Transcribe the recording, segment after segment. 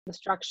the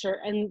structure,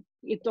 and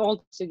it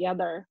all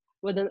together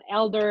with an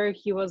elder.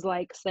 He was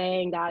like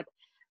saying that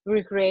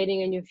we're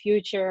creating a new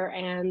future,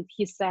 and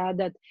he said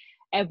that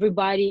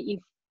if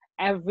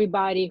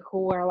everybody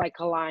who are like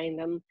aligned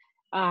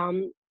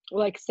and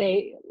like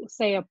say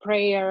a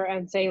prayer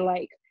and say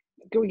like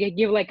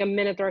give like a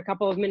minute or a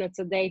couple of minutes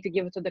a day to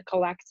give it to the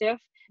collective,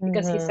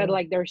 because he said Mm-hmm.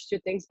 like there's two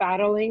things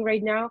battling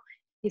right now.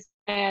 He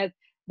said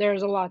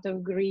there's a lot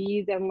of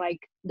greed and like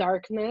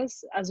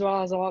darkness as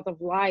well as a lot of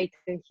light,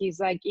 and he's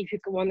like if you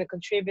want to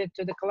contribute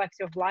to the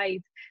collective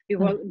light, we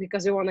want,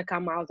 because we want to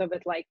come out of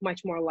it like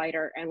much more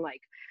lighter and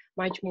like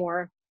much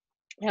more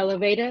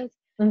elevated.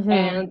 Mm-hmm.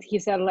 And he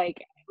said like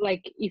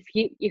if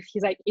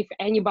he's like if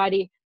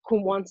anybody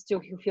who wants to,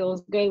 who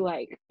feels good,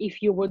 like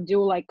if you would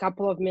do like a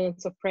couple of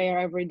minutes of prayer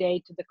every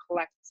day to the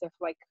collective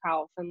like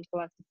health and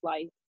collective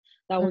light,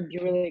 that would be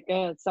really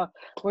good. So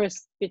we're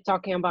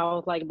talking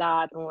about like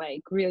that and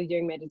like really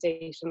doing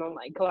meditation on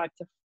like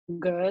collective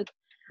good,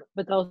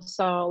 but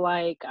also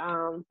like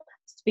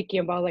speaking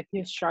about like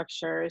new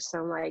structures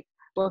and like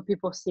what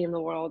people see in the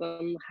world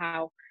and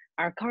how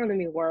our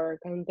economy work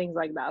and things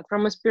like that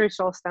from a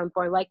spiritual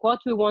standpoint, like what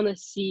we want to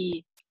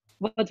see,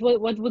 what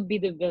would be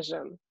the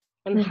vision,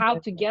 and how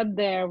to get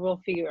there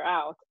we'll figure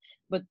out,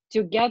 but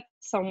to get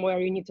somewhere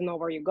you need to know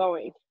where you're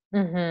going.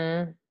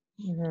 Mm-hmm.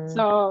 Mm-hmm.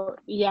 So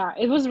yeah,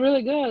 it was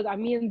really good. I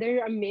mean,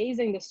 they're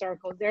amazing, the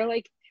circles. They're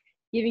like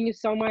giving you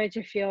so much.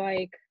 I feel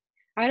like,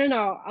 I don't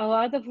know, a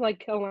lot of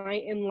like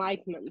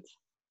enlightenment,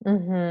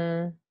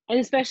 Mm-hmm. and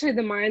especially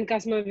the mind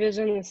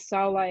cosmovision is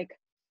so like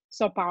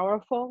so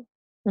powerful.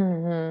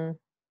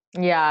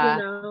 Mm-hmm. You Yeah.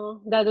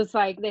 know, that it's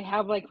like they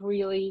have like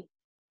really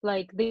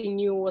like they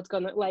knew what's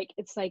gonna, like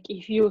it's like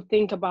if you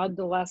think about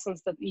the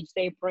lessons that each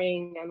day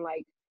bring, and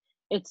like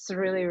it's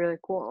really really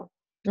cool.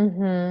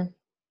 Mm-hmm.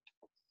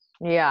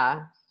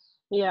 Yeah.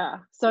 Yeah,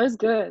 so it's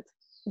good.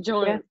 Yeah.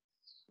 Join.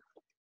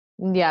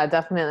 Yeah,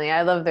 definitely.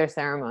 I love their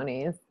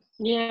ceremonies.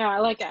 Yeah, I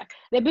like it.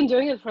 They've been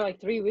doing it for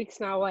like 3 weeks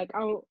now. Like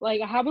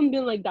I haven't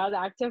been like that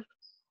active,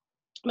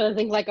 but I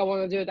think like I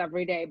want to do it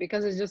every day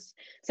because it's just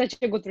such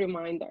a good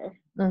reminder,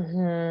 and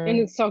Mm-hmm.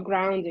 it's so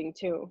grounding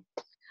too.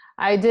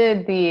 I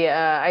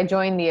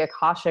joined the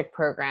Akashic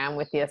program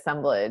with the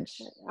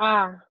assemblage.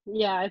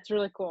 Yeah, it's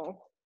really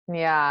cool.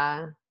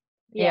 Yeah.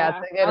 Yeah,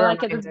 it's Yeah, a good I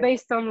like it. It's reminder.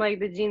 based on like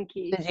the gene The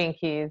keys. Gene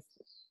Keys.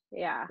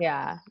 Yeah,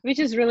 Yeah. which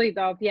is really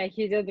dope. Yeah,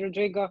 he did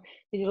Rodrigo.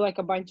 He did like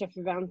a bunch of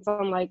events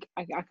on like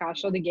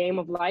Akasha, the game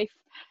of life,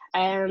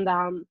 and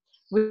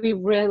we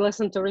really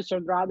listened to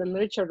Richard Rudd, and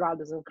Richard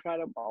Rudd is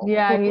incredible.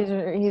 Yeah,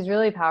 he's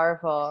really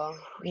powerful.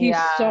 He's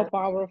so Yeah.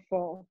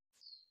 powerful.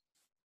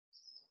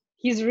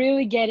 He's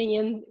really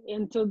getting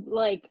into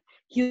like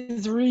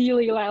he's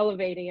really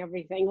elevating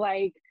everything.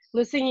 Like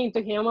listening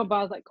to him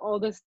about like all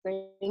these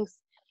things.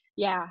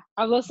 Yeah,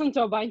 I've listened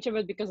to a bunch of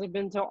it because I've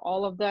been to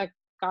all of the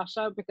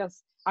Akasha,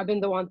 because I've been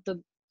the one to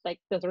like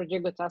that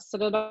Rodrigo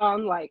tested it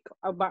on like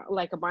a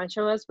bunch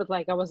of us, but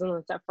like I wasn't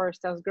in the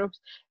first test groups.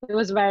 It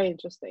was very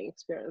interesting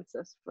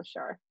experiences for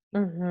sure.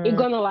 You're Mhm.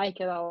 gonna like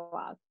it a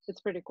lot.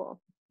 It's pretty cool.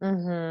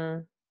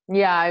 Mhm.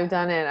 Yeah, I've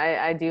done it.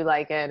 I do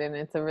like it, and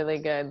it's a really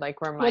good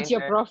like What's your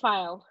reminder.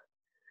 profile?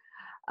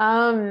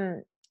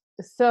 Um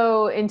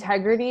so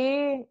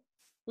integrity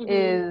Mm-hmm.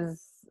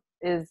 is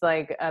is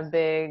like a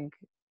big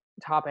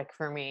topic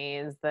for me,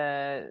 is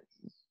the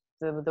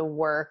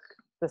work,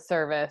 the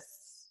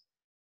service,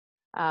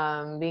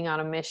 being on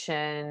a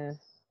mission.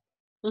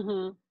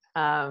 Mm-hmm.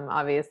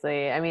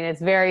 Obviously, I mean, it's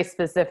very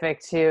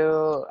specific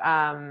to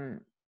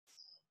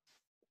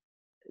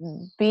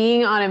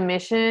being on a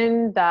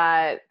mission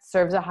that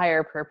serves a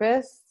higher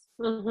purpose,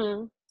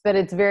 Mm-hmm. but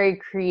it's very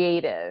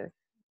creative.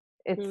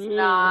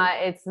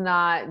 Mm-hmm. It's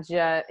not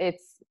just,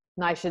 it's,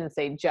 I shouldn't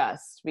say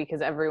just,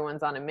 because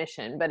everyone's on a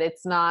mission, but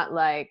it's not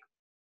like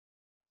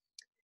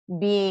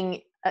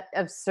being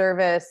of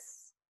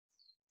service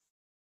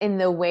in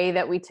the way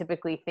that we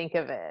typically think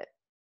of it.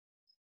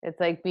 It's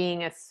like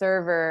being a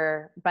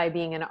server by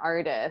being an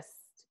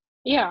artist,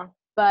 Yeah.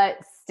 but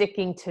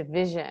sticking to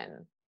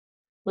vision,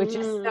 which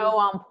is so Mm-hmm.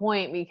 on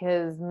point,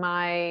 because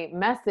my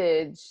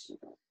message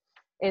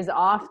is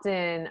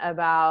often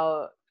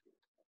about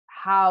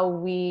how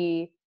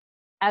we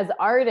as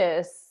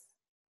artists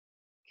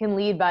can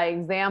lead by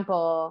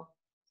example,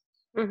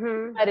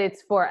 Mm-hmm. but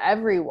it's for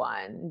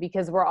everyone,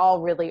 because we're all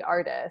really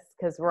artists,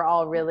 because we're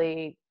all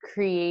really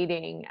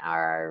creating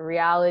our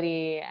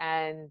reality,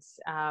 and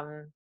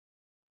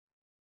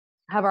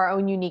have our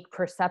own unique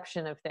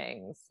perception of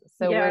things.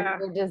 So Yeah.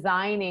 we're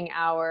designing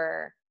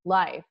our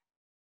life,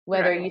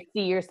 whether Right. you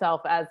see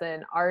yourself as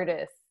an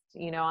artist,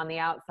 on the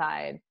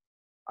outside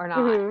or not.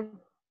 Mm-hmm.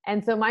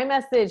 And so my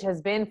message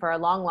has been for a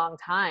long, long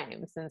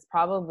time, since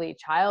probably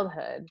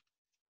childhood,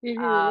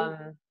 Mm-hmm.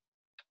 um,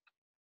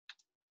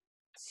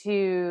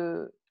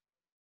 to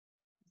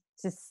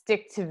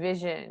stick to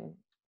vision.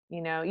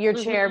 Your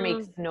chair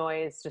makes Mm-hmm.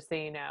 noise, just so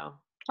you know.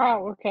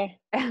 Oh, okay.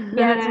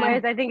 Yeah,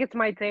 I think it's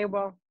my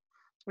table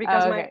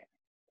because Oh, my, okay.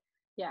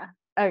 yeah.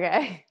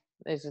 Okay.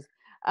 It's just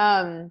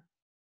um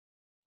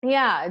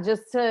yeah,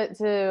 just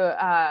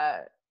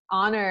to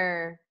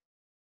honor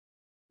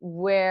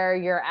where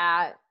you're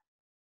at.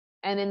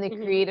 And in the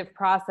creative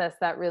process,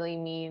 that really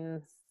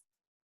means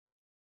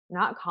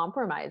not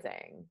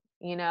compromising,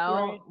 you know?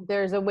 Right.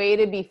 There's a way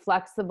to be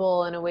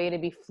flexible and a way to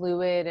be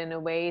fluid and a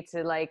way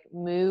to like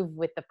move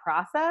with the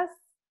process.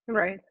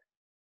 Right.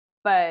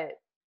 But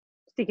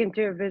Sticking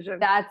to your vision.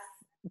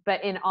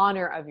 But in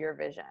honor of your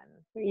vision.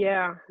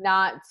 Yeah.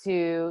 Not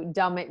to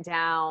dumb it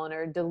down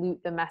or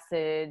dilute the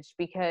message,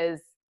 because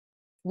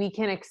we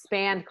can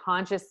expand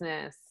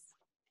consciousness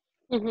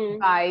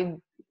by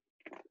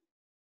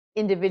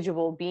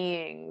individual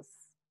beings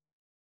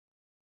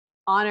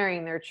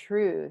honoring their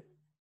truth.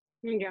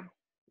 Yeah.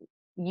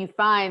 You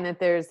find that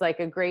there's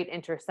like a great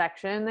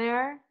intersection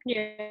there.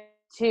 Yeah.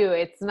 Too.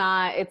 It's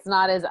not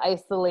as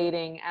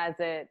isolating as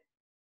it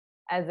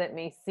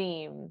may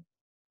seem.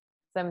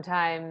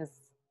 Sometimes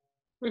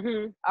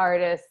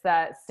artists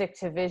that stick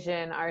to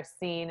vision are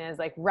seen as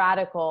like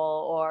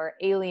radical or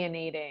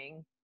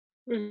alienating.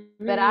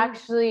 But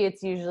actually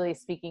it's usually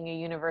speaking a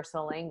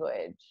universal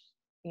language,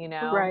 you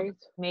know? Right.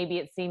 Maybe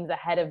it seems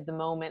ahead of the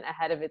moment,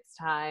 ahead of its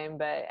time,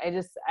 but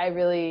I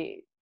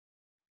really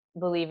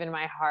believe in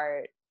my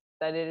heart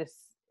that it is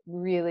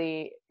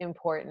really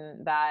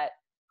important that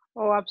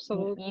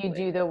absolutely, you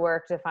do the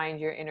work to find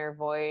your inner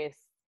voice.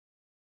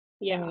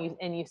 Yeah.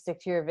 And you stick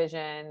to your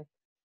vision,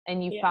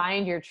 and you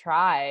find your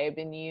tribe,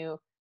 and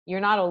you're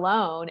not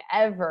alone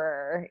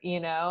ever, you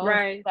know?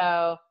 Right.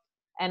 So,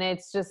 and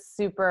it's just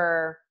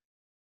super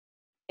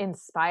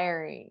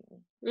inspiring.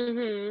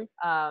 There's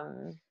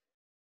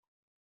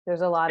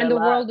a lot and of the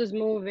love. world is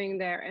moving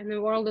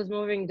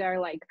there,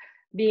 like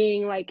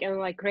being like in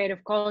like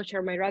creative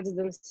culture, my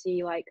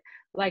residency, like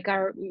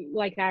our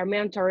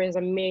mentor is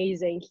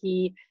amazing.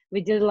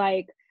 We did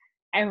like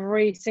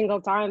every single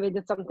time we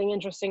did something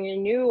interesting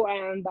and new,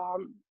 and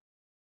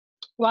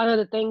one of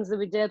the things that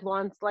we did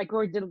once, like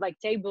we did like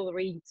table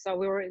reads, so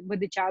we were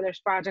with each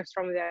other's projects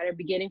from the very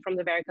beginning, from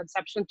the very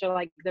conception to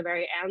like the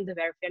very end, the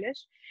very finish.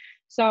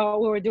 So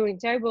we were doing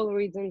table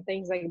reads and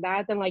things like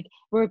that, and like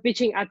we were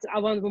pitching at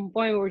one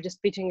point, we were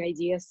just pitching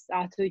ideas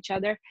to each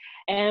other,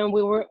 and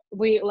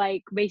we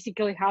like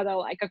basically had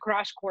a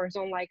crash course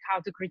on like how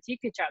to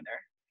critique each other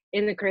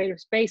in the creative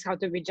space, how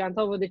to be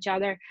gentle with each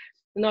other,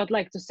 not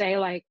like to say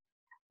like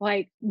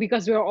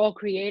because we're all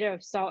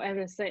creative. So, and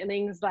the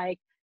things like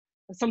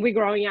somebody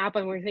growing up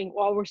and we think,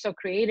 oh, we're so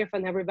creative,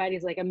 and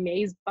everybody's like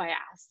amazed by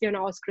us, you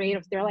know, as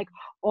creative. They're like,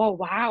 oh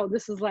wow,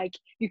 this is like,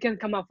 you can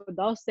come up with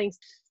those things.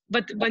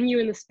 But when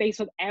you're in a space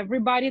with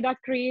everybody that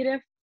creative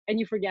and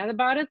you forget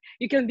about it,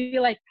 you can be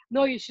like,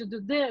 no, you should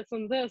do this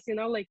and this, you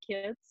know, like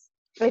kids.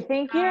 I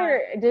think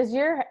is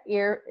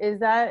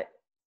that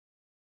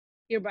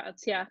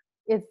earbuds? Yeah.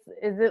 Is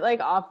it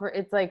like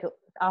it's like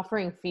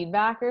offering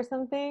feedback or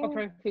something?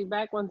 Offering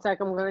feedback. 1 sec,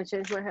 I'm gonna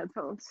change my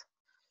headphones.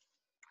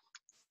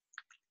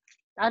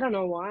 I don't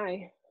know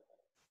why.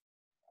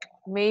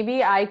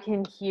 Maybe I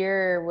can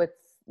hear what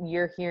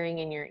you're hearing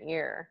in your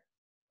ear.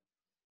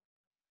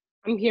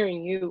 I'm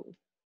hearing you.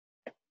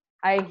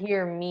 I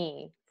hear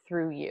me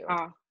through you.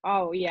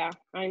 Oh yeah.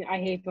 I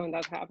hate when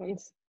that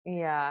happens.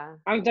 Yeah.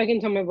 I'm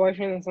talking to my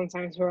boyfriend, and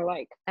sometimes we're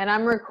like. And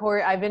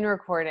I've been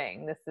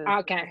recording. This is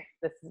okay.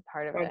 This is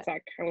part of 1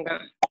 sec. I'm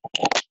gonna.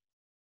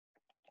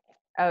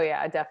 Oh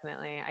yeah,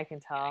 definitely. I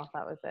can tell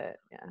that was it.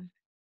 Yeah.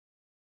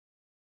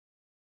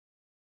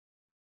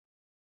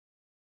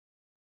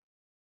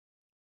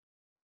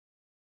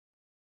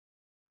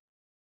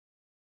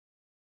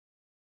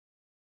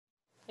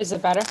 Is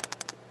it better?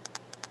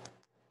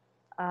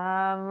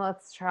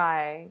 Let's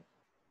try.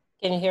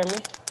 Can you hear me?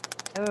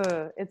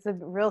 Oh, it's a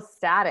real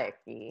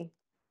staticky.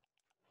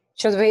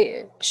 Should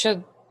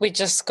we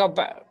just go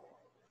back?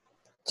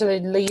 Should I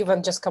leave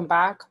and just come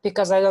back?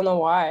 Because I don't know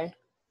why.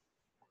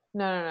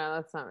 No,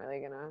 that's not really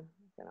gonna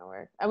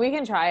work. We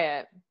can try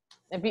it.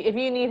 If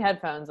you need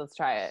headphones, let's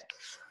try it.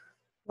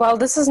 Well,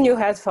 this is new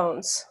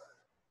headphones.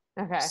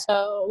 Okay.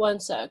 So 1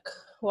 sec.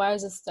 Why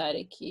is it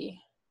staticky?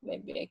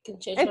 Maybe I can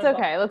change. It's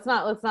okay. Let's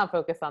not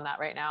focus on that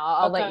right now.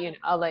 I'll let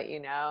you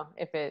know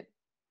if it.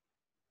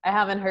 I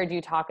haven't heard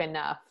you talk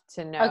enough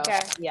to know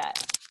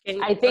yet.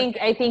 I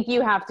think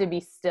you have to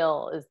be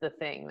still is the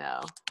thing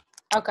though.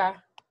 Okay.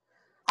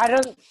 I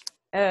don't.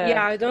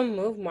 Yeah, I don't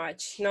move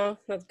much. No,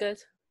 not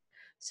good.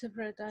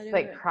 Separate audio. It's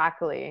like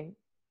crackly.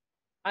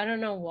 I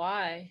don't know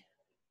why.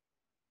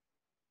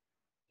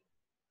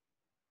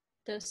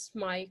 This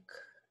mic.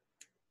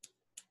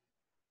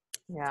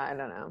 Yeah, I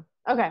don't know.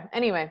 Okay.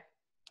 Anyway.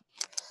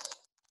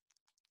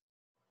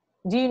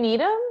 Do you need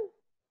them?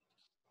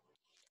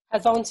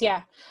 Headphones,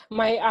 yeah.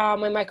 My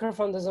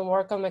microphone doesn't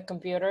work on my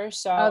computer,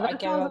 so that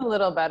sounds a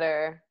little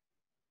better.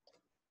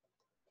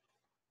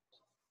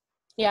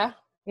 Yeah.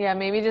 Yeah,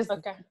 maybe just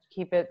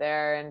keep it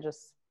there and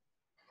just.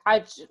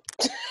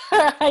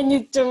 I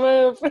need to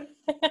move. But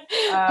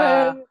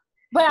yeah,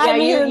 I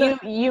mean,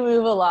 you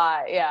move a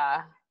lot,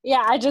 yeah.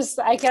 Yeah, I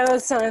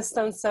cannot stand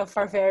still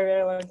for a very,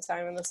 very long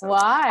time in the sun.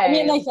 Why? I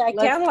mean, like I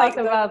can't talk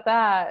about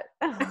that.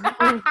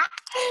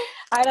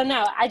 I don't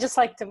know. I just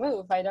like to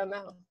move. I don't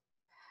know.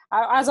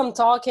 As I'm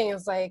talking,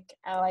 it's like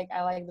I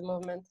like the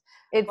movement.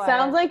 It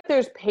sounds like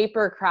there's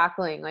paper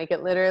crackling. Like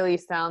it literally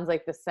sounds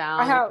like the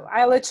sound.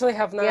 I literally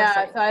have nothing.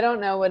 Yeah, so I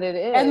don't know what it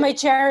is. And my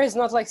chair is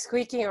not like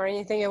squeaking or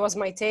anything. It was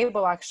my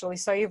table actually.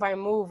 So if I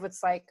move,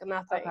 it's like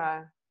nothing.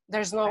 Okay.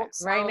 There's no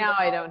sound right now.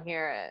 I don't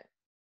hear it.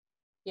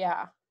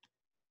 Yeah.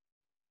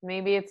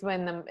 Maybe it's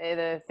when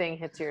the thing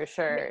hits your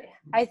shirt.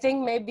 I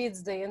think maybe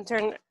it's the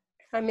internet.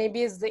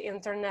 Maybe it's the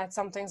internet.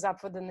 Something's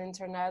up with the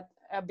internet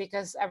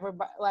because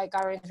everybody, like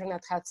our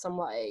internet had some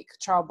like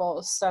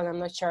troubles, and I'm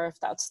not sure if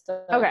that's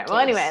the okay. case. Well,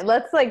 anyway,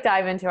 let's like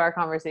dive into our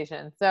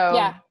conversation. So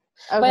yeah,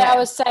 okay. But I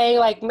was saying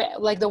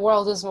like the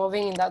world is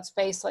moving in that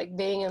space, like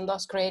being in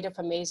those creative,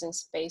 amazing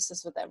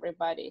spaces with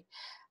everybody,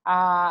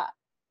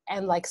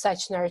 and like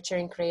such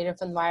nurturing creative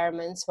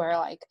environments where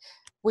like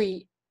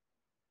we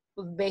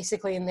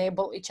basically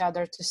enable each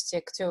other to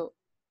stick to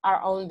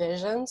our own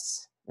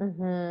visions.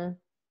 Mm-hmm.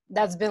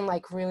 That's been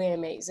like really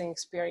amazing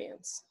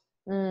experience.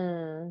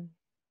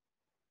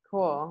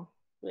 Cool.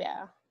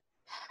 Yeah.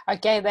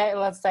 Okay,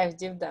 let's dive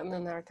deep then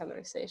in our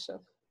conversation.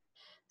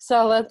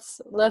 So let's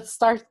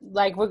start.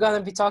 Like I'm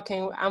gonna be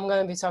talking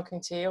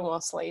to you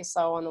mostly,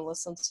 so I want to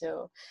listen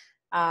to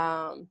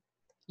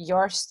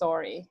your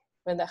story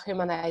with the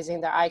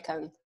humanizing the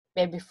icon,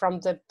 maybe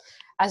from the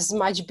as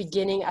much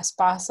beginning as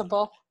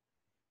possible.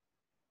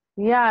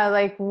 Yeah,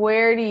 like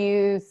where do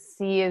you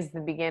see as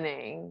the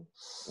beginning?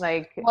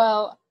 Like,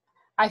 well,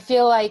 I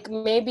feel like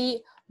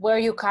maybe where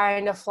you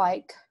kind of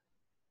like,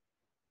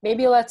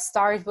 maybe let's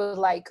start with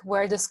like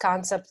where this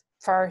concept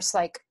first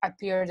like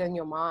appeared in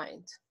your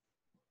mind.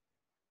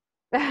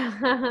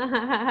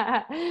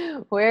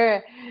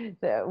 we're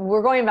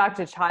going back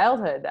to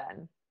childhood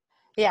then.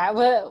 Yeah,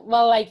 well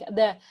like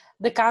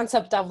the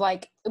concept of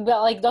like,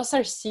 well, like those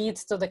are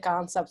seeds to the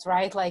concept,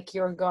 right? Like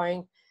you're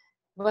going,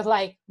 but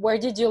like where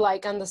did you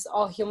like on this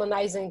all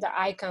humanizing the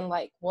icon,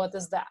 like what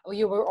is that?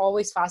 You were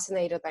always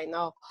fascinated, I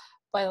know,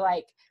 but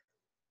like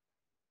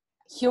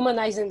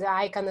humanizing the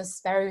icon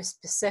is very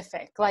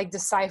specific, like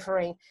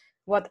deciphering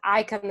what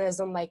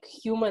iconism, like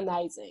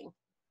humanizing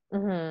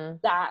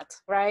that,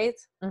 right?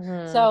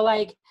 So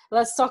like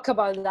let's talk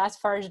about that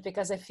first,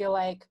 because I feel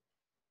like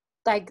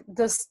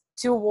these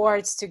two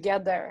words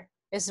together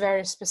is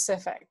very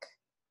specific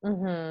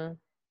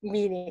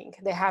meaning.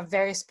 They have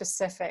very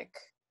specific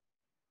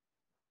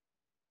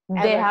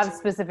energy. They have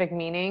specific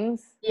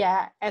meanings.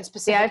 Yeah, and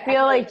specific. Yeah, I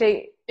feel like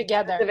they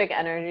together. Specific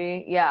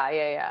energy.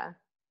 Yeah.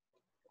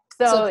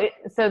 So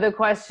the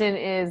question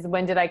is,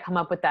 when did I come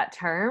up with that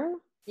term?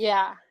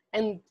 Yeah,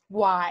 and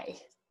why?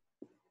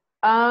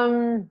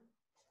 I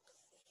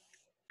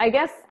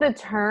guess the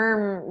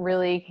term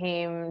really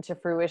came to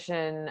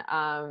fruition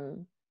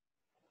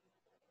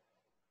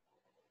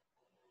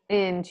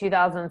in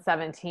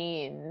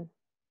 2017.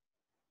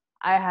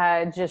 I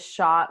had just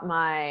shot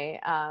my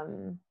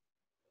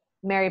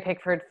Mary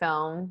Pickford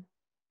film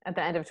at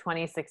the end of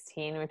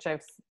 2016, which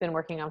I've been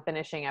working on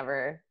finishing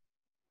ever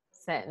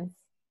since.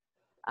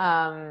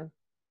 I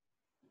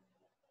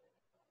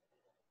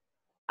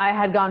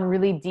had gone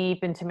really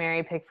deep into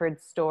Mary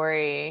Pickford's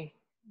story,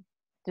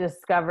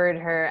 discovered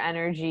her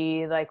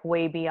energy like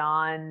way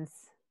beyond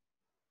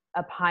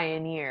a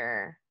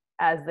pioneer,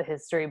 as the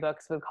history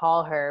books would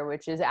call her,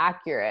 which is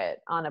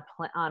accurate on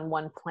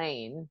one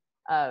plane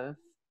of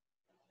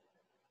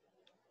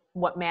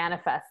what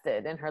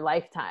manifested in her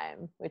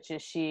lifetime, which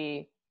is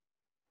she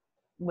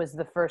was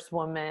the first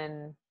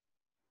woman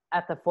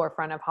at the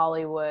forefront of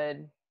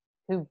Hollywood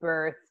who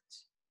birthed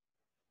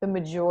the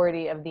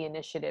majority of the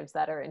initiatives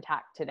that are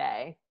intact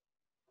today,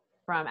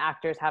 from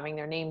actors having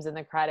their names in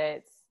the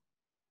credits,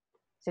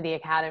 to the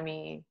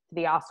Academy, to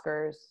the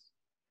Oscars,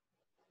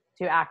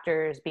 to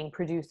actors being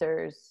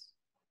producers,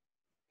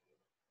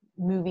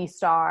 movie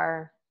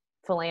star,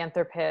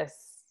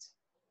 philanthropist,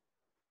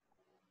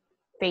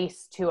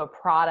 face to a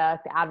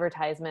product,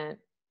 advertisement.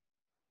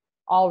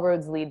 All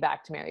roads lead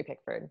back to Mary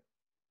Pickford.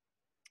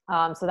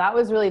 So that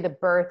was really the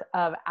birth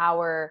of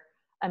our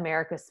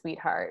America's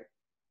Sweetheart.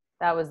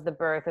 That was the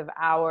birth of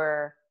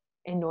our,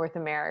 in North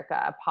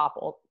America, pop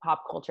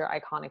culture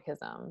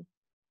iconicism.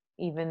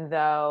 Even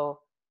though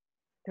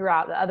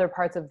throughout the other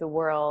parts of the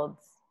world,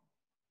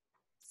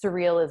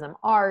 surrealism,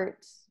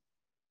 art,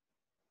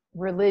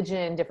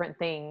 religion, different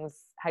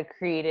things had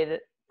created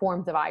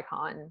forms of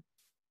icon.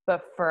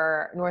 But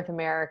for North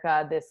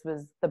America, this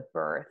was the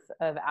birth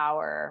of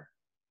our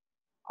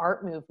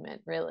art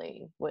movement,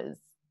 really, was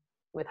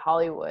with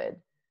Hollywood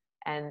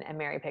and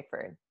Mary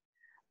Pickford.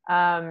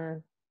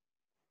 So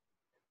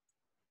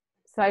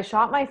I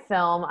shot my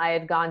film. I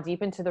had gone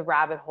deep into the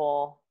rabbit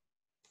hole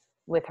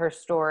with her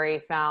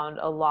story, found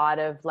a lot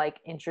of like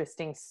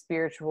interesting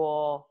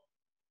spiritual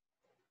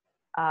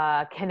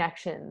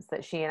connections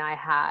that she and I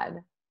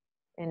had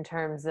in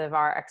terms of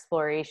our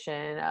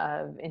exploration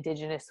of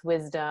indigenous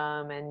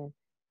wisdom and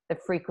the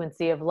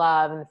frequency of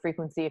love and the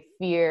frequency of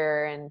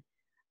fear and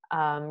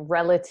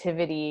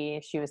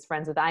relativity. She was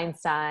friends with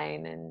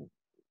Einstein and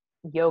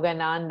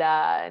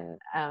Yogananda.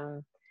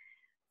 And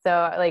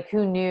so like,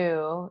 who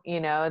knew,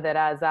 that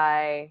as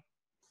I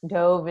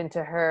dove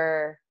into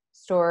her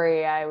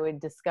story, I would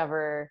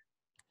discover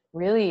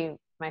really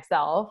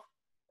myself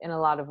in a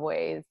lot of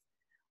ways.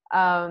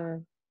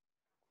 And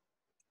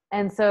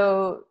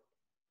so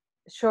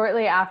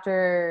shortly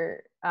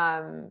after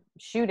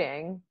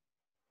shooting,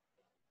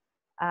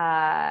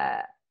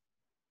 my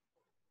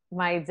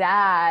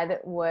dad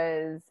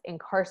was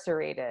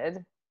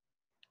incarcerated,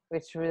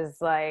 which was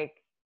like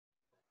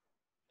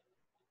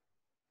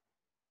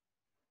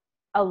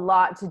a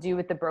lot to do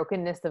with the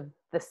brokenness of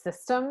the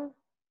system.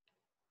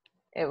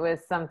 It was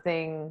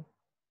something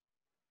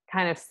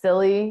kind of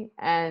silly,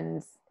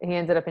 and he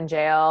ended up in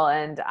jail,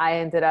 and I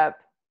ended up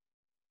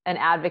an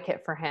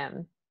advocate for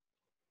him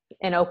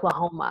in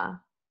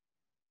Oklahoma.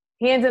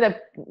 He ended up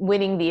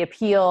winning the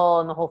appeal,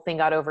 and the whole thing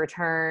got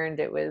overturned.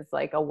 It was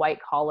like a white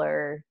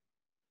collar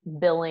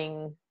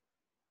billing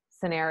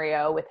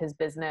scenario with his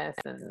business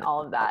and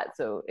all of that.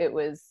 So it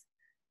was,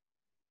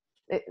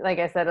 like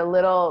I said, a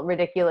little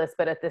ridiculous,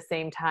 but at the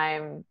same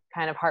time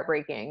kind of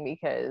heartbreaking,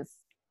 because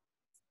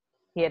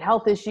he had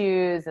health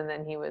issues and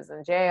then he was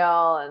in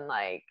jail, and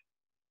like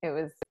it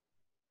was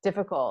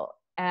difficult.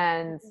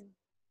 And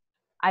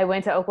I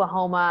went to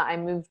Oklahoma. I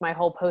moved my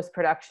whole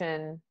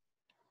post-production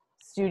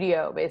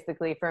studio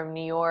basically from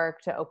New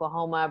York to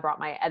Oklahoma, brought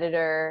my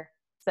editor,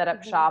 set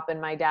up shop in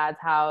my dad's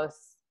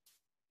house,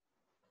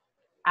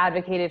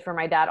 advocated for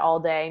my dad all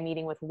day,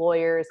 meeting with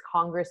lawyers,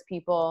 Congress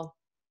people,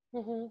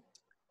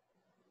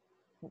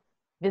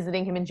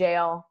 visiting him in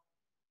jail,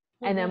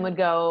 and then would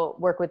go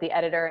work with the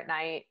editor at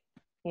night,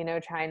 you know,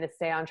 trying to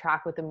stay on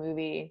track with the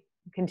movie,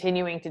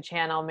 continuing to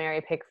channel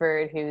Mary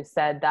Pickford, who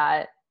said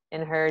that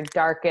in her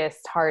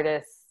darkest,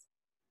 hardest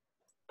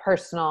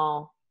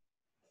personal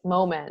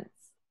moments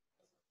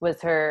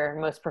was her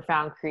most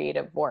profound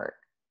creative work.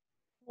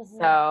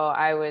 So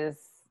I was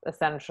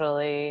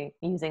essentially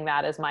using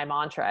that as my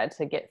mantra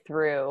to get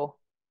through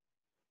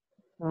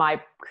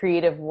my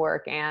creative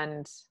work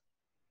and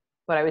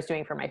what I was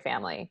doing for my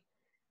family.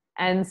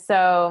 And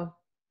so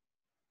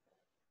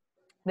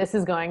this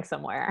is going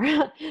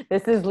somewhere.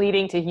 This is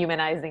leading to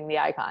humanizing the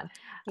icon.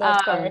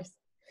 Of course.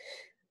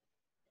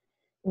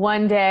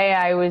 One day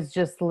I was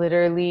just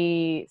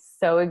literally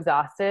so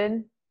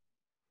exhausted,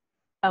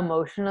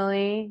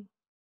 emotionally,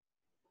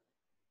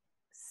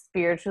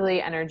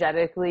 spiritually,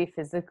 energetically,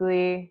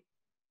 physically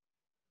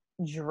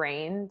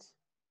drained.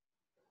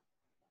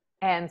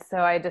 And so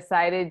I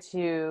decided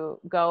to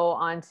go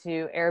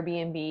onto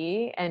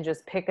Airbnb and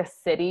just pick a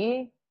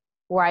city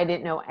where I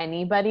didn't know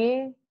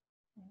anybody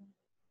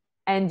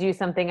and do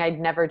something I'd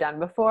never done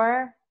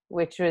before,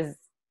 which was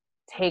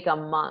take a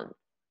month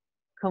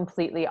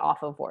completely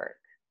off of work.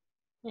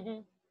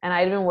 And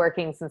I'd been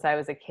working since I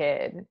was a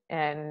kid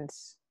and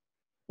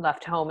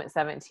left home at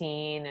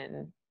 17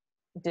 and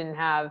didn't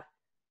have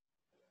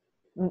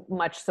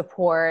much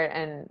support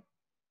and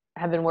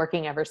have been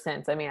working ever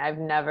since. I mean, I've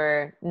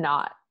never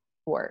not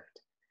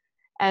worked.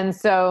 And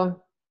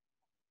so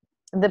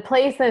the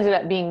place ended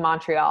up being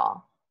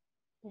Montreal.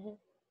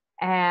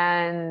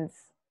 And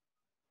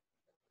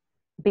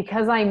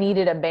because I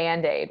needed a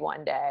Band-Aid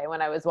one day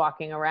when I was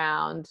walking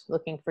around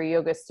looking for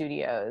yoga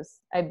studios,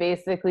 I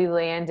basically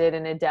landed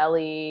in a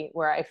deli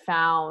where I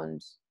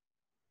found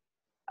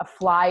a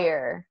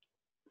flyer.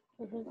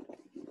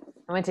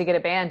 I went to get a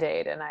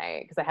Band-Aid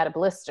because I had a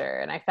blister,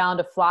 and I found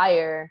a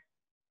flyer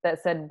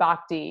that said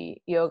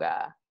Bhakti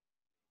Yoga.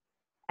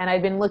 And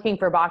I'd been looking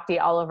for Bhakti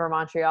all over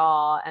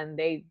Montreal, and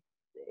they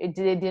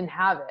didn't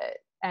have it.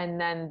 And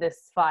then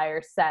this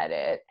flyer said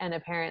it, and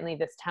apparently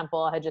this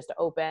temple had just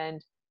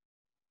opened.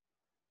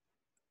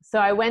 So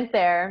I went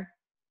there.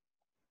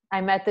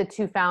 I met the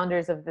two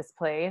founders of this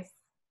place,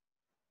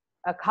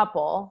 a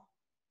couple,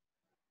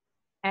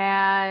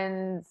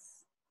 and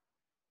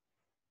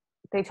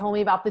they told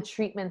me about the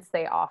treatments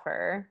they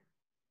offer: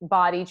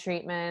 body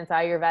treatments,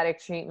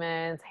 Ayurvedic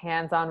treatments,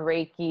 hands-on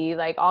Reiki,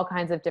 like all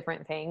kinds of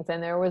different things.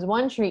 And there was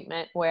one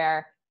treatment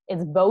where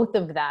it's both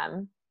of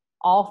them,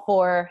 all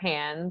four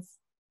hands,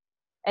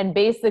 and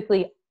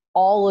basically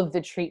all of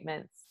the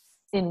treatments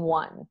in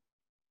one.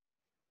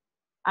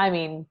 I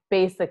mean,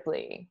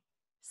 basically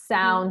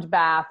sound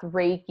bath,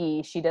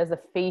 Reiki, she does a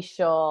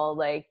facial,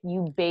 like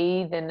you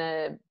bathe in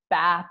a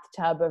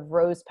bathtub of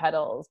rose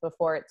petals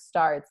before it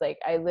starts. Like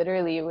I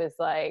literally was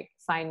like,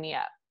 sign me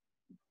up.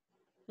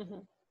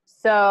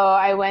 So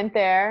I went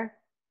there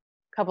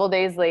a couple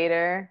days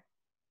later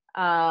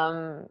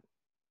for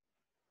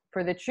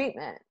the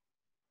treatment.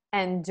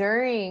 And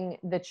during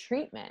the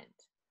treatment,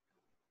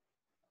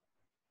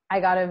 I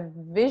got a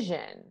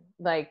vision,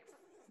 like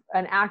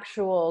an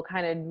actual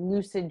kind of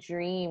lucid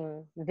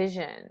dream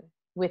vision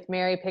with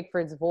Mary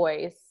Pickford's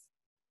voice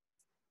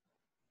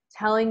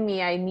telling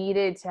me I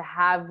needed to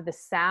have the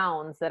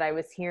sounds that I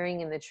was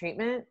hearing in the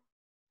treatment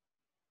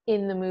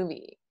in the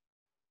movie.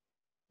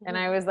 And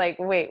I was like,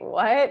 wait,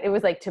 what? It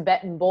was like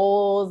Tibetan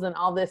bowls and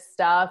all this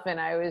stuff. And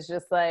I was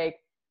just like,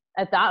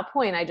 at that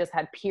point, I just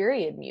had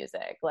period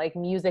music, like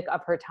music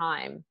of her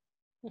time.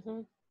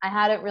 I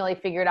hadn't really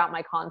figured out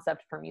my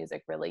concept for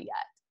music really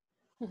yet.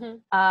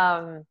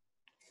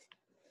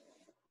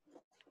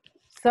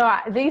 So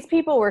these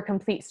people were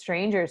complete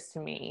strangers to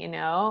me, you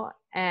know,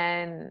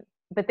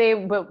 but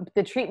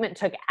the treatment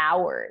took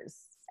hours.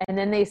 And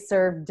then they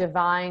served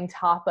divine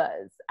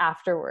tapas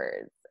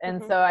afterwards.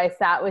 And so I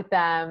sat with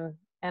them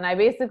and I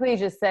basically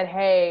just said,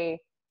 hey,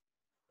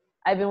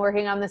 I've been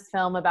working on this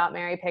film about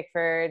Mary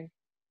Pickford.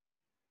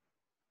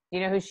 Do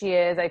you know who she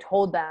is? I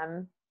told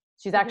them.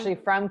 She's actually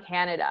from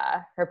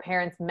Canada. Her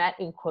parents met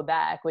in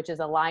Quebec, which is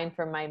a line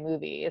from my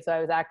movie. So I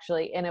was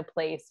actually in a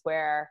place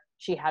where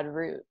she had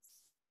roots.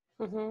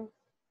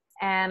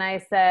 And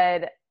I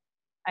said,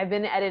 I've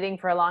been editing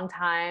for a long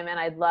time and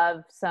I'd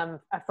love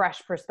a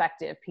fresh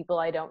perspective, people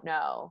I don't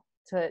know,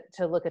 to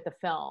look at the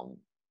film.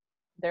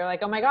 They're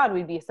like, oh my God,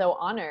 we'd be so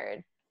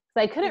honored.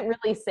 So I couldn't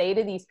really say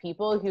to these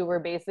people who were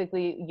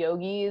basically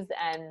yogis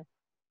and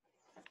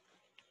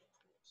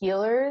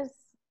healers,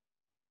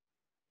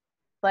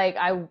 like,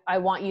 I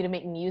want you to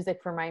make music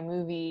for my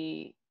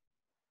movie.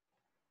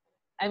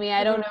 I mean,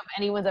 I don't know if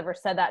anyone's ever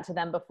said that to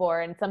them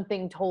before, and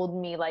something told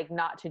me like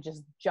not to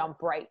just jump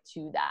right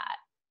to that.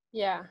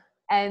 Yeah.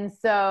 And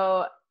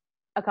so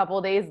a couple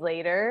of days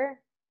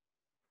later,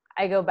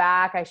 I go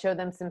back, I show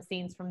them some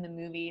scenes from the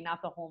movie,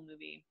 not the whole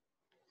movie.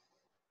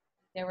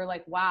 They were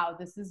like, wow,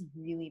 this is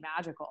really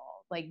magical.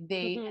 Like and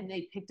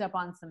they picked up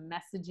on some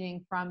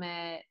messaging from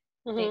it.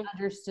 They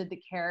understood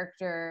the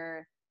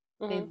character.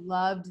 They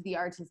loved the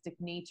artistic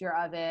nature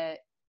of it.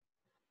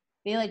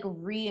 They like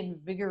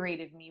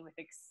reinvigorated me with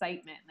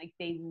excitement. Like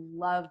they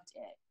loved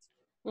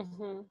it.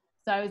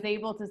 So I was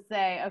able to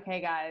say, okay,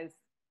 guys,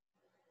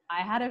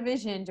 I had a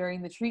vision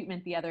during the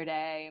treatment the other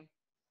day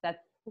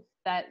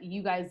that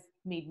you guys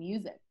made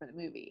music for the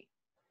movie.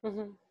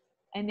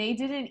 And they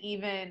didn't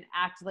even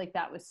act like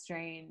that was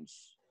strange.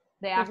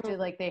 They acted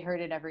like they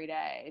heard it every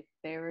day.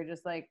 They were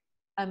just like,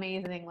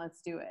 amazing,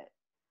 let's do it.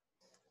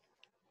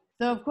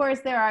 So of course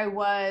there I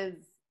was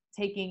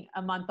taking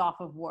a month off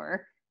of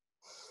work,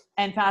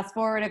 and fast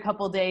forward a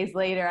couple days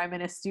later, I'm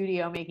in a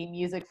studio making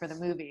music for the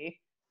movie.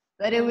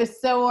 But it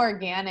was so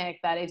organic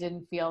that it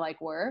didn't feel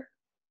like work.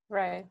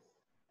 Right.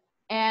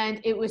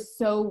 And it was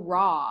so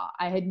raw.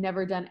 I had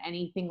never done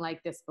anything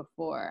like this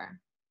before.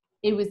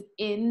 It was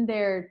in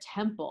their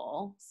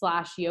temple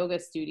 / yoga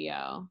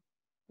studio.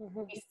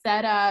 We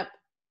set up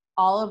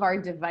all of our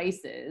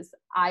devices,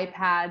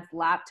 iPads,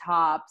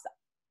 laptops,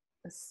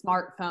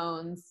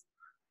 smartphones,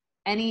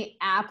 any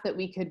app that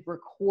we could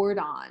record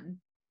on,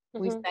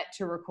 we set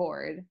to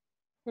record.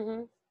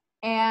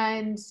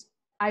 And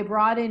I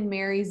brought in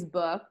Mary's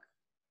book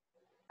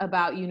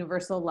about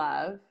universal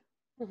love,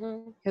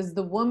 because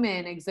the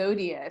woman,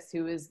 Exodius,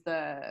 who is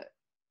the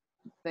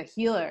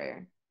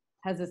healer,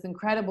 has this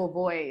incredible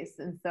voice.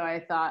 And so I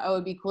thought, oh,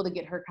 it'd be cool to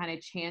get her kind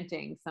of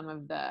chanting some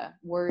of the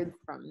words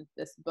from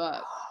this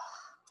book.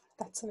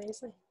 That's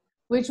amazing.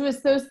 Which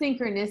was so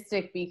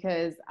synchronistic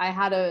because I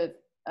had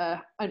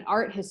an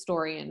art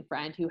historian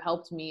friend who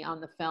helped me on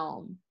the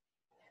film,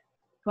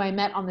 who I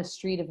met on the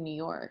street of New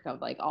York,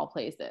 of like all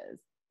places,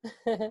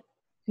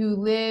 who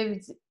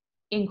lived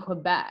in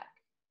Quebec,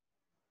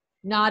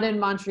 not in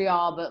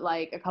Montreal, but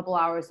like a couple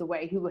hours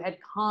away, who had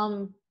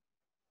come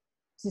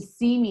to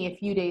see me a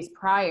few days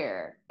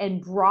prior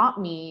and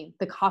brought me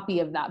the copy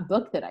of that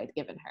book that I'd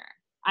given her.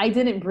 I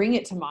didn't bring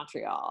it to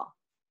Montreal.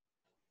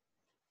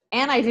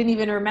 And I didn't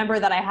even remember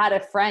that I had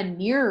a friend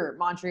near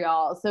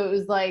Montreal. So it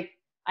was like,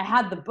 I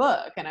had the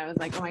book and I was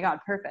like, oh my God,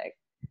 perfect.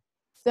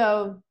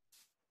 So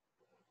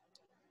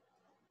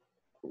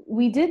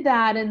we did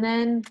that. And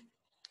then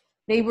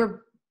they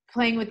were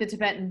playing with the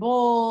Tibetan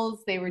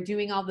bowls. They were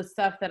doing all the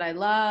stuff that I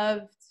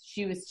loved.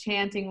 She was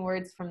chanting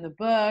words from the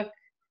book.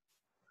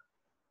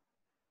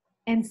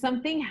 And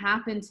something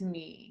happened to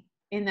me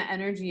in the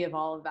energy of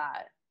all of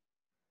that.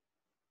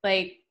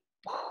 Like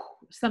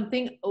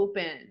something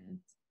opened.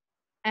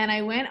 And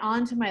I went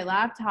onto my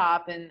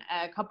laptop and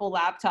a couple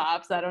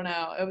laptops. I don't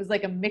know. It was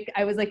like a mix.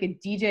 I was like a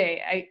DJ.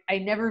 I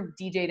never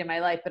DJ'd in my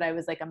life, but I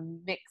was like a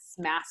mix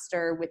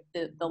master with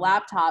the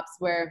laptops,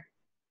 where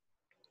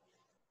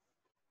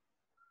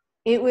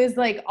it was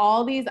like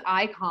all these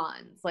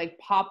icons, like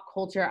pop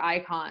culture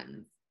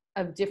icons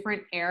of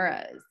different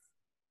eras.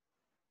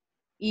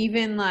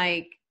 Even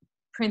like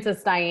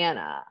Princess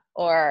Diana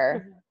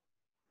or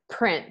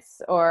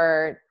Prince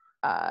or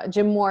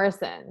Jim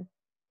Morrison.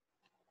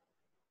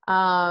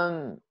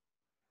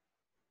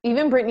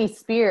 Even Britney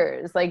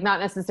Spears, like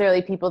not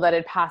necessarily people that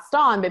had passed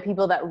on, but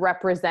people that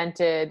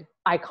represented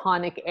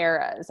iconic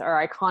eras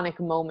or iconic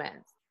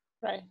moments.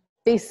 Right.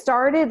 They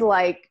started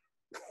like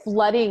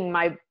flooding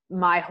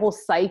my whole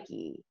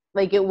psyche.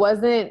 Like it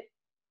wasn't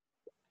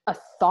a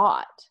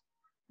thought.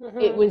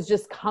 It was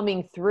just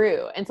coming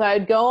through. And so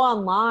I'd go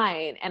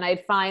online and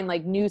I'd find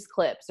like news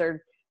clips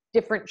or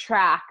different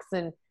tracks,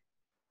 and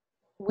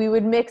we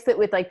would mix it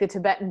with like the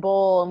Tibetan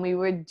bowl, and we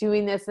were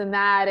doing this and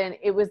that. And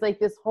it was like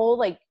this whole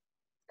like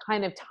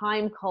kind of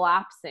time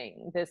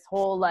collapsing, this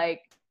whole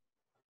like,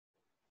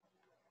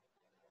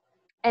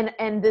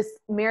 and this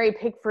Mary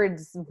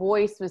Pickford's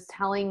voice was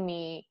telling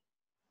me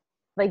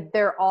like,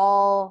 they're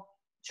all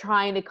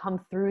trying to come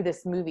through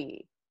this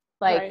movie.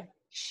 Like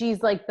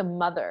she's like the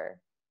mother,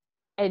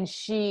 and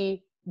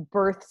she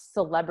birthed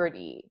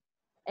celebrity.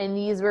 And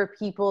these were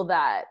people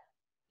that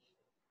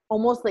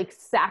almost like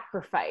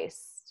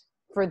sacrificed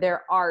for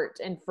their art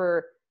and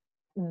for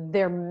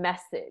their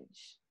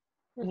message.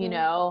 You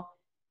know,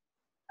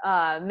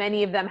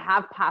 many of them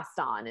have passed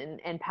on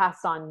and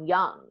passed on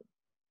young.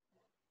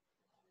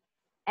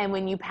 And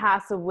when you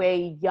pass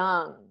away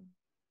young,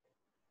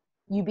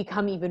 you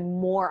become even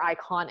more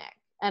iconic.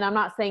 And I'm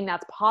not saying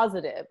that's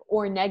positive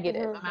or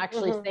negative. I'm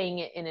actually saying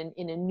it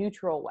in a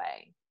neutral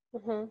way.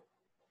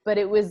 But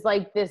it was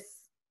like this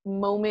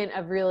moment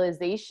of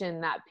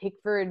realization that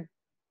Pickford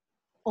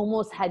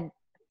almost had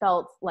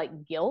felt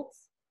like guilt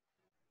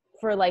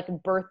for like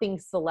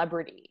birthing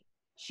celebrity.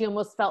 She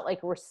almost felt like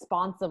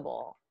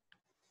responsible.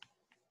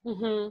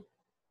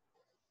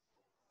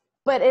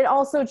 But it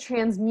also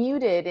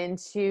transmuted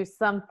into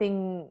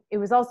something, it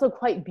was also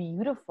quite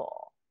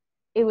beautiful.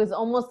 It was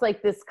almost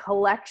like this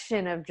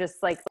collection of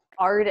just like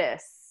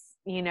artists,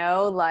 you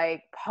know,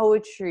 like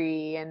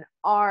poetry and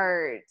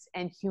art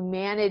and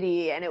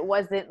humanity. And it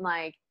wasn't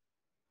like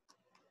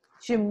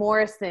Jim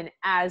Morrison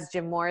as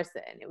Jim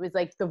Morrison. It was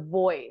like the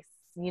voice,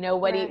 you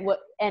know,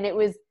 and it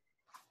was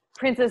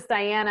Princess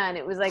Diana, and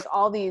it was like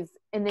all these,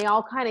 and they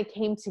all kind of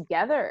came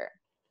together.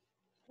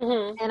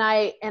 And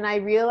I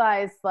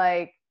realized,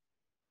 like,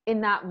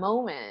 in that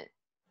moment,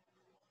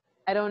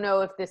 I don't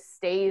know if this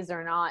stays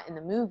or not in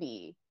the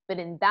movie, but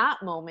in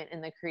that moment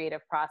in the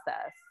creative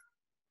process,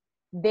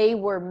 they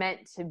were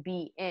meant to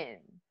be in.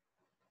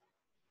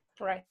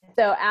 Right.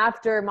 So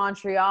after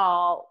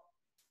Montreal,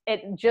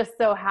 it just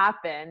so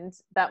happened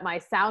that my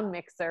sound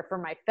mixer for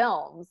my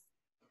films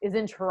is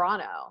in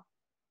Toronto.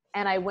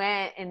 And I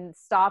went and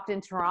stopped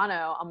in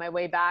Toronto on my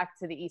way back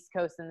to the East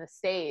Coast in the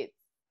States,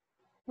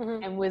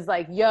 and was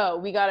like, yo,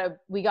 we gotta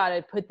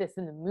put this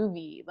in the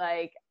movie.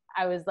 Like,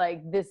 I was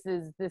like, this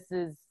is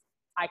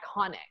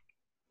iconic.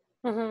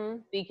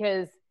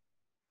 Because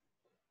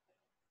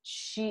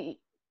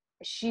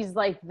she's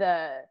like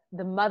the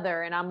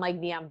mother, and I'm like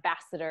the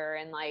ambassador,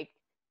 and like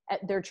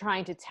they're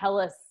trying to tell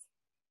us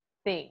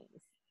things,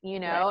 you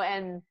know. Right.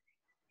 And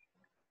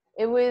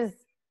it was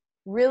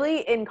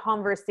really in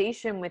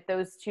conversation with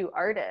those two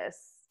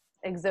artists,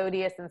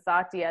 Exodius and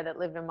Satya, that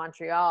lived in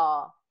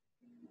Montreal,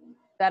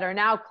 that are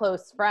now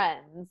close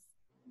friends,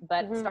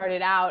 but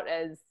started out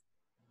as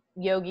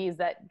yogis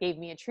that gave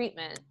me a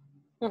treatment.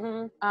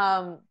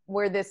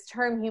 Where this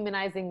term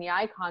humanizing the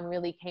icon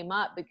really came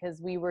up,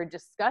 because we were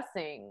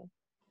discussing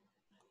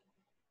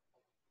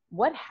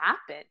what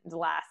happened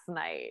last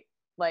night.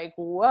 Like,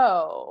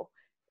 whoa,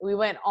 we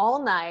went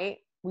all night.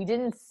 We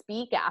didn't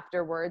speak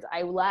afterwards.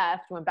 I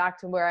left, went back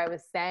to where I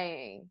was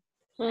staying.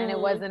 And it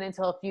wasn't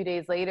until a few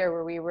days later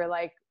where we were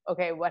like,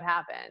 okay, what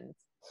happened?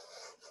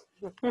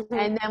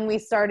 And then we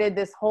started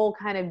this whole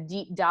kind of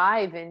deep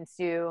dive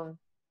into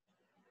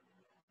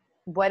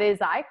what is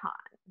icon?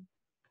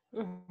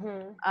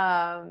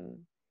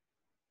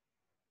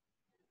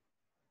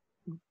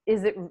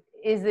 Is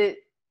it,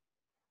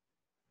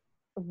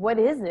 what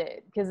is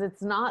it? Because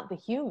it's not the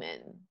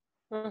human.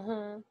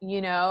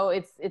 You know,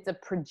 it's a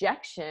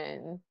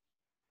projection,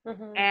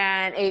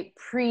 and it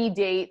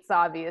predates,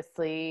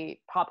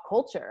 obviously, pop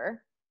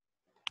culture.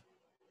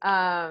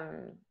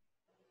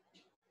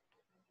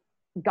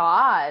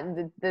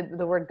 God,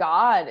 the word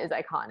God is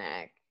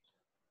iconic.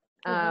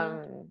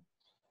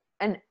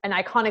 An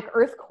iconic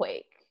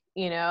earthquake,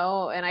 you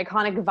know, an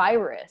iconic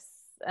virus,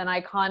 an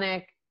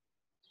iconic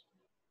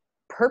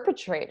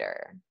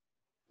perpetrator.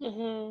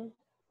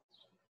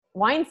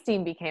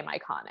 Weinstein became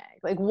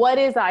iconic. Like, what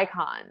is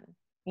icon,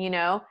 you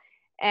know?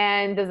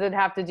 And does it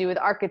have to do with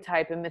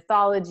archetype and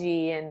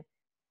mythology? And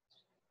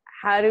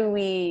how do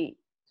we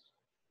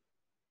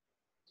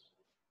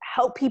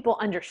help people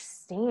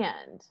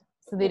understand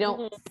so they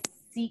don't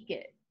seek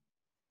it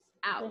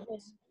out,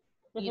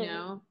 you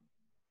know?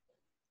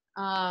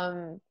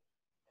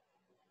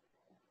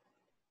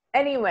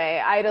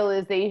 Anyway,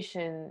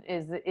 idolization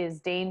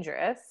is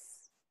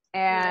dangerous,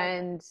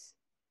 and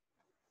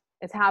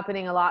it's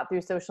happening a lot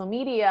through social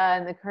media,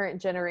 and the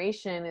current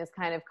generation is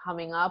kind of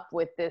coming up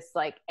with this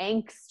like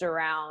angst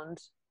around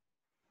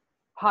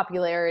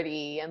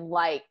popularity and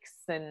likes,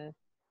 and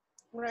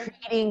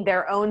creating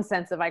their own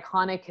sense of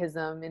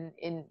iconicism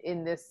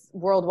in this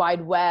World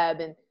Wide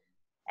Web. And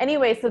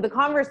anyway, so the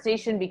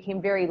conversation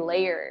became very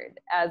layered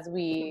as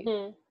we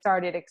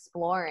started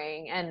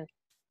exploring, and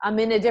I'm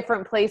in a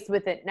different place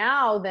with it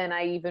now than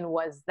I even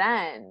was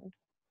then.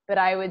 But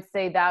I would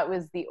say that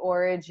was the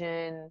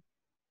origin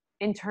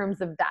in terms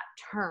of that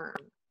term.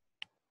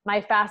 My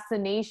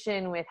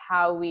fascination with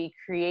how we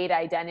create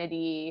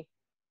identity,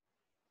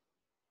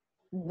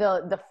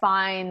 the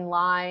fine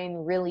line,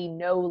 really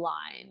no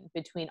line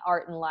between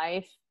art and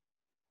life.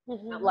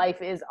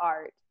 Life is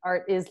art.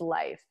 Art is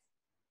life.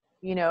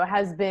 You know,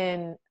 has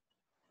been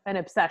an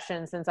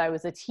obsession since I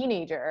was a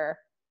teenager.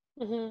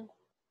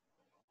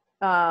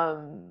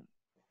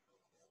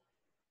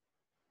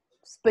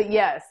 But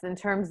yes, in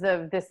terms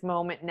of this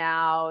moment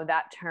now,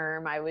 that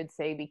term, I would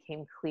say,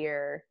 became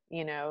clear,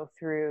 you know,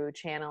 through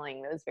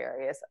channeling those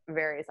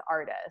various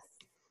artists.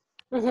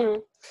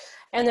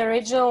 And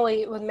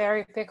originally with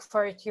Mary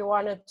Pickford, you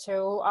wanted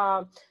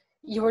to,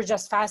 you were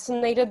just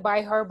fascinated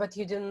by her, but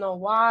you didn't know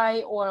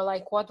why, or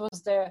like, what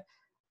was the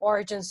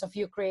origins of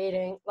you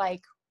creating,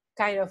 like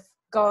kind of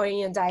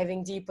going and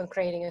diving deep and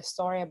creating a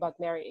story about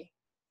Mary?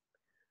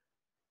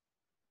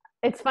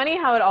 It's funny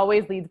how it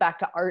always leads back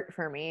to art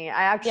for me.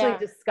 I actually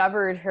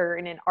discovered her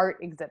in an art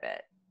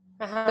exhibit.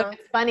 So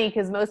it's funny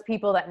because most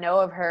people that know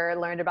of her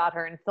learned about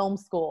her in film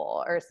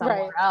school or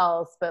somewhere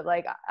else. But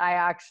like I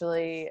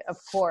actually, of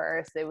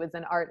course, it was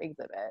an art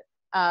exhibit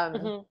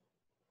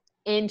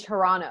in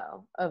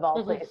Toronto, of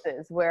all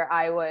places, where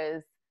I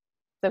was.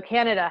 So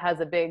Canada has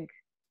a big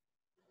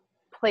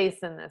place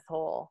in this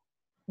whole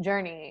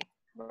journey.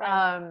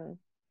 I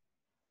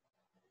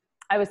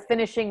was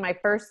finishing my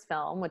first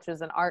film, which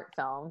was an art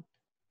film.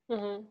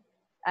 Or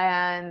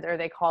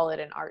they call it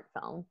an art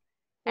film.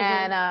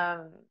 And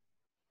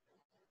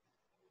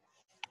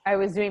I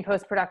was doing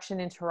post-production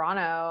in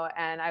Toronto,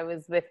 and I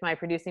was with my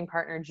producing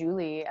partner,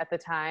 Julie, at the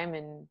time,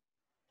 and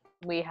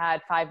we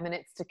had 5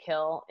 minutes to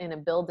kill in a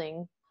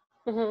building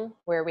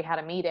where we had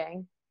a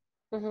meeting.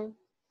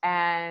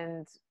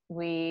 And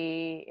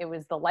it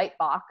was the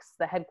Lightbox,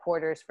 the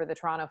headquarters for the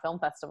Toronto Film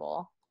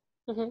Festival.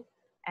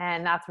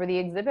 And that's where the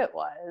exhibit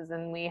was.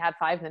 And we had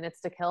 5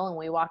 minutes to kill, and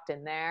we walked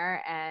in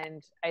there,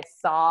 and I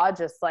saw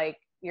just like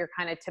your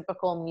kind of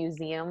typical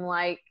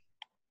museum-like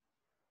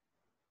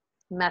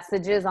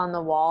messages on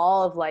the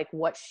wall of like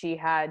what she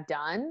had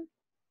done.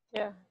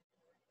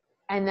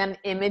 And then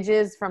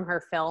images from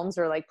her films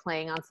were like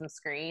playing on some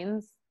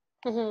screens.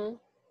 And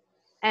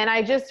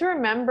I just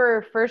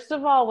remember, first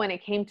of all, when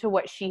it came to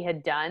what she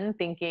had done,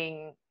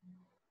 thinking,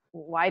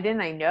 why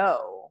didn't I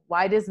know?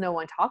 Why does no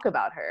one talk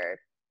about her?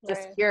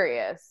 Just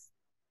curious.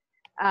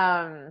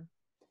 And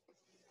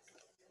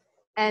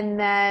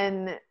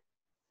then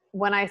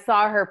when I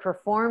saw her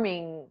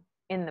performing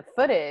in the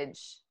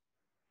footage,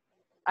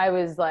 I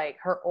was like,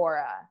 her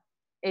aura,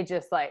 it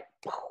just like,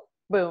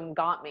 boom,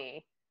 got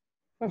me.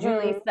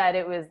 Julie said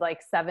it was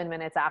like 7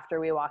 minutes after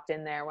we walked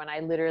in there when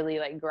I literally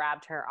like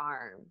grabbed her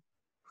arm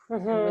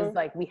and was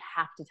like, we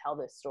have to tell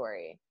this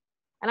story.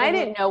 And I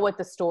didn't know what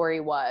the story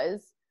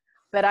was,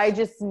 but I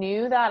just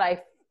knew that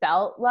I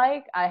felt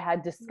like I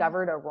had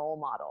discovered a role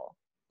model.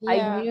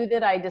 I knew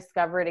that I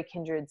discovered a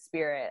kindred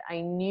spirit. I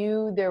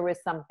knew there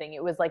was something.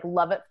 It was like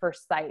love at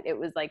first sight. It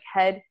was like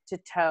head to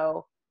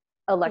toe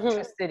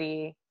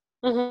electricity.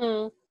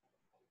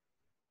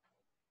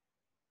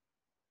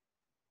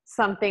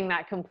 Something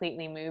that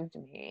completely moved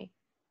me.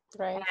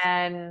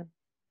 And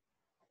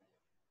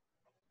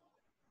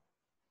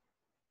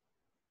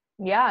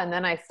and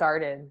then I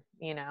started,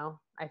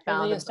 I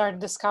found you started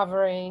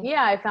discovering.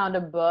 I found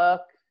a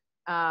book.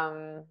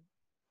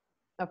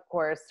 Of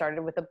course,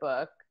 started with a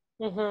book.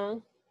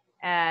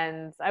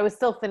 And I was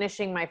still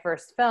finishing my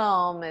first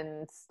film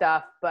and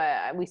stuff,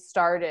 but we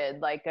started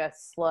like a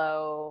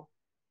slow,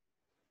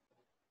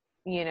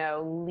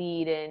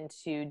 lead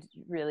into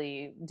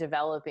really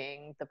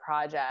developing the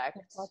project.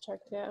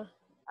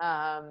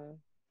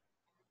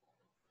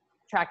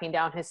 Tracking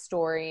down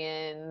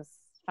historians,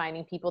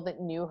 finding people that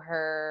knew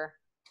her.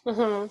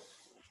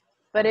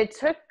 But it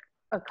took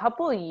a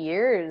couple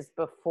years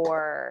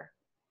before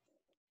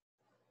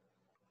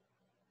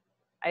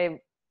I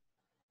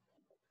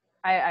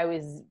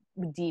was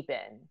deep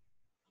in.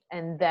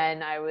 And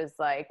then I was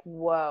like,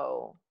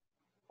 whoa,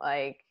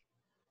 like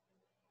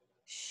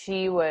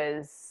she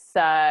was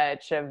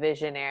such a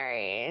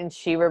visionary, and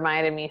she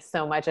reminded me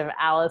so much of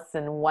Alice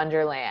in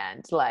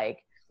Wonderland,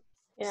 like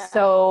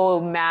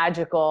so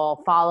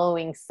magical,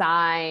 following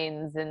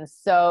signs, and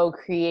so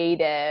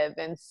creative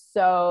and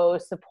so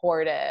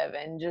supportive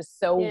and just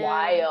so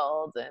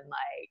wild and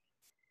like.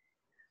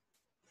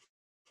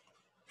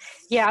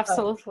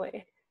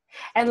 Absolutely.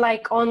 And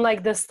like on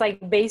like this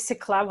like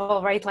basic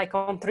level, right, like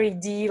on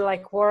 3D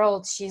like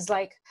world, she's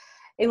like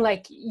in,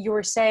 like you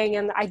were saying,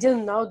 and I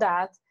didn't know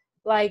that,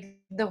 like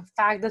the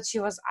fact that she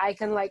was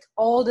icon, like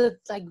all the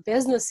like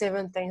business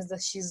even things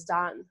that she's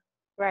done,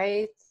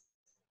 right,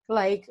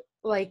 like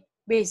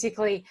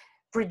basically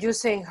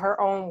producing her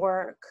own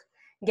work,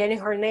 getting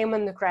her name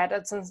in the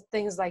credits and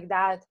things like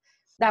that.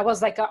 That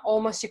was like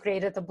almost, she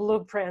created a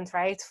blueprint,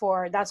 right,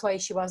 for, that's why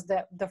she was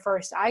the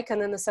first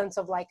icon, in the sense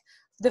of like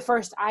the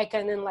first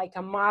icon in like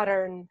a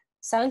modern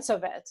sense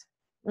of it.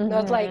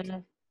 Not like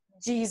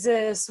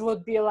Jesus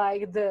would be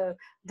like the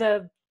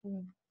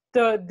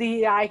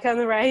icon,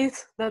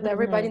 right, that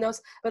everybody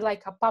knows, but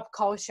like a pop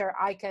culture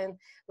icon,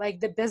 like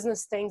the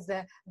business things,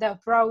 the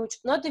approach,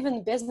 not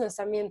even business,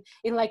 I mean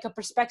in like a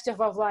perspective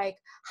of like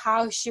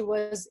how she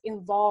was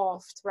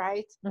involved,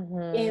 right,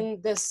 in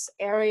this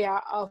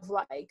area of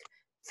like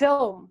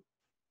film,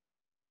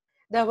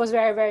 that was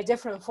very, very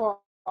different for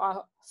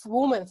a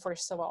woman,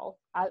 first of all,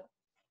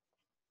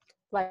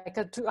 like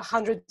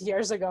 100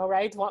 years ago,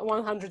 right,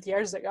 100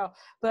 years ago,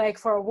 but like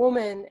for a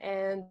woman.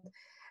 And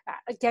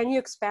can you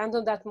expand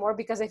on that more,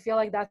 because I feel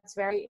like that's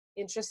very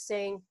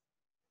interesting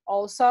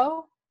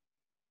also.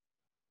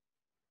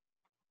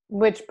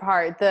 Which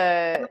part?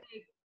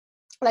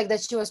 Like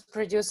that she was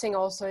producing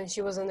also, and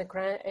she was in the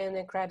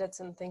credits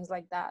and things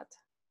like that,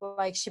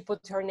 like she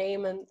put her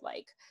name and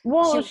like,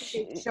 well,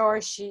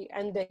 she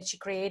and then she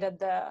created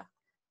the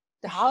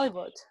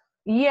Hollywood.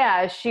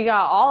 Yeah, she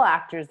got all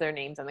actors their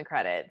names in the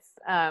credits.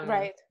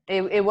 Right.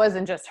 It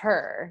wasn't just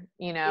her,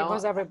 you It know.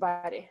 was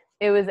everybody.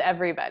 It was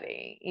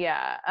everybody.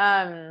 Yeah.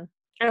 And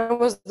it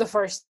was the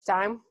first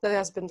time that it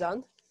has been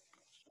done.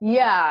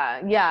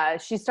 Yeah, yeah.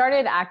 She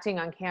started acting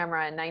on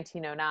camera in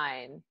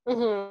 1909.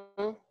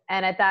 Mm-hmm.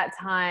 And at that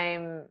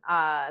time,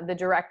 the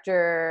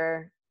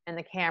director and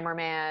the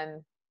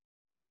cameraman,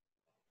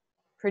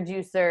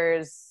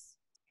 producers,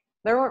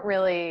 there weren't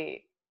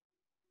really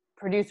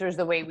producers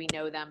the way we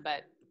know them,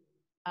 but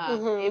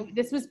Mm-hmm.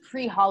 this was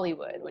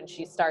pre-Hollywood when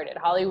she started.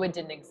 Hollywood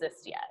didn't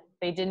exist yet.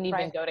 They didn't even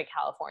Right. go to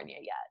California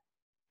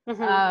yet.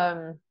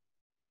 Mm-hmm.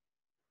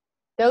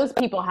 Those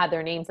people had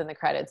their names in the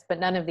credits, but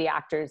none of the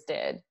actors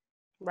did.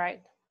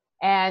 Right.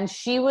 And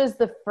she was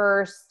the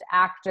first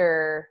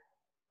actor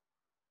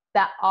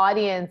that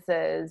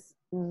audiences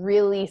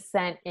really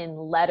sent in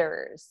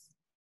letters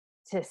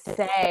to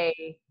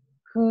say,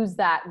 who's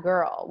that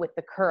girl with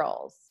the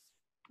curls?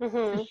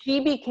 Mm-hmm. So she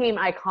became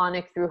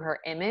iconic through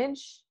her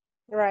image.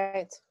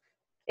 Right.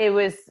 It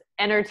was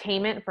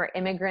entertainment for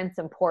immigrants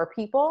and poor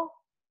people.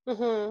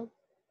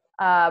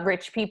 Mm-hmm.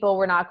 Rich people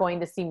were not going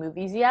to see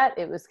movies yet.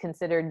 It was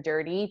considered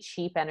dirty,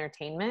 cheap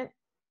entertainment.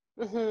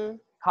 Mm-hmm.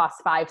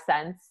 Cost 5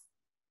 cents.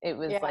 It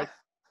was Yeah. like,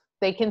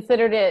 they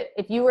considered it,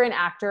 if you were an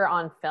actor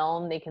on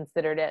film, they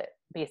considered it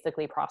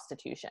basically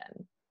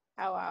prostitution.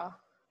 Oh, wow.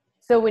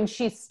 So when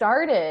she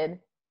started,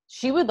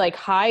 she would like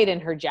hide in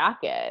her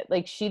jacket.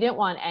 Like she didn't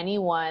want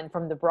anyone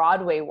from the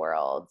Broadway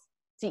world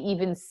to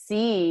even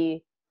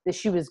see that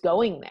she was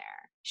going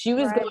there. She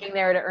was Right. going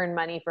there to earn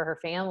money for her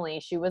family.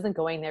 She wasn't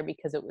going there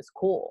because it was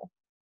cool,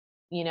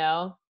 you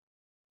know?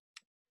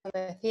 In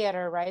the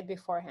theater, right,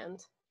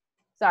 beforehand.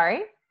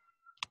 Sorry?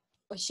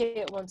 Oh,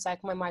 shit, one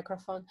sec, my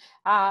microphone.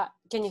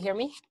 Can you hear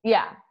me?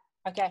 Yeah.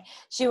 Okay.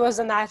 She was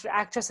an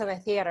actress in a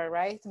theater,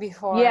 right?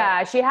 Before.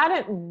 Yeah, she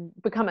hadn't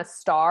become a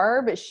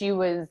star, but she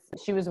was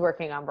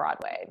working on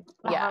Broadway.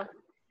 Yeah.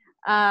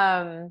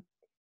 Um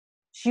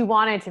she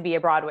wanted to be a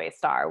Broadway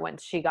star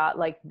once she got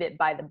like bit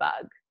by the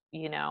bug,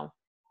 you know.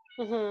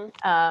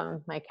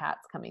 My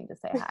cat's coming to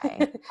say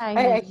hi.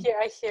 Hi.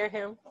 I hear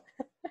him.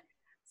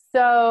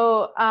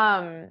 So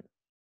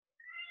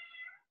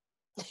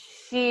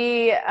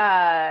she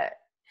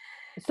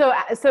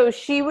so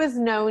she was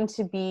known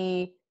to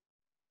be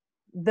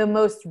the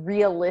most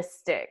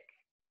realistic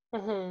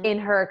in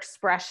her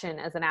expression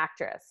as an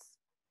actress.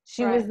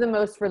 She was the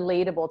most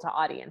relatable to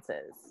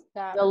audiences,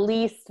 the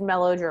least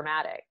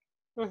melodramatic.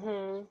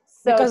 So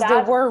Because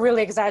they were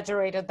really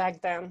exaggerated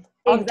back then.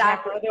 On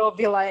Exactly. camera, they will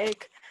be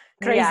like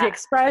crazy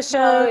expressions.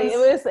 No,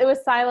 it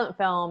was silent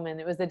film,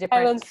 and it was a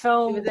different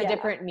film. It was a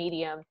different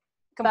medium.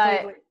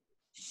 Completely. But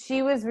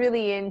she was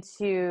really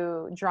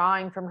into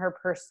drawing from her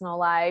personal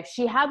life.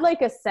 She had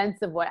like a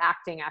sense of what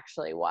acting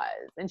actually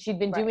was, and she'd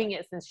been doing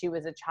it since she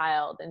was a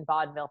child in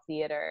vaudeville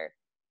theater.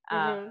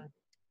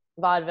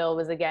 Vaudeville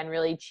was, again,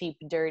 really cheap,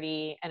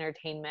 dirty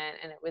entertainment,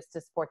 and it was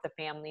to support the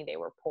family. They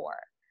were poor.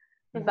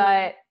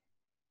 But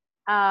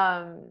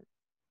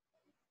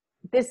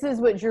this is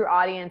what drew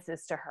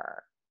audiences to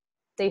her.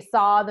 They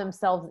saw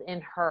themselves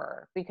in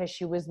her because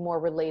she was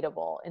more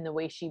relatable in the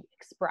way she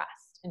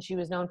expressed, and she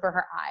was known for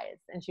her eyes,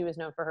 and she was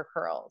known for her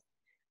curls.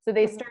 So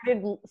they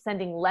started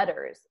sending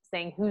letters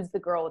saying, who's the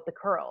girl with the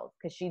curls?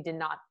 Because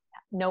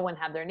no one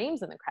had their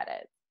names in the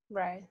credits.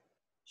 Right.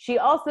 She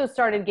also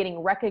started getting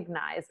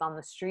recognized on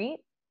the street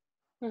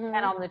and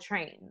on the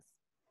trains.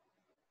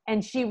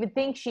 And she would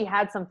think she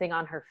had something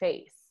on her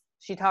face.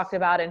 She talked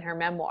about in her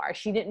memoir.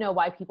 She didn't know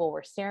why people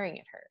were staring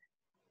at her.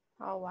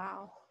 Oh,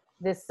 wow.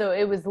 So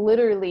it was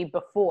literally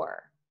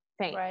before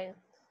fame.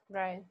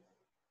 Right.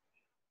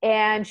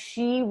 And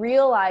she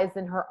realized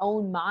in her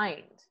own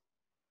mind,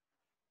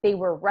 they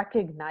were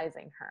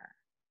recognizing her.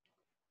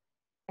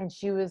 And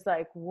she was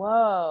like,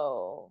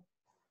 whoa,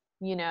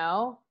 you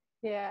know?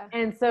 Yeah.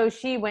 And so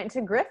she went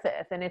to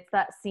Griffith, and it's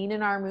that scene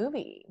in our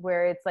movie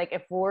where it's like,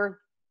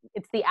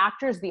 it's the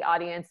actors, the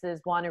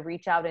audiences want to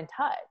reach out and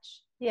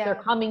touch. Yeah. They're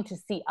coming to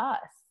see us.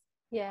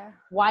 Yeah.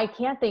 Why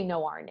can't they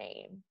know our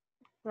name?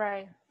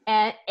 Right.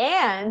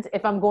 And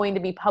if I'm going to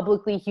be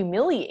publicly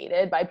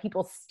humiliated by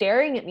people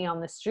staring at me on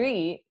the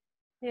street,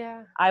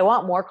 yeah, I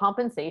want more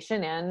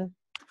compensation and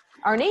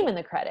our name in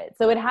the credits.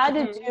 So it had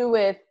to do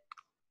with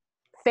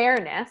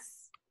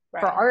fairness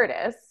for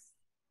artists,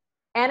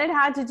 and it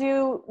had to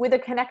do with a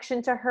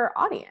connection to her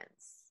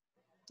audience.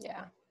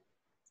 Yeah.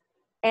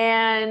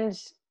 And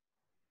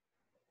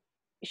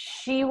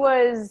she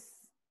was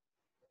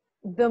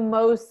the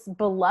most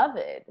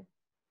beloved.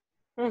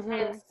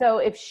 And so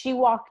if she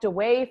walked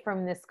away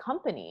from this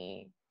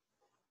company,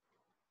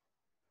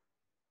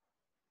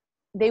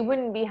 they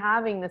wouldn't be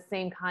having the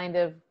same kind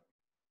of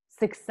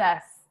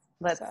success,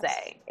 let's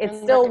say. It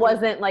still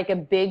wasn't like a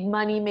big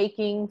money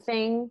making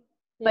thing,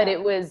 but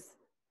it was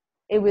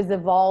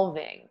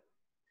evolving.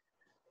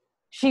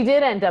 She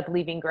did end up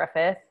leaving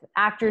Griffith.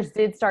 Actors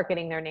did start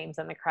getting their names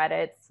in the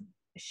credits.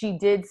 She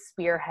did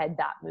spearhead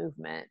that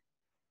movement.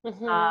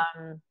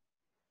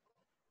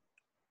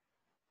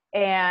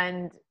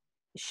 And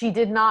she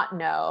did not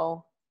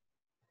know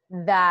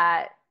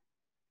that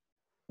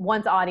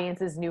once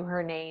audiences knew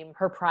her name,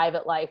 her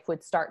private life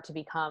would start to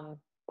become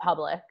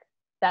public.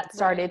 That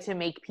started to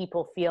make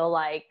people feel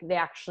like they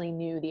actually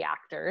knew the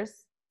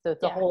actors. So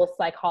it's a whole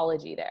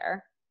psychology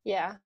there.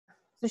 Yeah.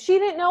 So she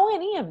didn't know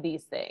any of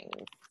these things,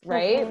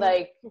 right?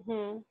 Like,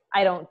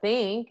 I don't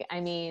think,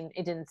 I mean,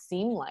 it didn't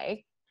seem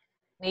like.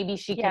 Maybe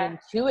she could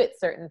intuit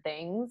certain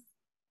things.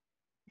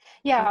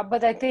 Yeah,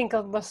 but I think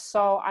it was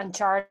so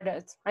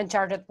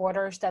uncharted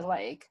waters that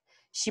like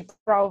she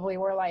probably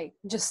were like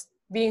just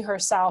being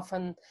herself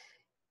and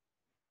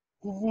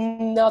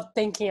not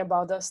thinking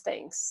about those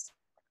things.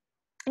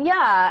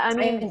 Yeah, I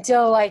mean,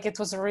 until like it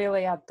was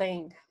really a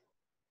thing.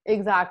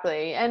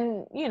 Exactly.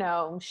 And you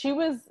know, she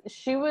was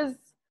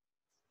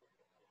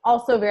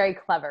also very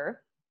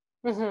clever.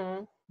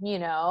 You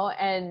know,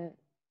 and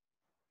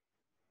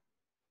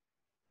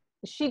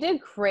she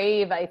did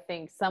crave, I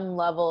think, some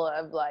level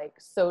of like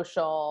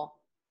social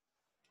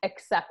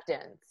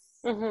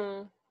acceptance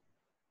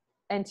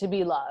and to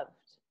be loved.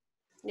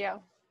 Yeah.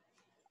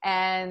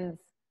 And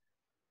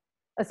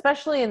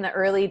especially in the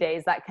early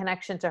days, that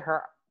connection to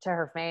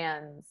her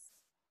fans,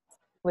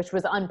 which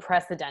was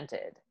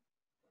unprecedented,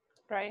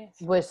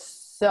 was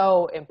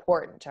so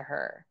important to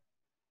her.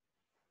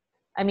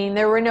 I mean,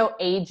 there were no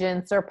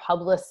agents or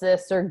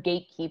publicists or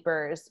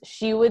gatekeepers.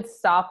 She would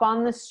stop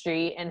on the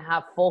street and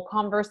have full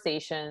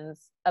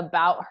conversations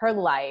about her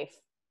life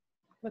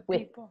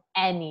with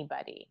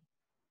anybody.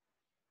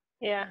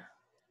 Yeah.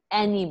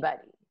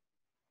 Anybody.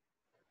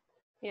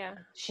 Yeah.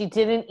 She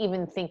didn't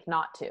even think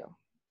not to.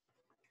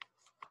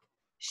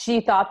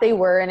 She thought they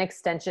were an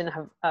extension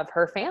of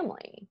her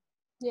family.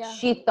 Yeah.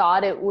 She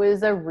thought it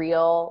was a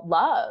real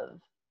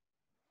love.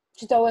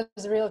 She thought it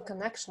was a real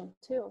connection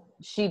too.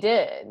 She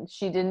did.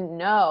 She didn't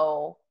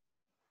know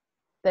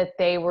that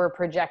they were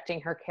projecting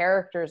her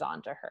characters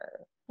onto her.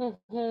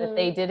 That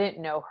they didn't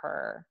know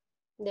her.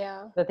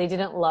 Yeah. That they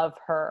didn't love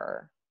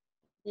her.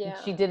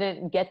 Yeah. She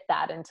didn't get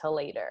that until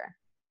later.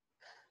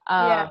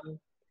 Yeah.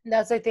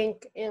 That's, I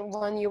think,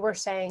 when you were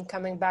saying,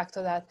 coming back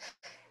to that,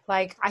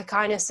 like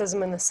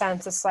iconicism in the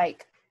sense, it's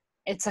like,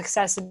 it's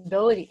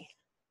accessibility.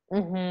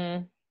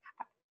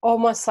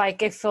 Almost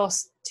like it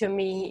feels to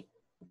me,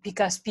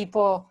 because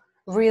people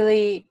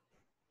really,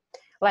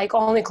 like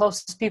only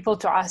closest people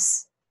to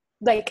us,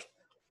 like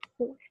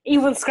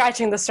even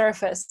scratching the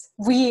surface,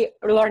 we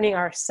are learning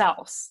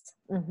ourselves.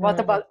 What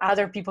about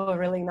other people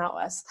really know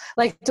us?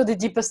 Like to the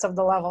deepest of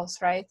the levels,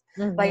 right?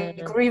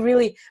 Like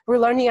we're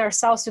learning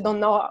ourselves. We don't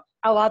know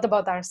a lot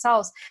about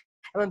ourselves.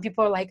 And when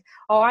people are like,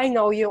 oh, I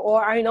know you,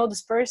 or I know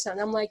this person,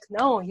 I'm like,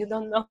 no, you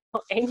don't know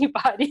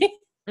anybody.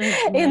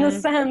 In a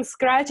sense,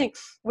 scratching,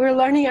 we're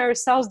learning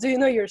ourselves. Do you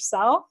know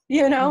yourself?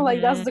 You know,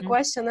 like that's the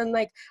question. And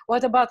like,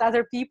 what about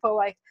other people?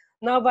 Like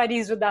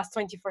nobody's with us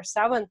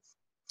 24/7.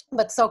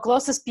 But so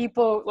closest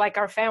people, like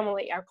our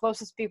family, our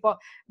closest people,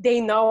 they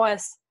know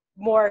us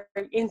more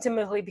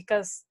intimately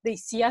because they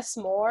see us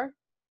more.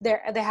 They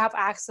have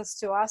access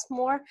to us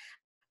more.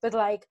 But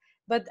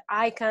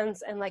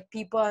icons and like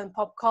people in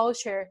pop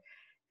culture,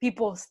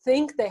 people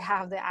think they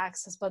have the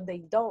access, but they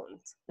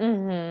don't.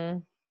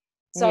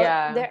 So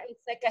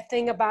it's like a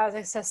thing about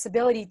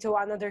accessibility to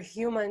another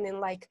human,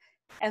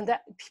 and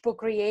that people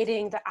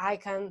creating the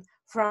icon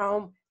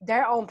from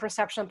their own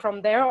perception,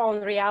 from their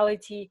own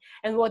reality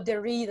and what they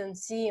read and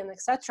see and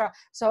etc.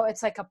 So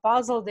it's like a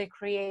puzzle they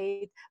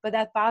create, but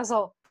that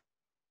puzzle,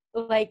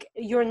 like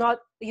you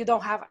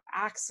don't have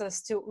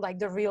access to like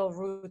the real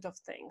root of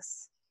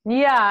things.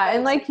 Yeah.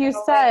 And like you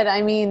said,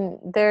 I mean,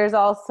 there's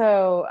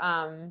also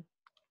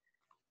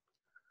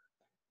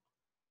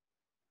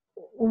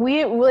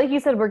like you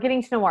said, we're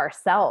getting to know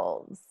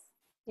ourselves.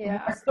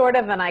 Yeah. We're sort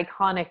of an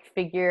iconic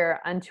figure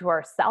unto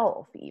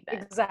ourselves,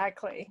 even.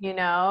 Exactly. You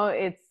know,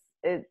 it's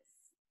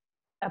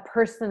a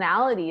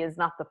personality is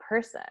not the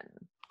person.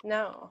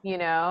 No. You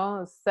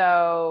know,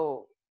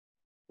 so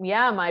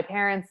yeah, my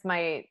parents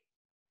might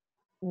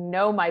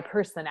know my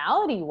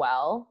personality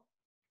well.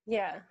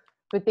 Yeah.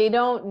 But they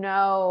don't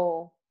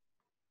know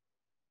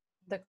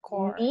the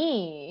core.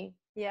 Me.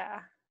 Yeah.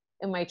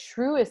 In my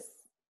truest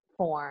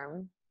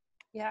form.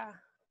 Yeah.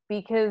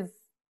 Because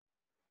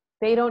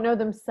they don't know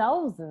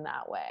themselves in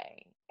that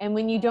way. And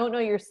when you don't know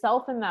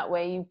yourself in that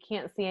way, you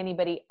can't see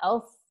anybody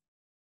else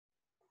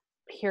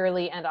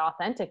purely and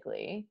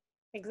authentically.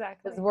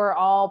 Exactly. Because we're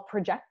all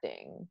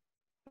projecting.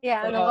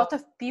 Yeah, and a lot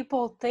of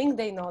people think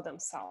they know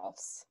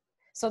themselves.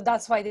 So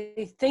that's why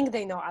they think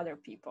they know other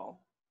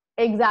people.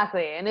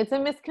 Exactly. And it's a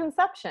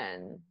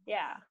misconception.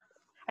 Yeah.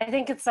 I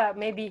think it's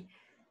maybe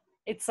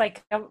it's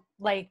like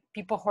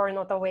people who are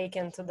not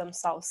awakened to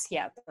themselves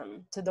yet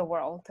and to the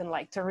world, and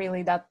like to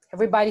really that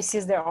everybody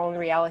sees their own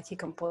reality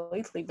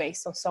completely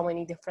based on so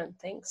many different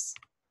things.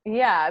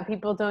 Yeah,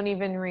 people don't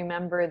even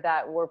remember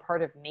that we're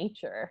part of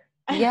nature.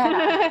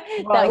 Yeah.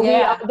 Well,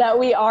 that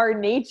we are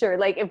nature.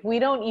 Like if we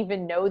don't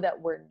even know that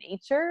we're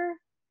nature,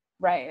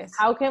 right,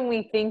 how can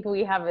we think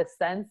we have a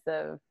sense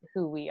of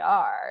who we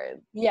are?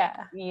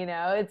 Yeah. You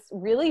know, it's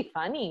really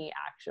funny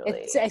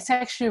actually. It's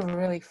actually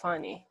really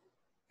funny.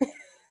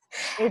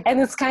 And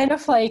it's kind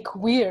of like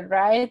weird,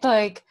 right?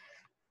 Like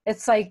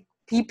it's like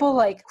people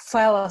like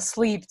fell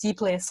asleep,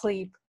 deeply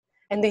asleep,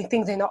 and they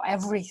think they know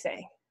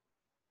everything.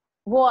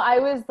 Well, I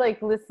was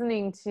like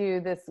listening to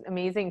this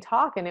amazing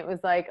talk, and it was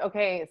like,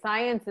 okay,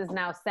 science is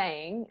now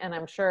saying, and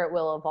I'm sure it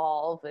will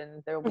evolve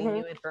and there will be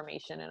new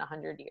information in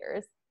 100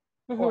 years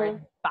or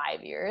in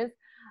 5 years.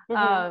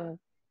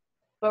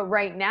 But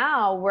right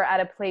now we're at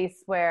a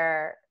place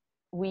where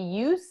we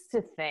used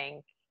to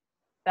think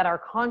that our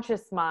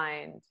conscious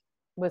mind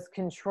was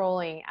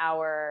controlling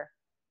our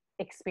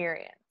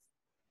experience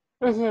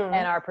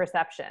and our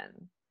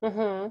perception.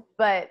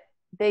 But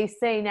they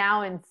say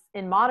now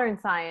in modern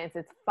science,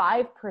 it's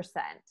 5%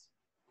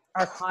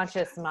 our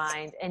conscious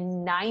mind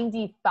and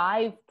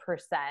 95%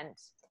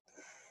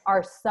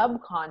 our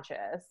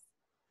subconscious,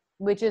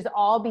 which is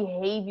all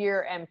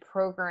behavior and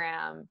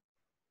program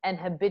and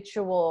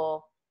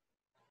habitual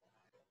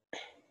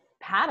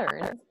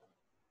patterns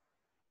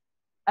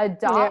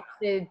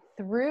adopted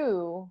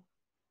through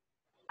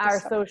our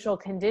social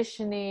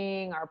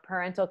conditioning, our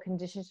parental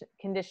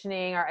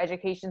conditioning, our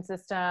education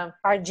system,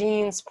 our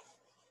genes,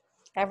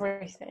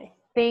 everything.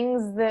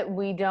 Things that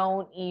we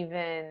don't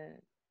even,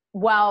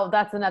 well,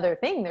 that's another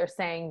thing. They're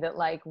saying that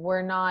like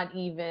we're not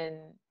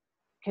even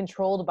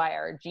controlled by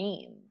our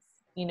genes.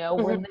 You know,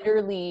 we're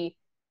literally,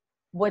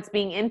 what's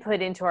being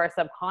input into our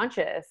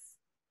subconscious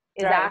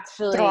is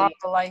actually throughout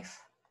the life,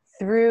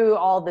 through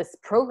all this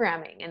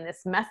programming and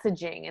this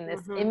messaging and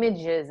this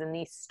images and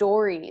these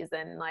stories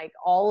and like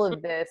all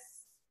of this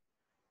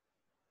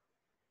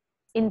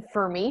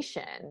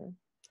information.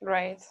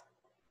 Right.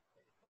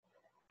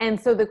 And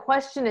so the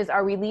question is,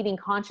 are we leading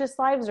conscious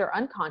lives or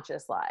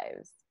unconscious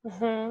lives?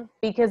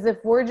 Because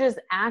if we're just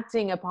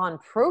acting upon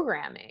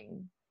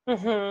programming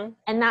and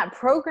that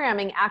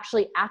programming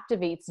actually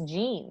activates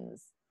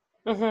genes,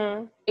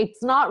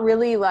 it's not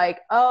really like,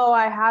 oh,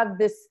 I have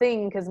this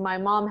thing because my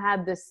mom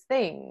had this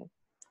thing.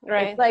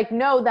 Right. It's like,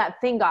 no,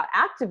 that thing got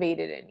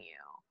activated in you.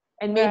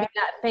 And maybe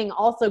that thing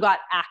also got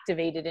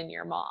activated in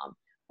your mom.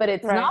 But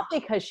it's not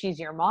because she's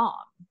your mom.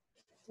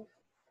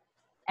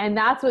 And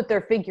that's what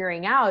they're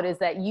figuring out, is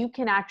that you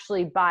can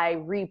actually, by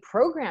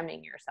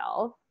reprogramming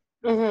yourself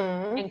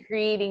and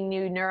creating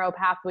new neural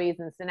pathways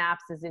and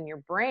synapses in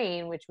your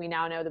brain, which we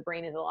now know the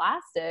brain is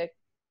elastic.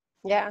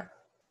 Yeah.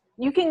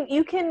 You're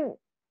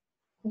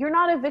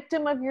not a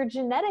victim of your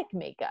genetic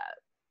makeup.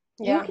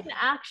 You can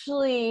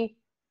actually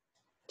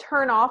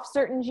turn off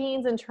certain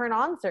genes and turn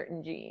on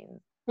certain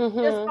genes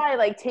just by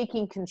like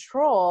taking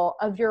control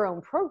of your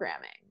own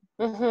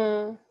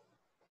programming.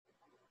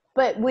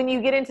 But when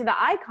you get into the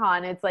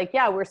icon, it's like,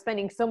 yeah, we're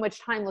spending so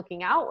much time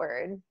looking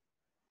outward.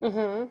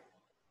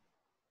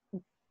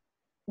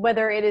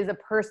 Whether it is a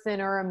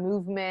person or a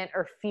movement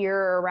or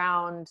fear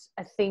around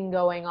a thing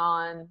going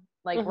on,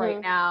 like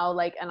right now,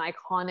 like an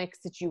iconic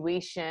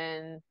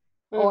situation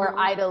or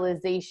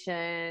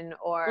idolization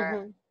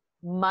or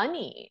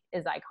money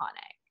is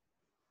iconic.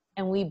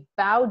 And we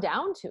bow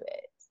down to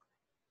it.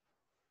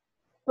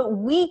 But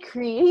we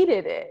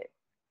created it.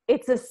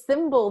 It's a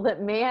symbol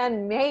that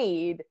man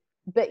made,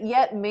 but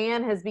yet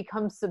man has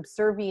become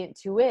subservient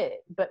to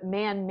it, but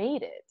man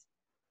made it.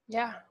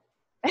 Yeah.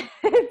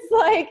 It's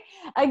like,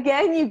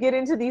 again, you get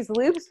into these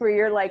loops where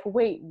you're like,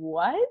 wait,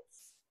 what?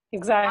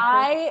 Exactly.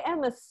 I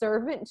am a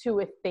servant to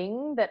a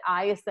thing that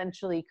I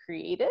essentially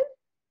created.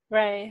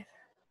 Right.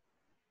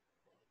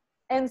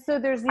 And so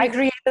there's I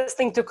created this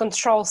thing to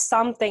control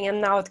something and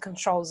now it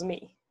controls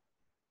me.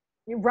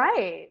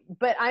 Right.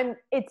 But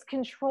it's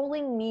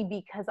controlling me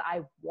because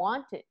I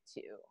want it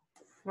to.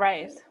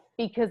 Right.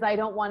 Because I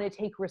don't want to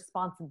take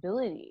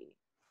responsibility.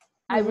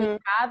 I would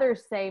rather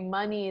say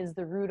money is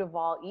the root of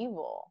all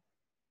evil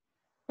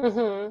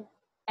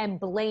and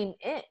blame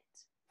it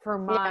for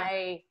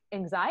my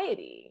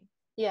anxiety.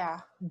 Yeah.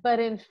 But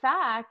in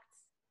fact,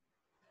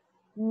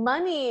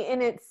 money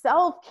in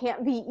itself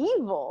can't be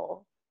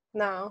evil.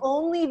 No.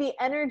 Only the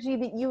energy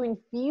that you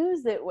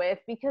infuse it with,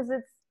 because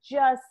it's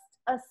just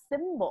a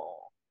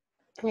symbol.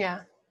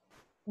 Yeah.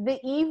 The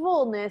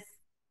evilness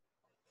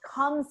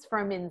comes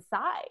from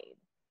inside.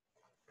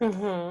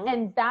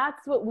 And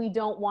that's what we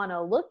don't want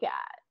to look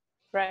at.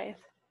 Right.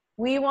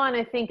 We want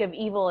to think of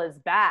evil as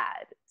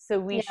bad. So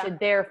we should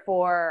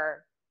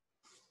therefore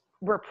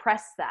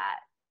repress that.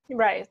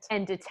 Right.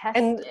 And detest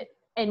it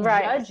and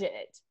judge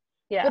it.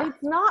 Yeah. But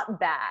it's not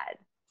bad.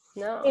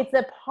 No. It's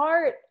a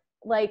part,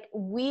 like,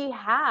 we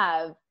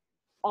have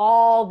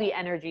all the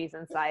energies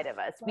inside of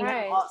us. We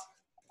have all,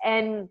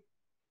 and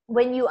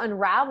when you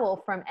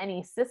unravel from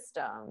any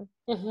system,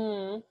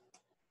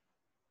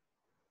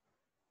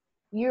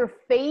 you're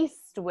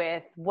faced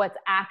with what's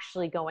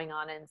actually going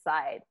on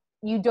inside.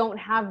 You don't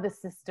have the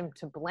system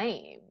to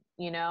blame,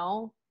 you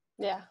know?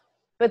 Yeah.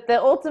 But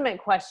the ultimate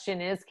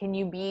question is, can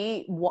you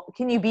be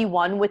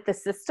one with the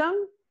system?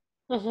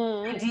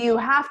 Do you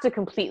have to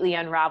completely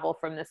unravel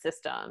from the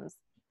systems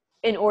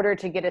in order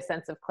to get a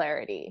sense of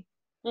clarity?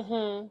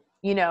 You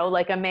know,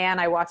 like a man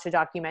I watched a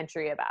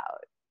documentary about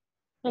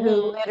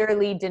who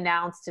literally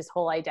denounced his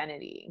whole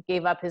identity,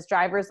 gave up his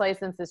driver's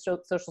license, his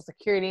social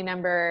security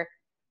number,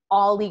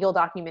 all legal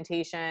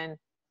documentation,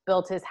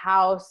 built his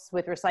house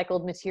with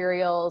recycled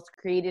materials,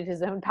 created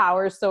his own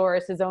power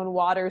source, his own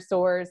water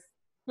source.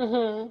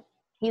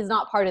 He's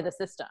not part of the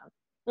system.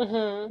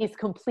 He's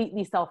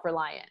completely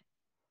self-reliant,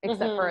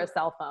 except for a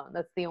cell phone.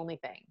 That's the only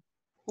thing.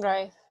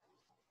 Right.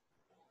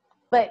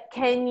 But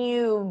can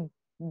you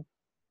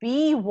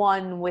be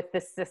one with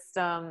the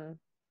system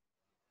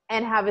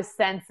and have a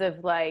sense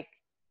of like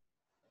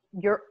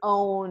your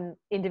own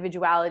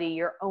individuality,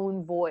 your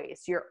own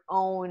voice, your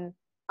own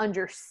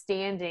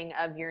understanding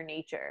of your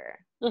nature?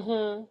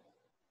 You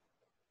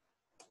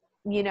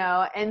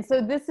know, and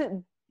so this is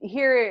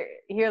here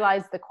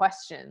lies the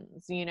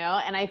questions, you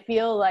know, and I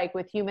feel like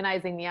with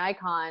humanizing the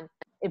icon,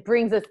 it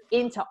brings us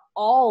into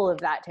all of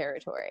that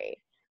territory.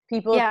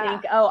 People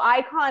think, oh,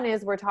 icon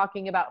is we're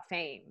talking about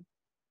fame.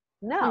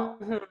 No,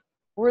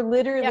 we're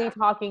literally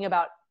talking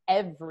about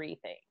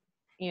everything,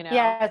 you know?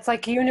 Yeah, it's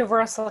like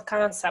universal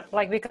concept,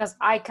 like, because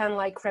icon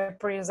like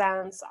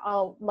represents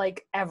all,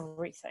 like,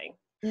 everything.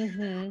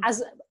 And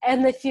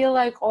I feel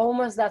like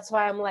almost that's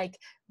why I'm like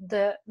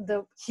the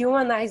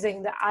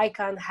humanizing the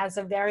icon has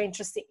a very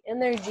interesting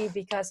energy,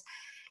 because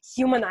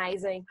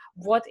humanizing,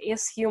 what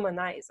is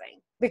humanizing?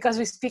 Because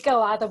we speak a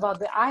lot about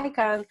the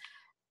icon.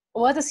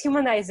 What is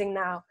humanizing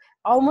now?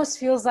 Almost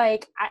feels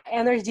like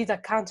energy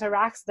that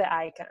counteracts the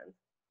icon,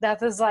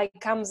 that is like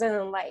comes in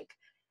and like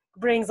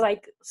brings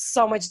like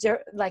so much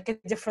like a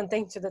different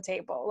thing to the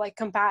table, like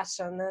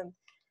compassion and,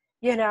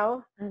 you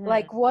know,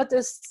 like what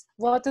is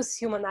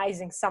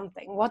humanizing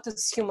something? What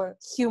is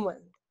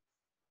human?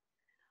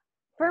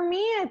 For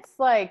me, it's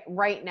like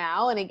right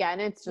now, and again,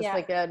 it's just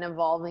like an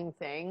evolving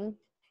thing.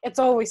 It's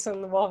always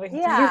an evolving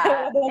thing.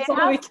 That's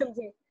all we can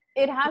do.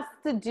 It has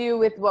to do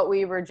with what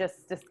we were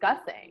just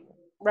discussing.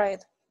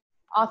 Right.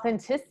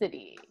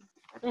 Authenticity.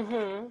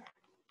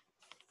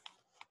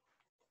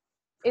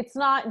 It's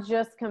not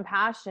just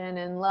compassion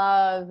and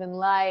love and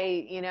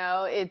light, you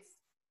know,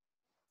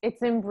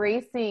 it's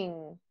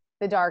embracing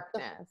the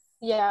darkness.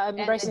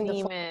 Embracing the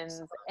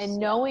demons and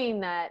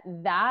knowing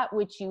that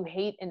which you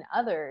hate in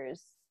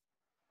others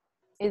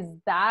is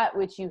that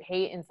which you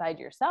hate inside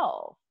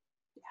yourself.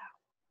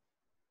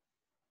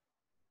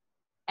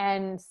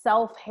 And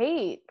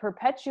self-hate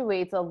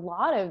perpetuates a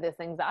lot of this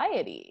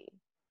anxiety.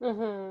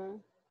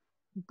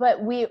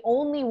 But we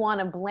only want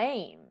to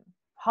blame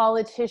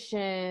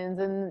politicians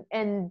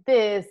and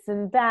this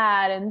and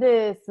that and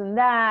this and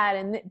that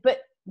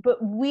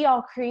but we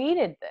all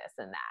created this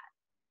and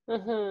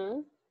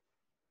that.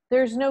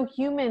 There's no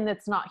human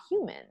that's not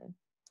human.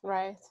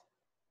 Right.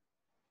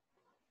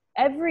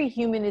 Every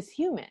human is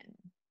human.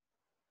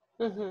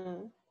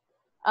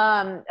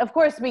 Of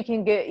course, we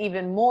can get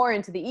even more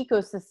into the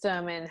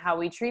ecosystem and how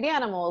we treat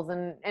animals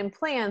and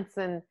plants,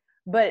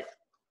 but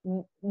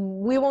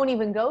we won't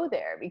even go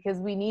there, because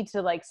we need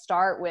to like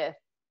start with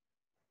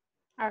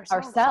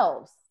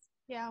ourselves.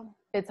 Yeah.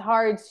 It's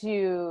hard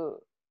to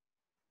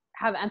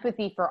have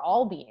empathy for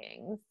all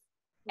beings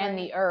and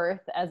the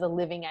earth as a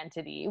living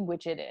entity,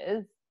 which it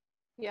is.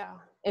 Yeah.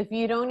 If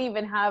you don't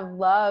even have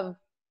love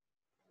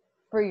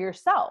for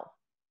yourself.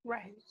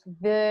 Right.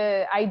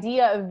 The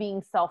idea of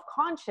being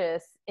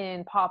self-conscious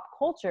in pop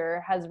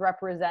culture has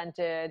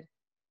represented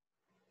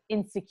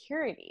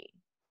insecurity.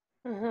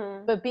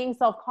 But being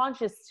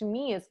self-conscious to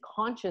me is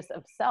conscious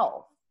of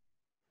self.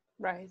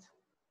 Right.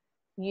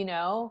 You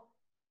know?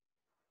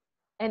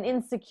 And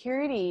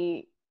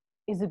insecurity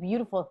is a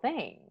beautiful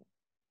thing.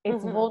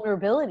 It's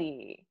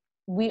vulnerability.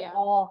 We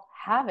all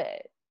have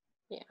it.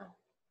 Yeah.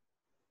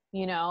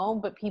 You know,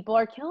 but people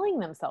are killing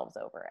themselves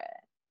over it.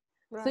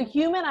 Right. So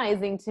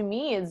humanizing to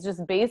me is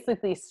just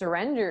basically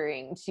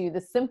surrendering to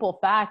the simple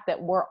fact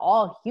that we're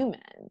all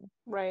human.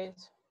 Right.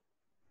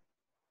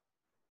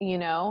 You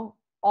know,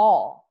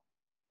 all.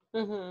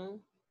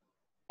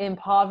 In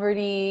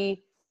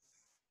poverty,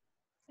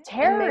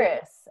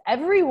 terrorists,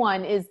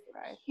 everyone is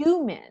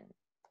human.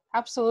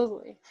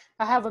 Absolutely.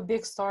 I have a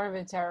big story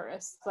with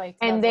terrorists. Like,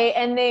 and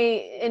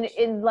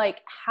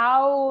like,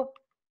 how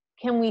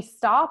can we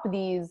stop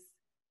these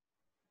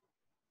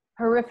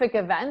horrific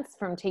events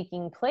from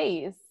taking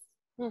place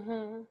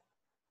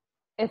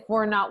if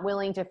we're not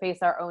willing to face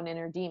our own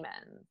inner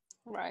demons?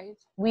 Right.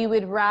 We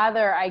would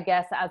rather, I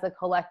guess, as a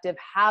collective,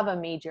 have a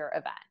major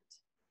event.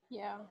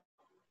 Yeah.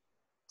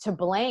 To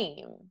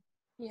blame.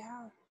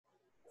 Yeah.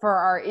 For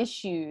our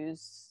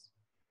issues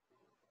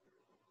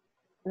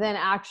than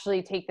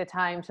actually take the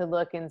time to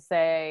look and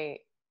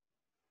say,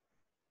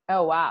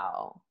 oh,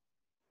 wow.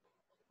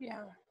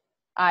 Yeah.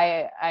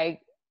 I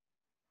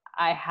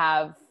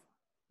have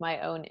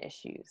my own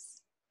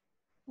issues,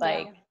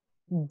 like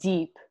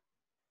deep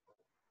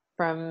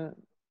from,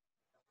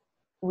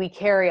 we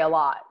carry a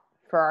lot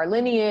for our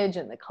lineage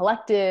and the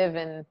collective,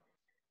 and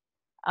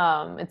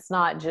it's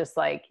not just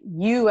like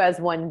you as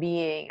one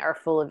being are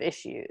full of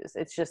issues.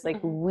 It's just like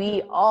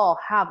we all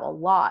have a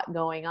lot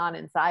going on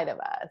inside of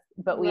us,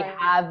 but we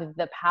have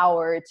the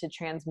power to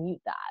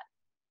transmute that.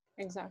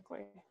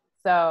 Exactly.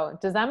 So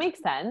does that make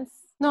sense?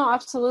 No,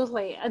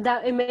 absolutely.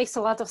 That it makes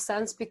a lot of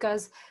sense,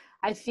 because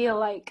I feel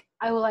like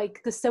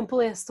the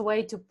simplest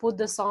way to put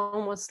this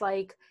on was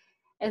like,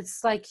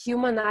 it's like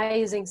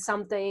humanizing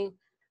something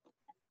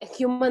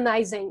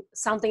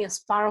as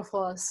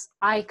powerful as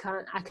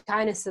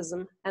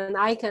iconicism. And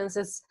icons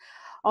is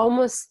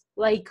almost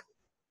like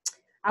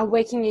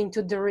awakening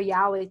to the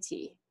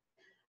reality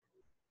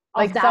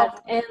of like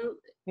that. And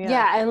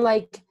yeah, and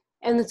like,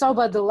 and it's all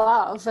about the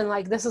love, and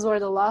like this is where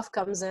the love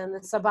comes in.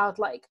 It's about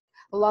like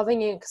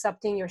loving and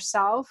accepting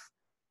yourself,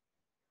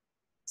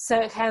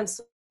 so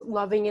hence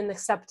loving and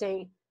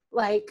accepting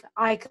like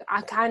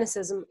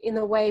iconicism in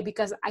a way,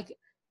 because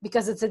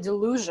it's a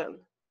delusion.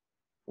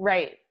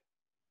 right.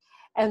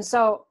 And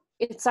so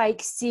it's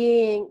like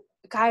seeing,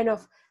 kind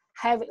of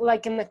have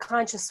like in a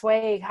conscious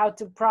way, how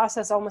to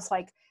process, almost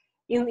like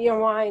in your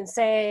mind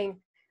saying,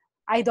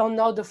 I don't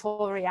know the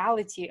full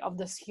reality of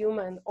this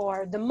human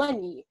or the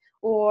money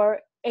or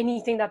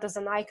anything that is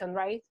an icon,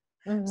 right?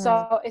 Mm-hmm.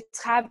 So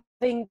it's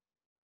having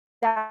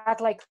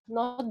that, like,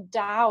 not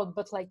doubt,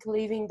 but like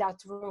leaving that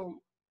room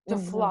to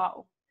Mm-hmm.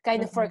 flow,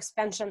 kind of Mm-hmm. for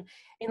expansion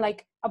in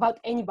like about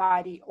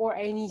anybody or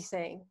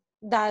anything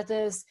that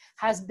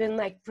has been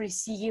like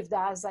perceived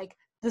as like,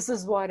 this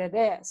is what it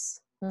is.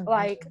 Mm-hmm.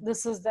 Like,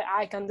 this is the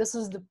icon, this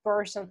is the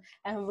person,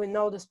 and we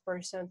know this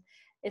person.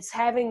 It's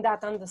having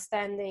that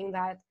understanding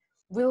that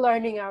we're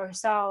learning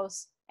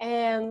ourselves,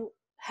 and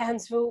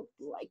hence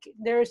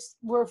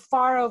we're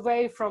far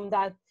away from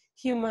that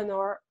human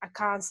or a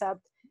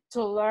concept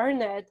to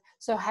learn it.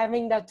 So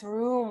having that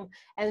room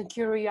and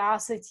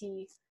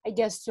curiosity, I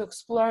guess, to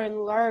explore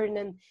and learn,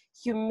 and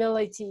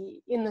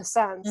humility in a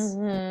sense.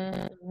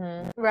 Mm-hmm.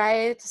 Mm-hmm.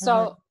 Right? Mm-hmm.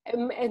 So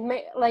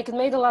it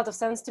made a lot of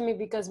sense to me,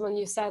 because when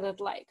you said it,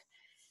 like,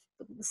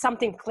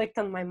 something clicked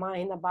in my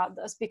mind about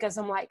this, because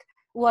I'm like,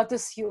 what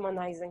is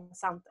humanizing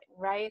something,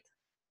 right?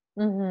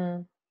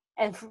 Mm-hmm.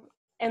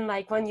 And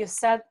like when you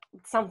said,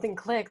 something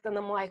clicked, and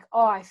I'm like,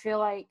 oh, I feel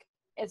like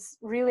it's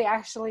really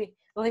actually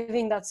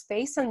living that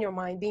space in your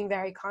mind, being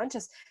very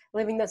conscious,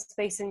 living that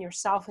space in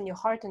yourself and your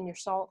heart and your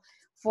soul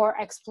for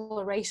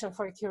exploration,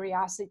 for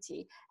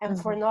curiosity, and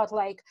Mm-hmm. for not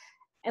like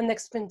an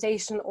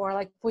expectation or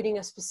like putting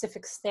a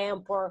specific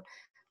stamp, or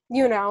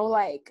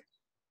like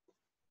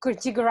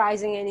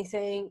categorizing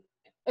anything,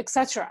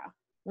 etc.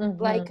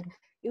 Mm-hmm.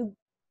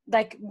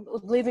 like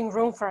leaving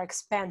room for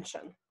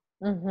expansion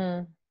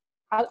Mm-hmm.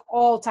 at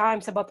all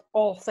times, about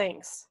all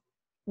things,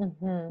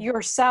 Mm-hmm.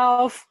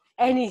 yourself,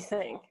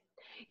 anything.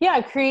 Yeah,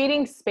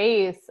 creating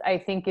space, I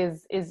think,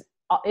 is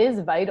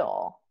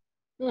vital,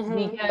 Mm-hmm.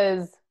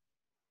 because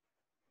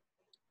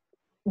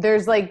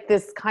there's like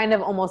this kind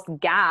of almost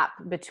gap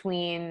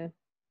between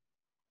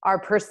our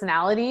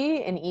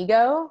personality and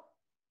ego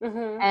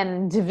Mm-hmm.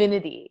 and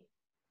divinity,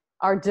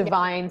 our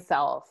divine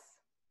self,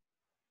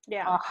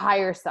 Yeah, our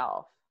higher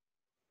self.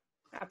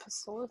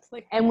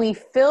 absolutely. And we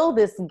fill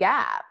this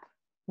gap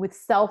with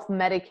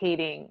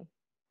self-medicating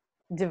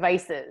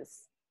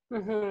devices,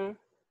 Mm-hmm.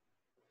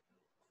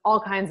 all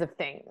kinds of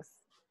things,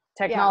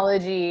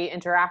 technology,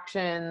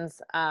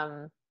 interactions,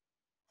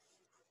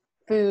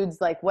 foods,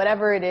 like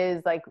whatever it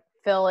is, like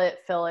fill it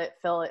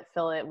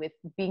with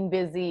being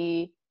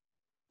busy.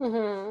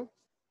 Mm-hmm.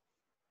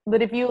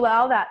 But if you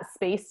allow that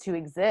space to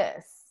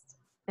exist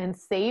and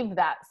save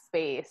that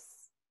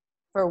space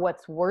for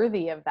what's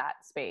worthy of that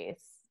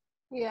space,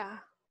 Yeah.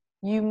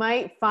 you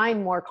might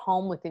find more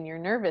calm within your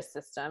nervous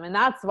system. And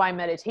that's why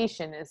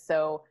meditation is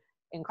so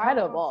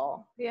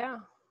incredible. Yeah.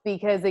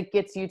 Because it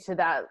gets you to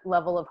that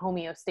level of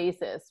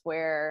homeostasis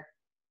where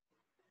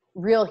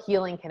real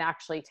healing can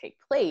actually take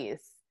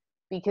place.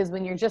 Because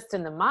when you're just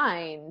in the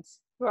mind,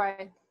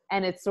 right,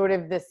 and it's sort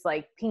of this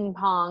like ping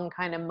pong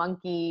kind of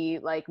monkey,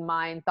 like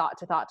mind, thought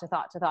to thought to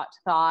thought to thought to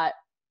thought,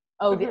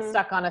 oh, get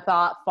stuck on a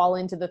thought, fall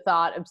into the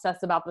thought,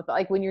 obsess about the thought.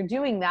 Like when you're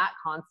doing that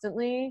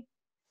constantly,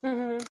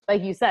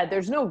 like you said,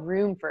 there's no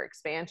room for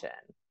expansion,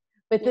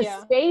 but the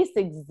space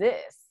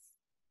exists.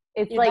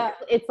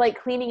 It's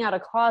like cleaning out a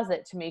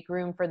closet to make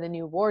room for the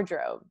new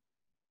wardrobe.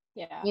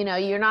 Yeah.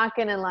 You're not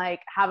going to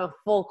like have a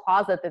full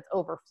closet that's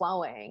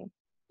overflowing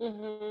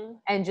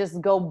and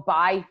just go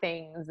buy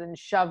things and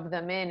shove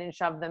them in.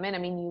 I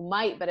mean, you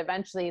might, but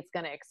eventually it's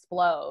going to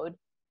explode,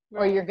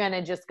 or you're going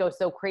to just go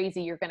so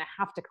crazy, you're going to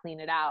have to clean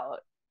it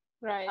out.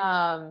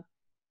 Right.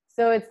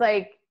 So it's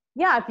like,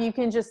 yeah, if you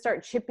can just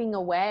start chipping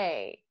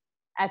away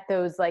at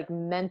those like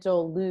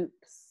mental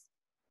loops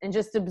and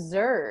just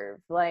observe,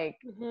 like,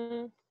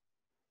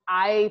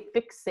 I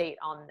fixate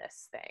on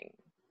this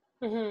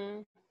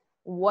thing.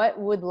 What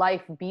would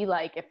life be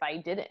like if I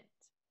didn't?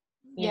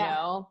 You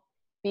know?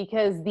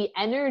 Because the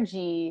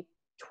energy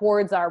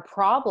towards our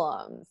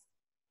problems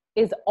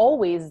is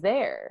always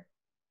there,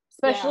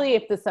 especially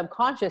if the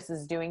subconscious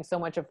is doing so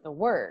much of the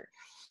work.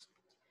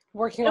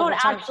 Working you don't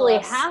actually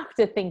have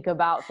to think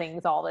about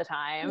things all the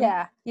time.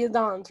 Yeah, you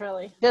don't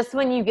really. Just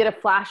when you get a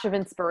flash of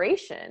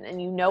inspiration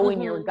and you know in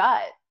your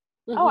gut,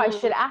 oh, I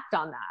should act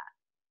on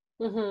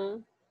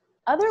that.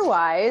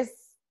 Otherwise,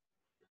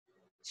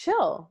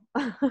 chill.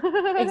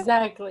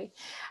 Exactly.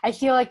 I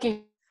feel like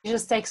it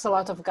just takes a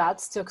lot of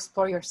guts to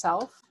explore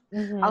yourself.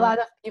 A lot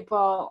of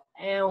people,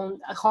 and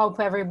I hope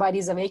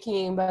everybody's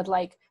awakening, but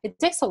like it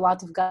takes a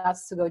lot of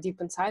guts to go deep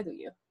inside of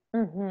you.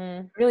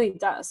 Mm-hmm. Really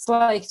does,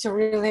 like, to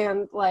really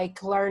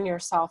like learn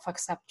yourself,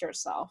 accept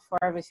yourself for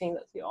everything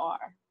that you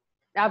are,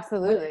 with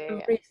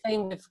Absolutely.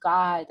 everything with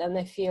God. And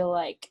I feel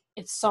like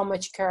it's so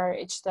much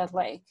courage that,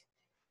 like,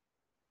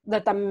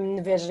 that I'm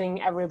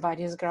envisioning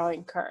everybody's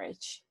growing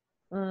courage,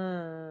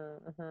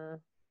 Mm-hmm.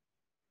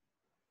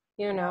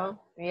 you Yeah. know.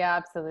 Yeah,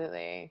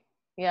 absolutely.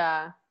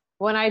 Yeah.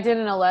 When I did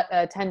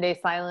a 10-day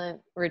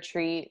silent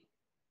retreat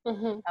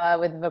Mm-hmm.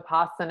 with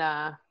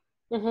Vipassana,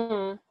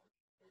 Mm-hmm.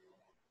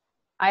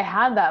 I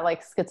had that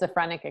like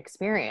schizophrenic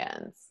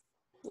experience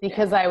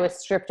because Yeah. I was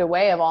stripped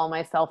away of all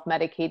my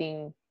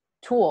self-medicating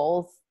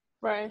tools,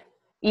 Right.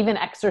 even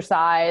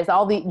exercise,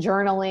 all the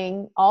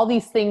journaling, all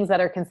these things that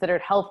are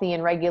considered healthy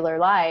in regular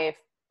life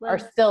are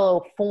Right.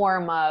 still a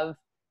form of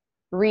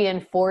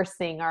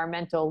reinforcing our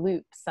mental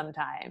loops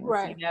sometimes.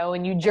 Right.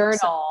 When you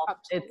journal,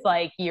 Absolutely. it's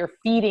like you're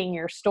feeding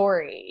your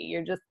story.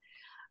 You're just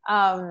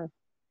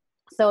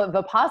so at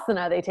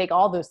Vipassana, they take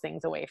all those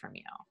things away from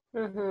you.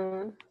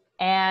 Mm-hmm.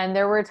 And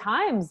there were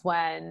times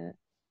when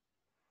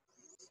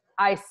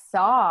I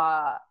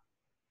saw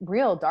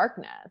real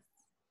darkness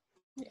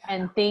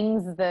and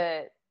things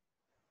that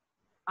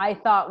I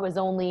thought was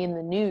only in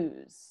the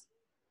news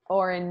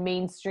or in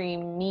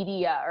mainstream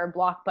media or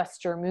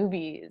blockbuster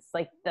movies,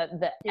 like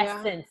the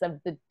essence of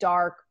the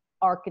dark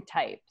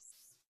archetypes.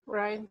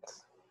 Right.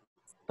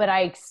 But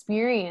I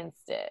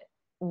experienced it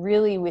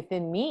really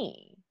within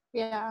me.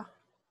 Yeah.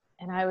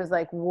 And I was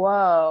like,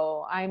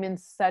 whoa, I'm in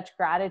such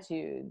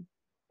gratitude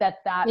that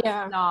that's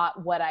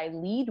not what I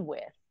lead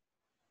with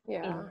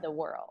in the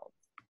world.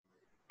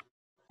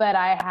 But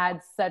I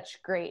had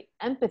such great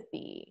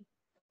empathy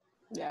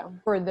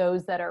for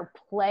those that are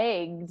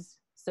plagued,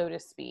 so to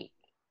speak,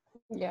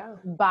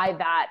 by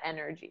that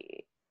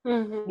energy.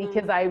 Mm-hmm.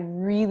 Because I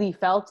really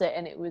felt it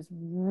and it was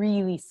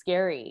really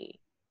scary.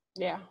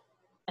 Yeah.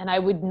 And I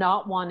would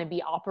not want to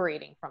be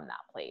operating from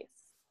that place.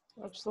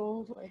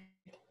 Absolutely.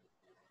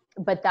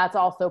 But that's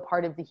also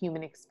part of the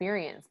human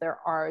experience. There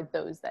are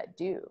those that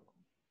do.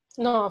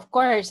 No, of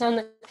course.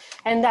 And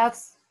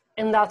that's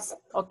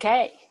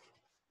okay.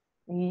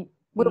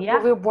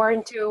 We're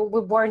born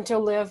to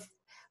live,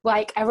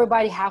 like,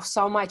 everybody have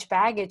so much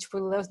baggage. We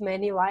lived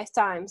many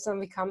lifetimes and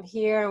we come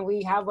here and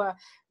we have a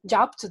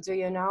job to do,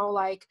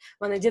 like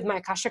when I did my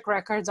Akashic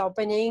Records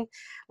opening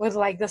with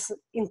like this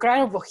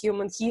incredible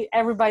human.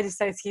 Everybody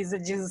says he's a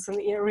Jesus and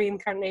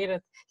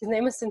reincarnated. His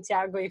name is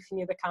Santiago, if you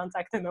need a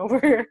contact. And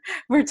we're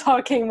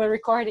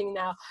recording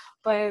now,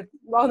 but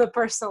on a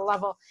personal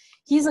level,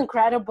 he's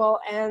incredible.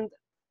 And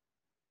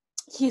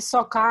he's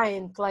so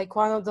kind, like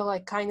one of the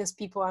like kindest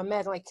people I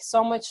met, like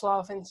so much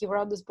love. And he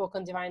wrote this book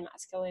on divine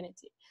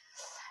masculinity,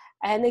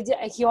 and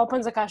he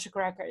opens Akashic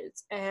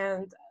Records,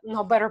 and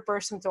no better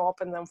person to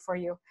open them for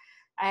you.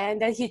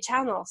 And then he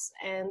channels,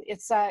 and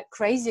it's a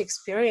crazy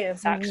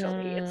experience.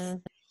 Actually,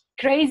 it's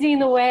crazy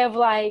in a way of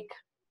like,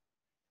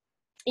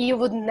 you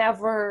would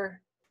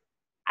never,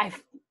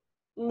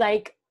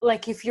 like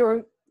if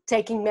you're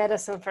taking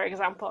medicine, for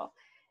example,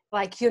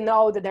 like,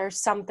 that there's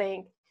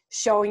something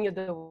showing you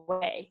the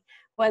way.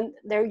 When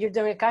you're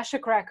doing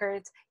Akashic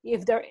Records,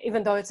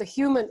 even though it's a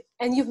human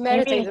and you've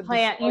meditated.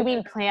 You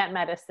mean plant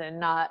medicine,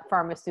 not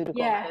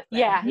pharmaceutical medicine.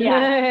 Yeah.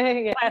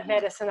 Plant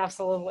medicine,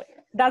 absolutely.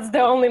 That's the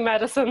only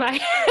medicine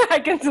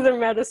I consider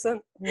medicine.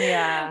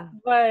 Yeah.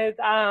 But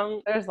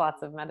there's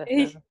lots of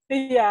medicine.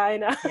 Yeah, I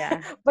know.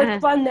 Yeah.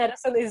 But plant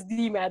medicine is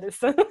the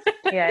medicine.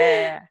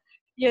 Yeah.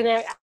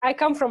 I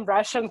come from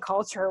Russian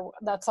culture.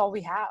 That's all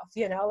we have,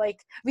 like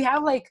we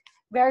have like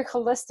very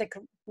holistic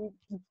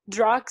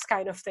drugs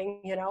kind of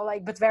thing,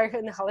 like, but very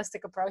in a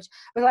holistic approach.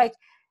 But like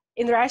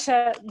in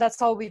Russia,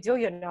 that's all we do,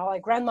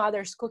 like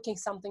grandmother's cooking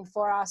something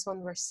for us when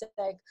we're sick.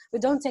 We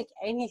don't take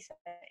anything.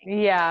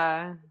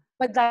 Yeah.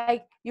 But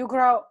like you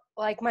grow,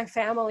 like my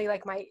family,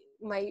 like my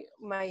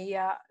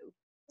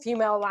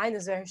female line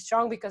is very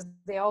strong because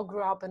they all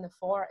grew up in the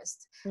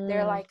forest.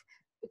 They're like,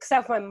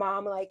 except my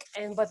mom,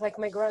 but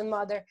my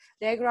grandmother,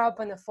 they grew up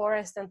in the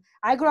forest, and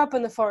I grew up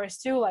in the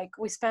forest too. Like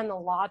we spent a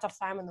lot of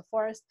time in the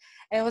forest,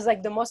 and it was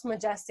like the most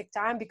majestic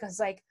time because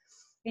like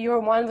you're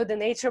one with the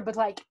nature. But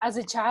like as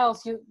a child,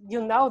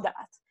 you know that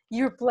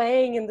you're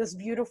playing in this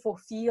beautiful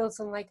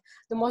fields, and like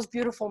the most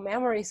beautiful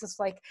memories is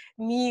like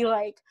me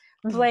like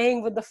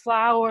playing with the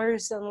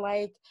flowers and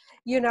like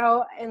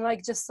and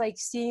like just like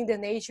seeing the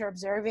nature,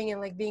 observing and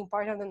like being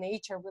part of the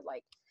nature. But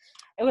like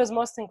it was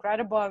most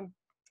incredible.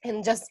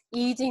 And just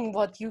eating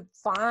what you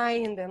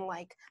find, and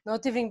like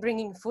not even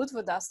bringing food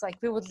with us. Like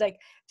we would like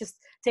just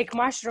take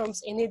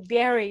mushrooms and eat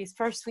berries.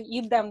 First we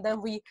eat them,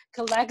 then we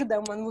collect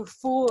them when we're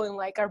full, and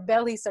like our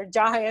bellies are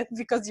giant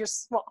because you're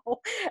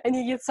small and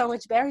you eat so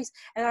much berries,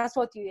 and that's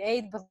what you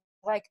ate. But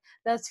like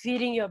that's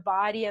feeding your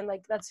body, and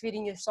like that's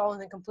feeding your soul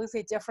in a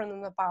completely different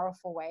and a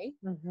powerful way.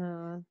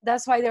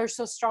 That's why they're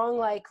so strong,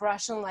 like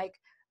Russian, like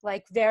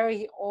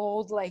very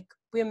old like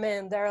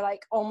women. They're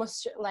like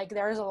almost like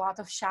there's a lot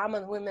of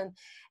shaman women,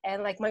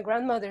 and like my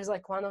grandmother's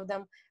like one of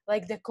them.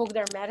 Like they cook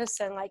their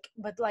medicine, like,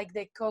 but like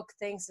they cook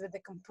things with a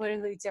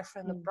completely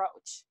different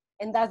approach,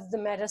 and that's the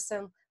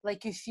medicine.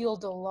 Like you feel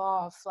the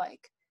love,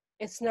 like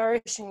it's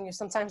nourishing you.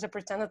 Sometimes I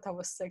pretended I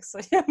was sick, so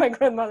yeah, my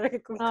grandmother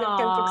can cook.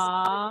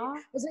 I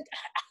was like,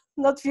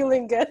 not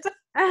feeling good.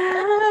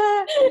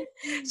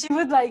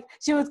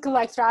 she would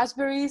collect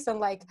raspberries, and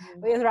like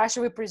in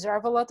Russia we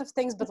preserve a lot of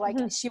things, but like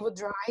she would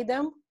dry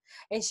them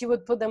and she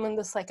would put them in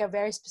this like a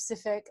very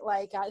specific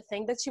like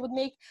thing that she would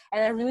make,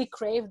 and I really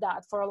craved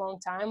that for a long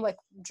time, like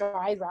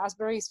dried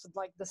raspberries with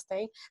like this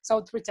thing. So I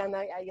would pretend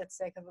I get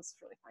sick. It was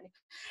really funny.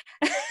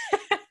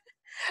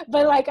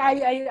 But like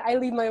I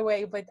lead my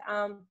way. But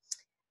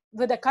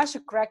with the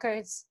Akashic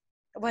records,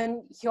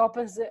 when he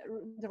opens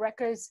the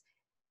records,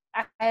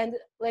 and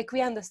like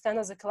we understand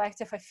as a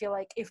collective, I feel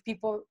like if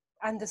people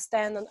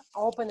understand and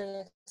open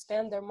and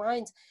expand their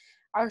minds,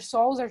 our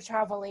souls are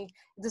traveling.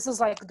 This is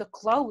like the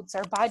clothes,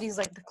 our bodies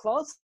like the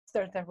clothes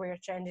that we're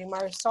changing.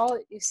 Our soul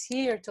is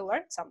here to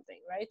learn something,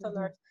 right? On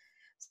earth.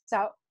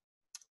 So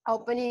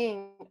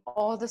opening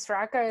all these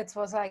records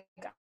was like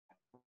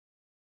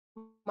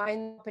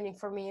mind opening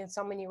for me in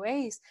so many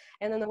ways.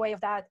 And in the way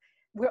of that,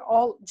 we're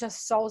all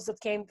just souls that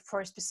came for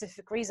a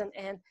specific reason.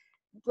 And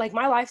like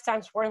my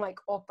lifetimes weren't like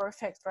all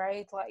perfect,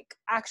 right? Like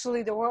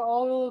actually they were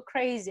all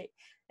crazy.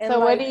 And so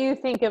like, what do you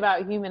think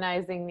about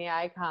humanizing the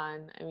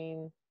icon? I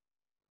mean,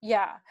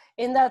 yeah,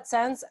 in that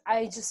sense,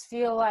 I just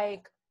feel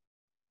like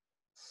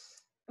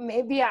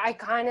maybe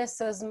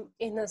iconicism,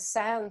 in a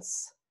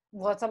sense,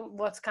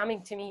 what's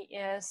coming to me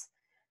is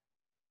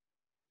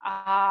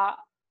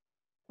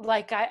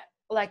like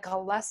a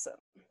lesson.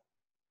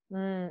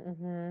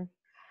 mm-hmm.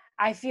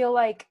 I feel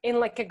like in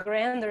like a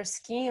grander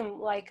scheme,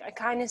 like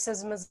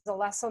iconicism is the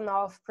lesson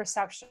of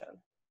perception,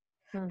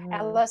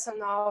 a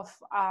lesson of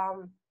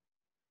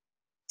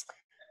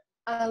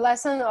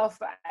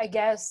I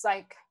guess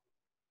like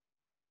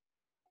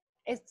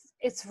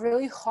it's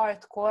really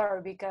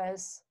hardcore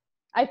because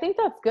I think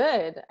that's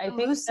good.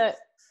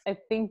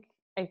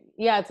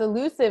 Yeah, it's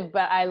elusive,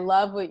 but I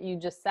love what you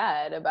just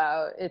said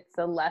about it's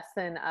a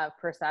lesson of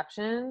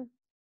perception.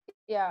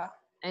 Yeah.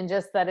 And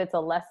just that it's a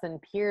lesson,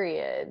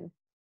 period.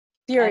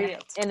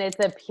 And it's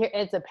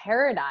a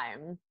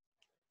paradigm.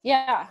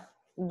 Yeah.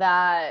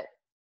 That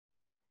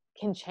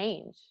can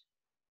change.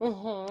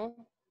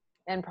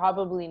 And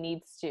probably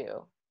needs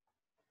to.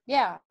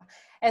 Yeah.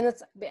 And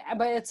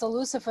it's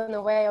elusive in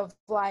a way of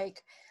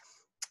like,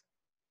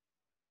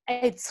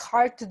 it's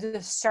hard to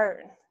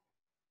discern.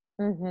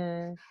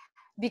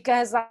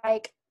 Because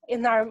like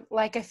in our,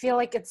 like I feel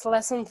like it's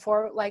lesson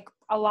for like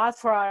a lot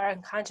for our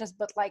unconscious,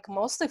 but like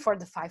mostly for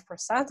the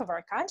 5% of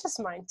our conscious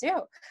mind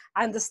too,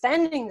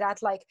 understanding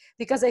that, like,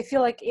 because I feel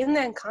like in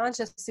the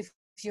unconscious, if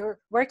you're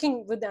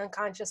working with the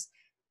unconscious,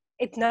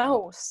 it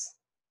knows,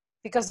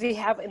 because we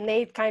have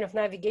innate kind of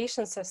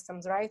navigation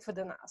systems right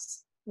within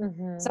us.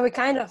 So we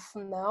kind of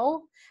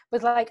know,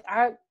 but like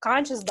our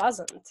conscious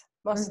doesn't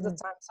most of the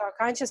time. So our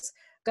conscious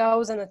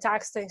goes and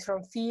attacks things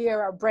from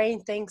fear. Our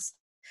brain thinks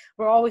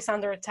we're always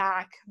under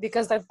attack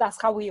because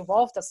that's how we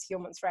evolved as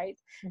humans, right?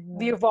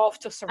 We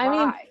evolved to survive.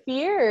 I mean,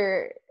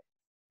 fear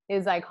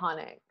is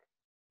iconic.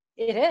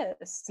 It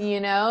is. You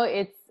know,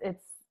 it's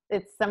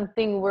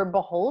something we're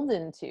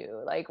beholden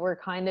to. Like we're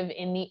kind of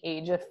in the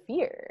age of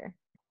fear.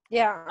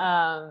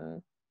 Yeah.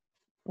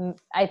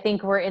 I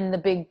think we're in the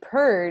big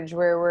purge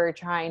where we're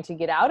trying to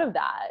get out of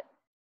that.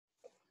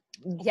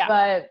 Yeah.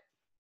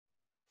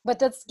 But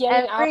that's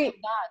getting out of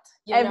that.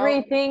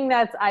 Everything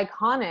that's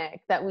iconic,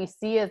 that we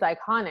see as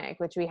iconic,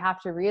 which we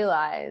have to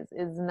realize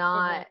is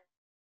not,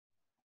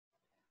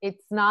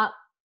 it's not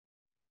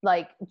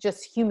like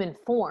just human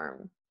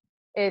form.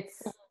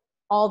 It's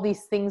all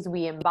these things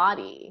we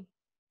embody,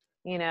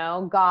 you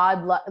know,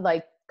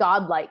 godlike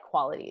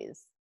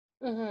qualities.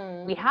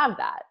 We have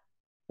that.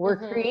 We're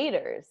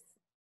creators,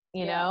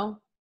 you know.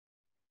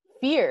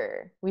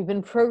 Fear, we've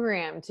been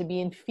programmed to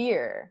be in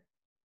fear.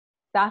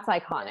 That's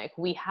iconic.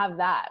 We have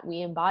that.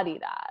 We embody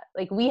that.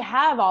 Like we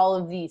have all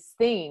of these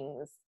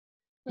things.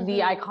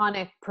 The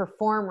iconic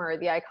performer,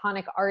 the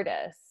iconic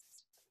artist,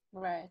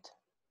 right,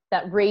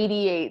 that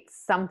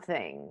radiates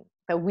something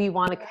that we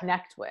want to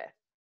connect with.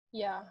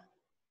 Yeah,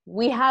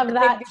 we have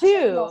that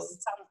too.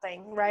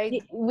 Something,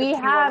 right? We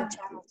have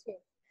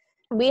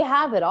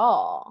it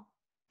all.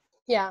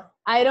 Yeah.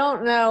 I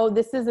don't know.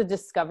 This is a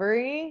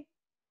discovery.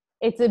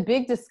 It's a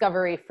big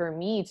discovery for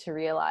me to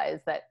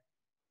realize that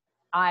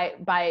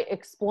by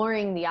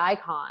exploring the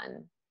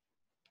icon,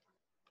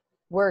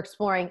 we're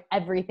exploring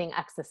everything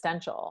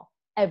existential,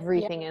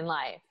 everything in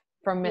life,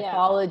 from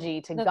mythology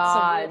to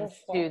gods,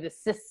 to the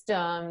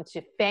system,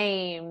 to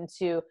fame,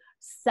 to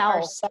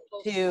self,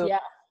 to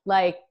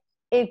like,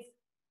 it's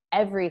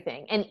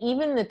everything. And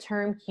even the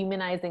term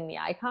humanizing the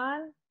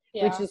icon,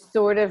 which is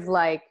sort of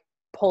like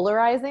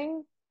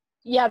polarizing.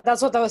 Yeah,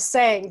 that's what I was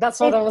saying. That's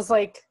what I was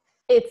like.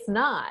 It's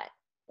not.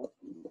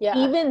 Yeah.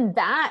 Even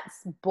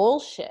that's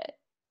bullshit.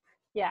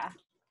 Yeah.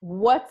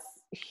 What's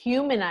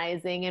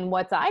humanizing and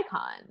what's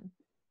icon?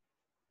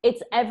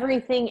 It's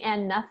everything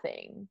and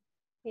nothing.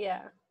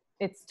 Yeah.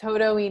 It's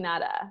todo y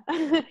nada.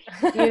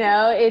 You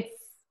know,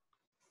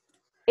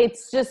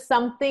 it's just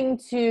something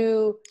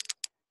to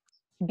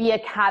be a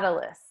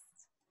catalyst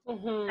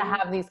to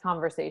have these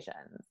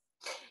conversations.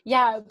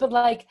 Yeah, but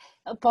like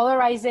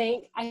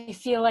polarizing, I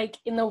feel like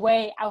in a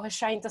way I was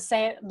trying to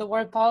say the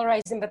word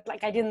polarizing, but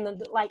like I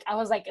didn't, like I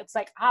was like it's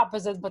like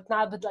opposite but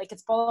not, but like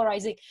it's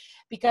polarizing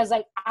because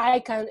like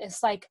icon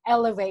is like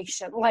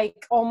elevation,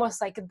 like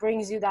almost like it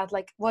brings you that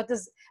like what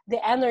is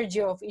the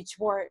energy of each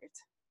word.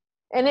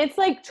 And it's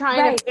like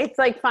Right. it's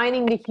like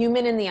finding the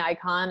human in the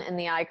icon and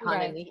the icon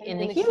Right. in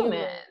the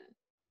human.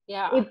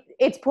 Yeah.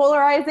 It's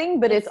polarizing,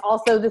 but it's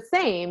also the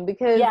same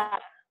because yeah,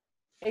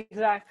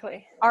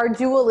 exactly. our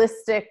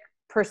dualistic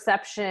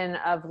perception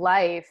of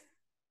life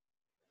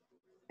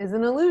is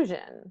an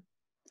illusion.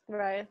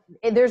 Right.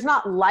 There's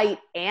not light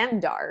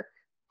and dark.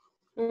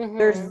 Mm-hmm.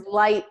 There's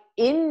light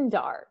in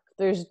dark.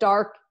 There's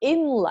dark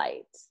in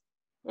light.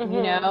 Mm-hmm.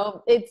 You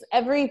know, it's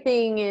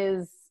everything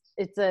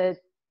it's a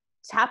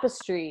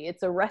tapestry,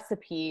 it's a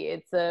recipe,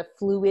 it's a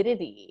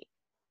fluidity.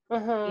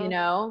 Mm-hmm. You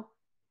know,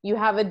 you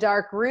have a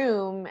dark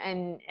room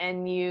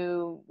and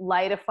you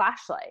light a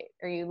flashlight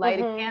or you light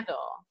a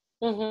candle.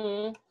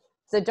 Mm-hmm.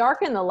 The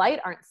dark and the light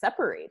aren't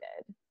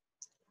separated.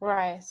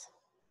 Right.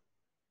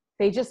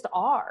 They just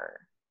are.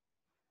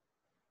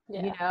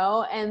 Yeah. You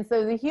know, and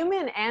so the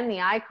human and the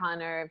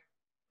icon are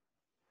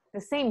the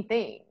same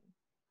thing.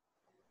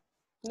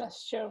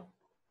 That's true.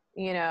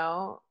 You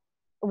know,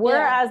 we're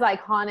as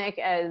iconic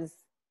as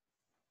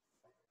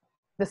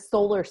the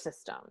solar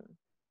system,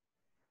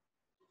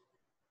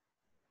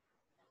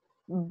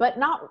 but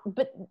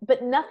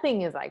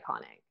nothing is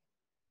iconic.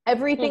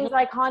 Everything's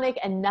iconic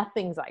and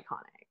nothing's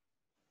iconic.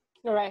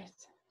 Right.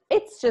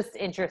 It's just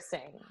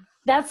interesting.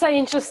 That's so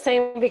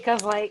interesting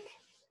because like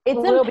it's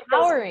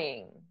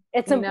empowering.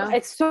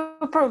 It's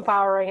super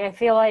empowering. I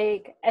feel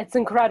like it's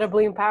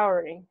incredibly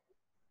empowering.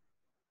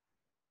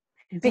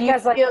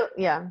 Because like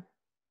yeah,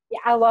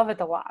 I love it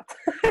a lot.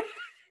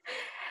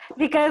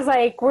 Because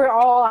like we're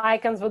all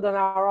icons within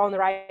our own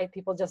right.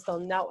 People just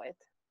don't know it.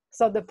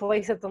 So they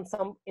place it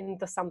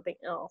into something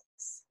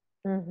else.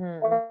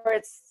 Or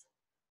it's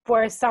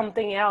where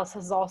something else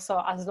is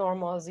also as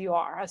normal as you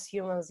are, as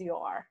human as you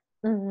are.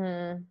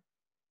 And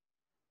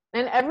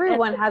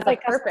everyone has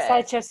like a purpose.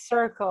 Such a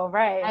circle,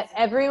 right?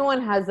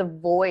 Everyone has a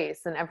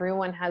voice and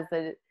everyone has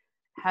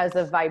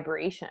a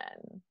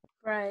vibration.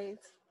 Right.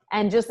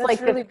 And just That's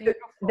like really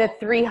the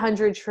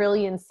 300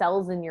 trillion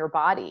cells in your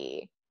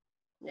body.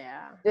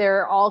 Yeah.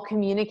 They're all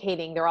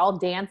communicating. They're all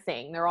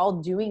dancing. They're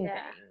all doing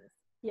things.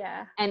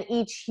 Yeah. And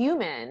each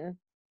human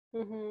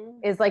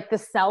is like the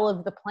cell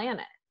of the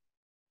planet.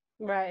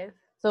 Right.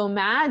 So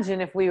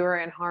imagine if we were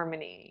in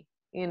harmony,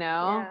 you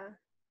know?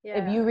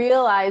 Yeah. If you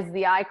realize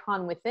the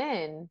icon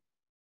within,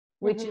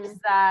 which is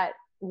that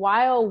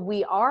while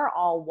we are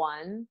all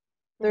one,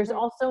 there's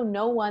also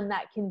no one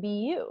that can be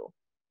you.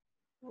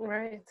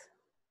 Right.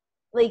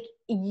 Like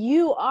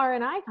you are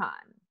an icon.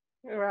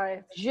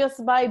 Right.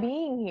 Just by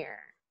being here.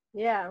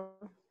 Yeah.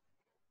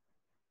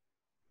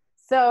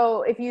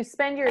 So if you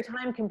spend your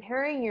time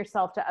comparing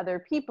yourself to other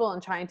people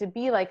and trying to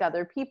be like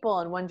other people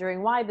and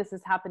wondering why this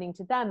is happening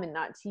to them and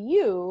not to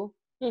you,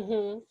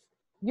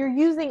 you're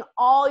using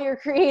all your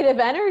creative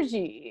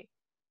energy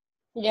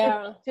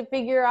to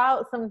figure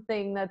out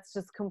something that's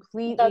just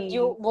completely that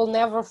you will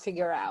never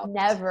figure out.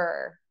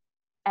 Never,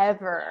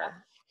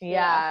 ever.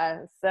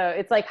 Yeah. So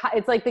it's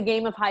like the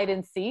game of hide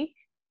and seek,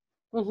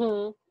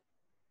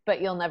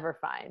 but you'll never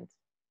find.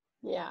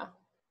 Yeah.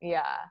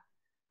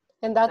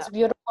 And that's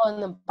beautiful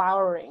and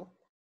empowering.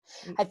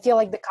 I feel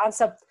like the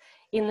concept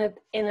in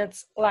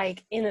its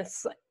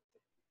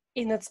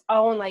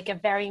own like a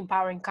very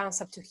empowering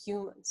concept to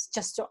humans,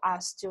 just to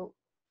us to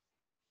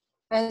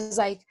as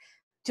like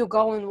to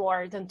go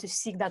inward and to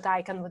seek that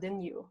icon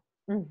within you.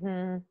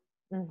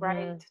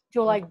 Right?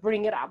 To like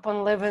bring it up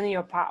and live in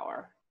your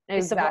power. Exactly.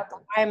 It's about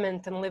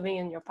alignment and living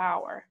in your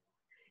power.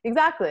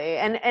 Exactly.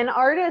 And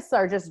artists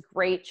are just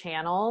great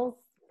channels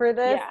for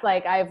this.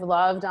 Like I've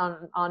loved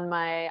on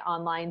my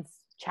online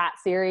chat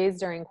series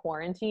during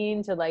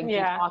quarantine to like be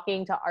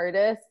talking to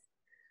artists.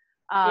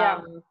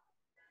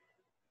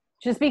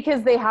 Just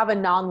because they have a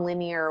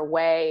non-linear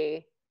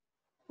way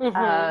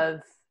of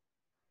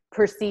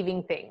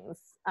perceiving things.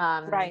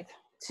 Right.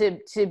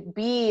 To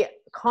be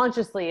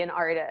consciously an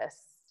artist,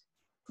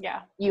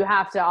 you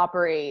have to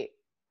operate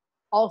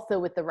also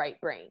with the right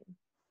brain.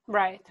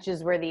 Right. Which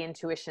is where the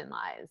intuition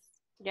lies.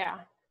 Yeah.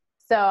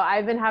 So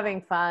I've been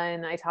having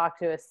fun. I talked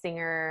to a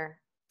singer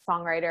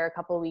songwriter a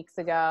couple of weeks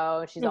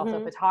ago. She's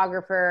also a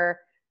photographer.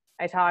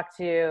 I talked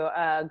to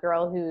a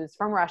girl who's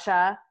from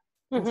Russia.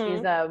 And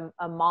she's a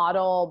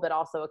model, but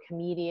also a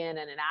comedian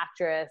and an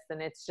actress.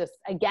 And it's just,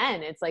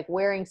 again, it's like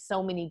wearing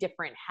so many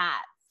different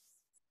hats.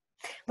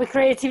 But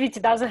creativity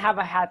doesn't have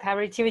a hat.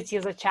 Creativity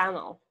is a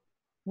channel.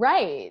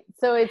 Right.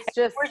 So it's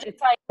just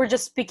we're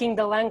just speaking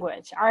the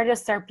language.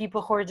 Artists are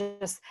people who are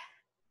just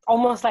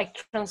almost like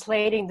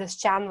translating this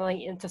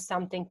channeling into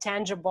something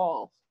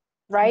tangible,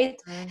 right?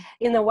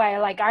 In a way,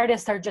 like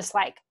artists are just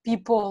like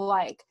people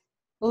like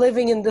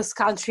living in this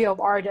country of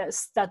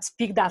artists that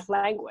speak that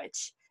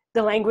language,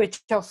 the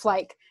language of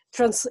like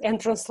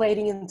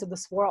translating into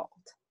this world.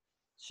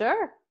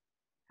 Sure.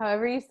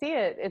 However you see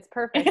it, it's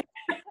perfect.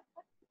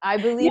 I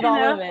believe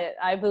all of it.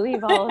 I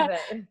believe all of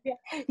it.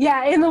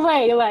 Yeah, in a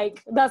way,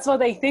 like that's what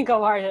they think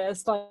of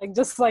artists, like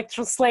just like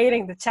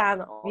translating the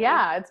channel.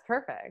 Yeah, it's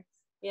perfect.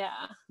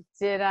 Yeah.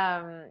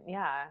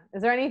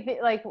 Is there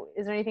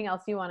anything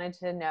else you wanted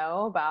to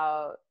know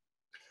about?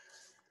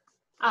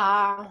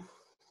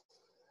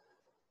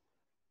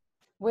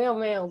 We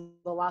mailed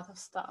a lot of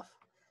stuff.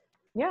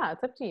 Yeah,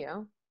 it's up to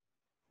you.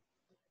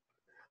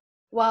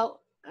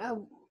 Well,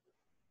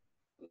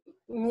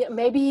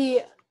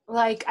 maybe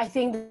like I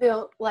think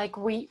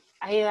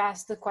I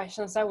asked the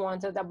questions I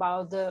wanted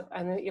about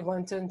and it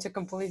went into a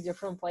completely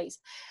different place.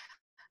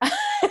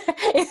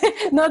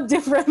 Not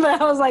different,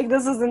 but I was like,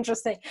 this is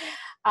interesting.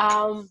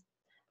 But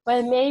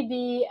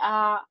maybe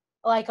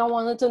like I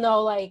wanted to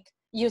know, like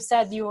you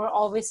said you were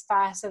always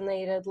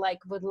fascinated like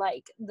with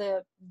like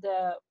the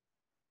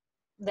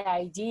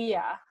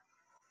idea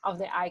of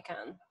the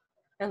icon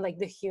and like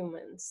the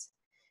humans,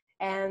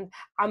 and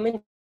I'm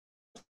interested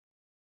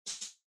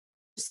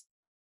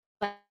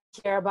to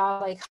hear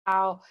about like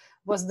how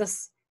was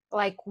this,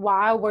 like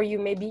why were you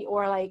maybe,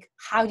 or like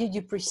how did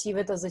you perceive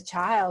it as a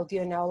child,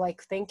 you know,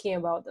 like thinking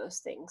about those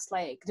things,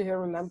 like do you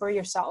remember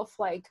yourself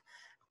like,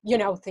 you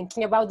know,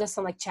 thinking about this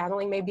and like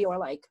channeling maybe, or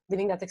like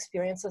living that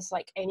experience as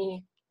like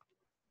anything?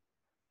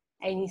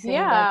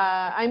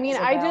 Yeah, I mean,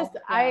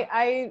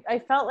 I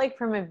felt like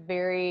from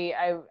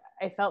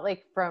I felt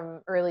like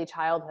from early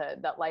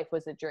childhood that life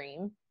was a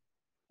dream.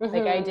 Mm-hmm.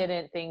 Like I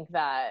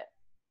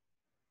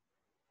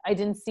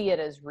didn't see it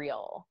as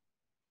real.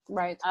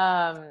 Right.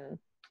 I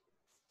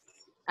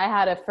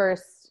had a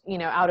first,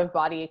 out of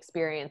body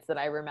experience that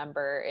I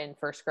remember in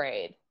first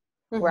grade,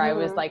 mm-hmm. where I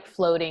was like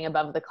floating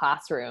above the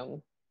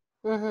classroom,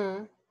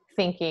 mm-hmm.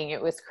 thinking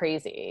it was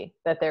crazy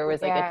that there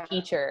was like a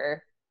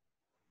teacher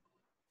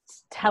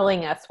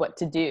telling us what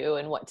to do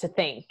and what to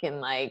think, and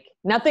like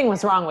nothing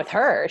was wrong with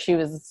her. She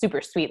was a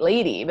super sweet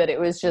lady, but it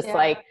was just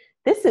like,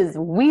 this is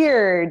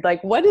weird.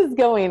 Like, what is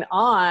going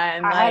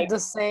on? I had the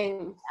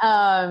same.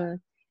 And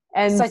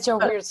such a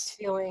weird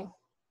feeling.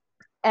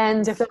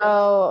 And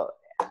so,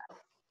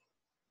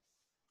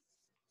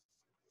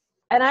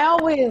 and I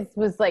always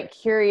was like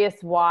curious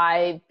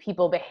why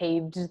people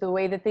behaved the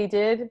way that they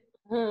did.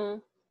 Mm-hmm.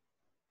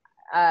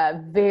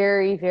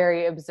 Very,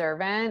 very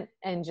observant,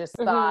 and just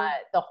mm-hmm. thought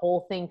the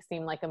whole thing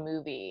seemed like a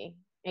movie.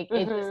 It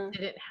just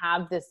didn't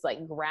have this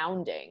like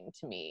grounding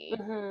to me.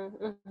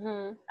 Mm-hmm.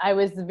 Mm-hmm. I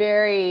was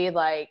very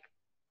like,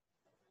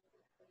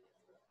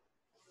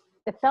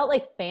 it felt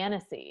like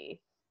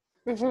fantasy.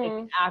 Mm-hmm.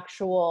 Like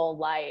actual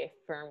life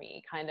for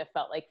me kind of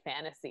felt like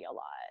fantasy a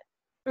lot.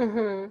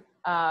 Mm-hmm.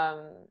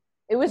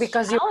 It was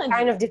because you were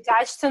kind of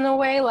detached in a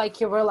way, like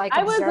you were like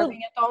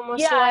observing it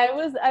almost. Yeah, like.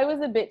 I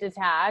was a bit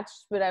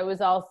detached, but I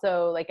was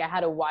also like, I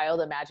had a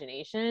wild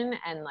imagination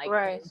and like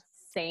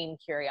insane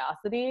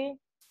curiosity.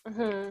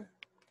 Mm-hmm.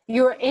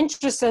 You were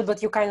interested,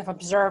 but you're kind of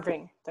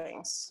observing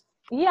things.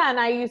 Yeah, and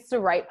I used to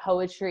write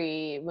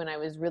poetry when I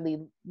was really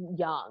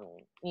young,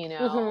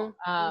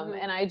 mm-hmm.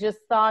 And I just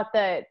thought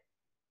that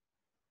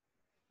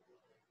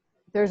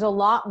there's a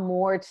lot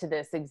more to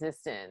this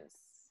existence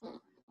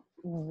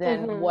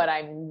than mm-hmm. what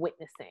I'm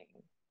witnessing.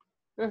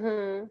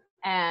 Mm-hmm.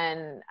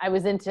 And I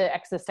was into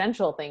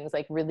existential things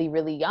like really,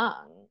 really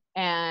young.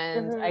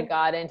 And mm-hmm. I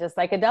got into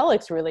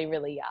psychedelics really,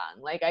 really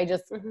young. Like I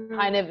just mm-hmm.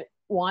 kind of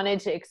wanted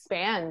to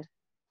expand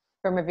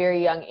from a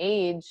very young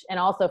age, and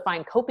also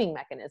find coping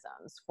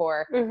mechanisms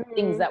for mm-hmm.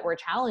 things that were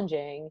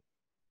challenging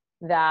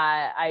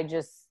that I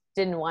just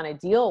didn't want to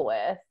deal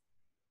with.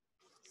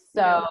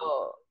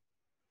 So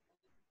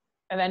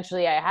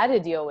eventually I had to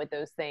deal with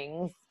those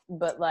things,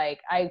 but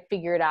like I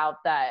figured out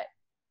that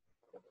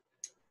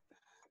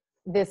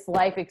this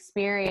life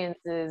experience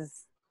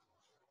is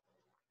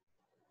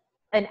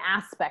an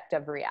aspect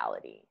of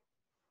reality.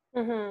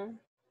 Mm-hmm.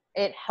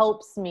 It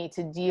helps me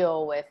to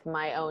deal with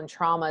my own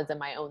traumas and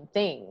my own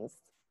things,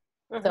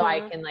 mm-hmm. so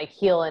I can like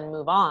heal and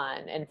move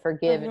on and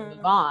forgive mm-hmm. and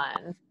move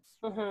on.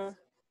 Mm-hmm.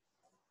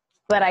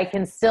 But I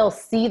can still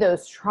see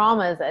those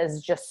traumas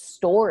as just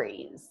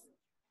stories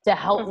to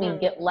help mm-hmm. me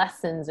get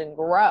lessons and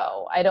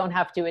grow. I don't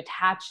have to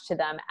attach to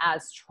them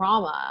as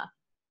trauma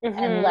mm-hmm.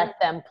 and let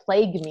them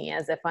plague me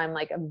as if I'm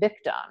like a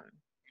victim.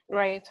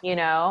 Right.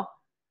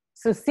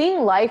 So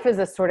seeing life as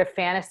a sort of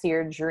fantasy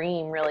or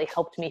dream really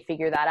helped me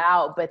figure that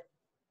out. But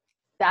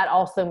that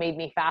also made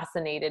me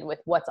fascinated with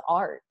what's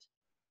art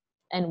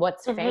and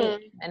what's mm-hmm.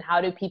 fame, and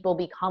how do people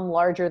become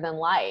larger than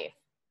life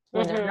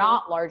when mm-hmm. they're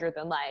not larger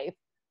than life.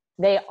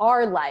 They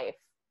are life.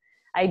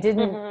 I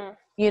didn't, mm-hmm.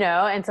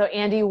 And so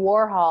Andy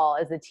Warhol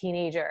as a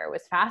teenager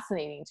was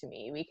fascinating to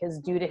me, because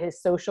due to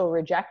his social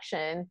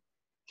rejection,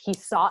 he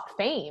sought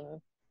fame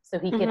so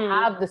he could mm-hmm.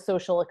 have the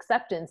social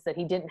acceptance that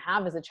he didn't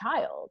have as a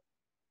child.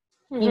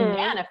 Mm-hmm. He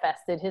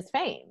manifested his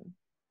fame.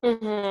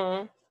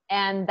 Mm-hmm.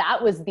 And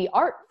that was the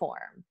art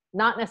form,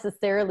 not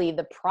necessarily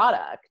the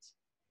product.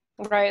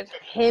 Right.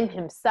 Him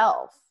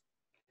himself.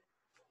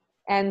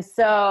 And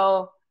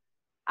so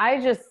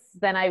I've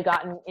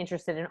gotten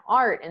interested in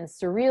art and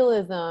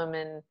surrealism,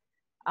 and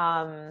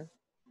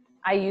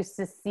I used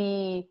to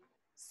see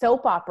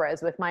soap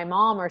operas with my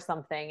mom or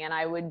something. And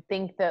I would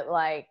think that,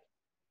 like,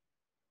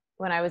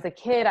 when I was a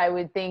kid, I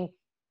would think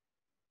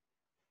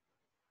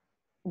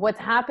what's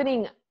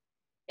happening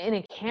in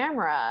a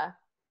camera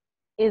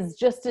is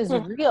just as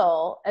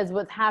real as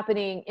what's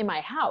happening in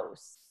my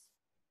house.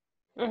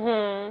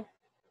 Mm-hmm.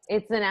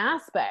 It's an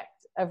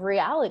aspect of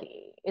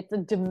reality. It's a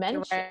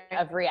dimension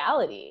of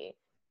reality.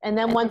 And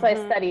then once I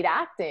studied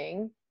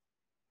acting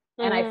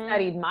and I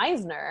studied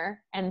Meisner,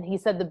 and he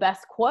said the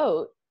best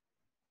quote,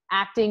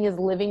 acting is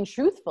living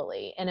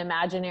truthfully in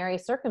imaginary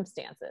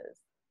circumstances.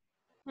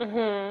 So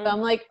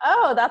I'm like,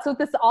 oh, that's what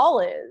this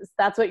all is.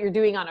 That's what you're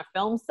doing on a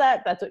film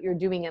set. That's what you're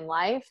doing in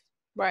life.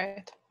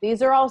 Right.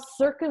 These are all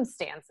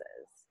circumstances.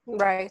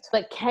 Right.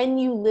 But can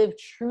you live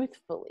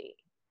truthfully?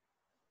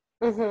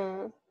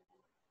 And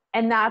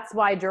that's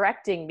why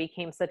directing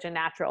became such a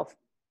natural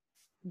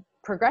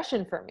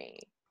progression for me.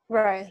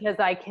 Right. Because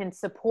I can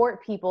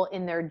support people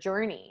in their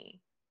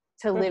journey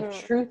to live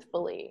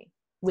truthfully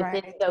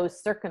within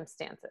those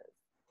circumstances.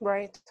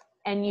 Right.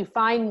 And you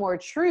find more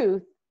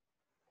truth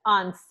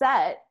on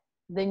set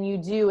than you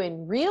do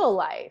in real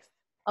life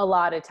a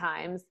lot of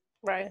times.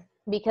 Right.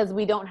 Because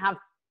we don't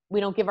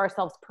give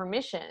ourselves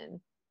permission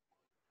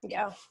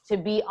to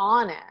be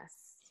honest.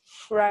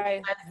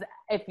 Right. As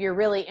if you're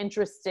really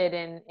interested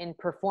in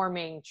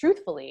performing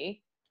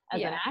truthfully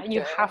as an actor,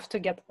 you have to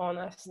get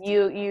honest.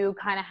 You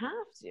kind of have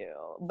to,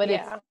 but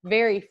it's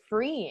very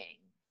freeing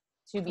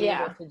to be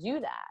able to do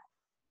that.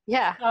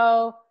 Yeah.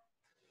 So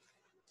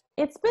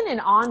it's been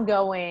an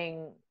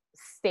ongoing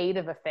state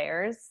of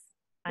affairs.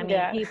 I mean,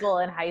 people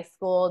in high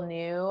school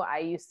knew I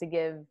used to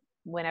give,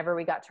 whenever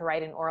we got to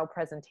write an oral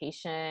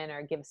presentation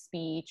or give a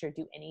speech or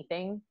do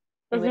anything,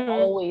 it would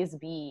always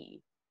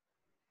be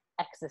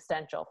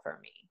existential for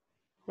me.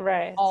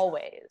 Right.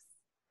 Always.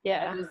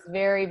 Yeah. I was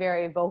very,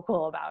 very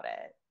vocal about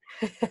it.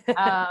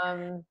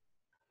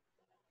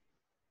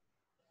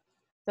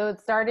 So it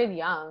started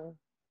young.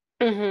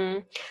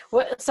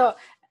 Well, so,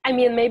 I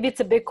mean, maybe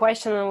it's a big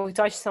question and we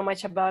touched so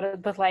much about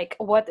it, but like,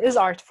 what is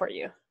art for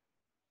you?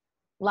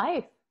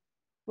 Life.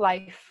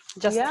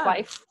 Just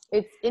life.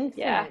 It's infinite.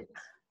 Yeah.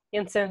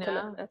 It's infinite. You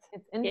know? It's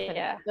infinite.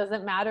 Yeah. It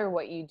doesn't matter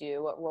what you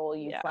do, what role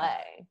you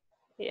play.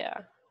 Yeah.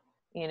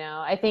 You know,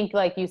 I think,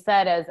 like you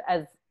said,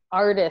 as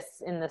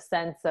artists, in the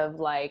sense of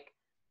like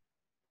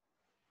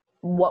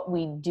what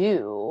we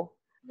do,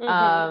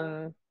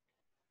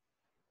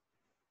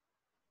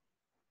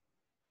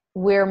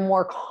 we're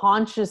more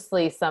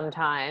consciously,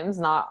 sometimes,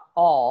 not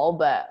all,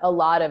 but a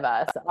lot of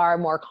us are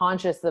more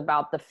conscious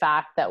about the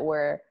fact that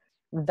we're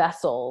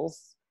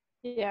vessels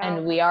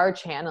and we are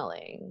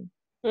channeling.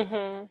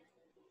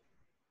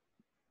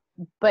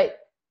 But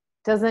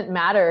doesn't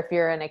matter if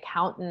you're an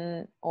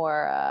accountant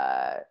or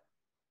a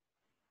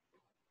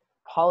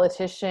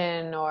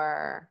politician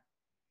or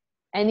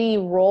any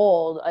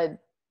role,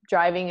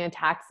 driving a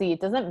taxi,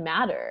 it doesn't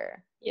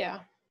matter. Yeah.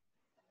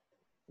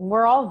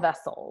 We're all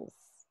vessels.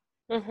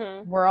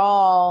 We're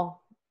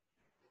all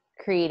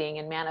creating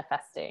and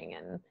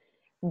manifesting,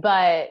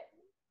 but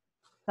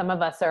some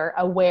of us are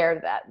aware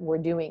that we're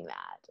doing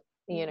that,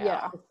 you know?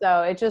 Yeah.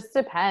 So it just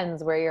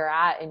depends where you're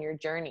at in your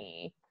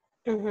journey.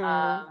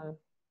 But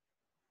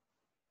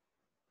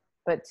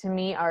to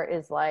me, art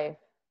is life.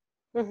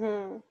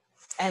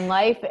 And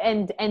life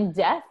and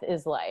death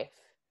is life.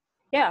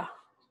 Yeah.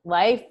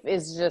 Life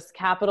is just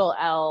capital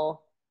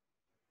L,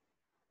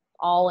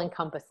 all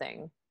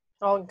encompassing.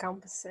 All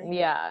encompassing.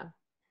 Yeah.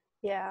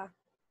 Yeah,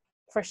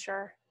 for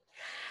sure.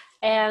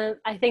 And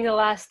I think the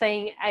last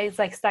thing is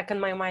like stuck in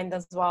my mind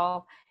as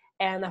well,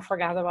 and I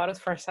forgot about it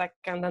for a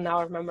second and now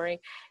I'm remembering.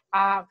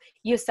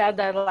 You said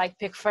that like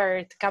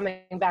Pickford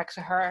coming back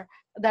to her,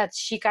 that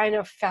she kind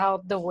of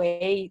felt the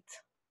weight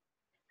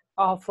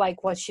of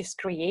like what she's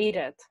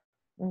created.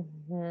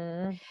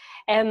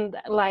 And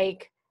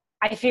like,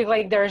 I feel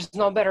like there's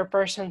no better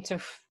person to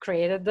have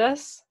created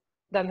this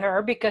than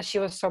her, because she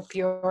was so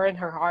pure in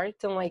her heart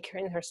and like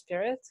in her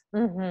spirit.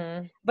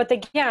 But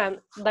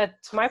again,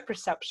 that's my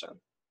perception.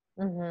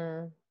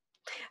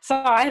 So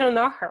I don't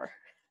know her,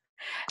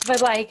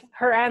 but like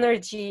her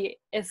energy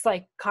is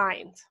like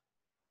kind,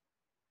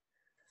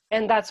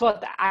 and that's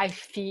what I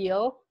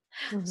feel.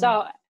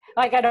 So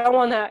like, I don't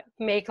want to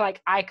make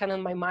like icon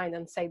in my mind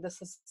and say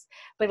this is,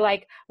 but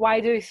like, why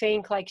do you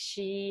think like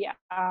she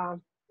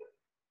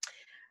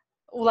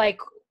like,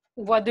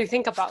 what do you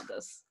think about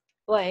this?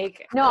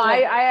 Like, no,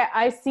 like,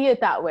 I see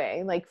it that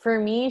way. Like for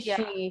me,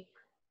 she's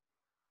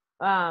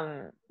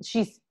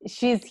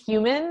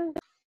human,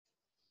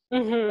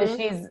 but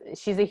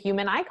she's a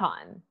human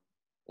icon.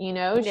 You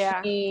know,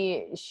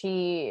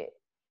 she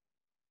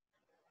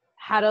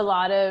had a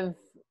lot of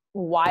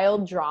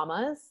wild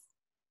dramas,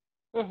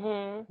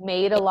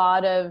 made a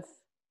lot of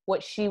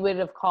what she would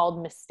have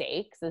called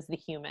mistakes as the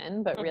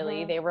human, but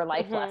really they were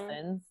life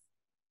lessons.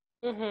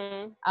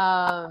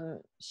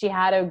 She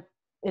had a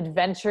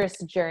adventurous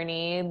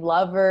journey,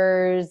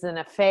 lovers and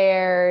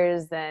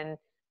affairs and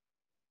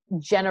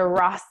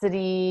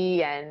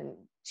generosity and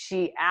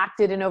She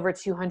acted in over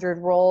 200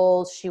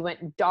 roles. She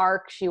went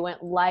dark. She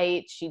went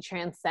light. She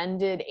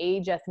transcended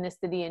age,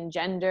 ethnicity, and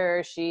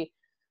gender. She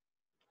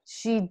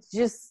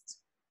just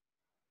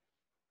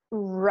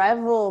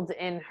reveled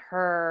in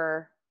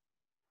her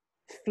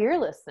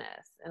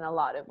fearlessness in a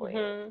lot of ways.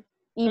 Mm-hmm.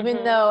 Even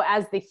Mm-hmm. though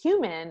as the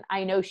human,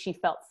 I know she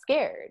felt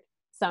scared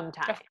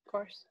sometimes. Of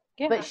course.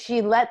 Yeah. But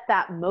she let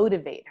that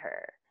motivate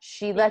her.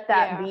 She let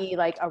that be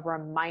like a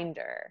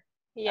reminder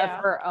of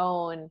her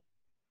own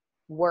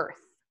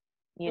worth,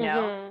 you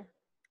know? Mm-hmm.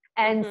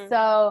 And Mm-hmm.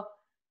 so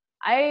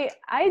I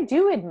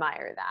do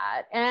admire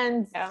that.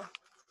 And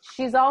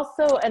she's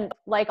also, and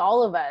like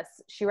all of us,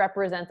 she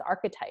represents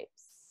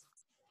archetypes.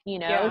 You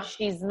know,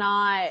 she's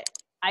not,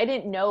 I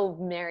didn't know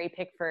Mary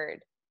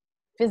Pickford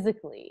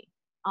physically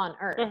on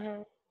Earth,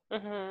 Mm-hmm.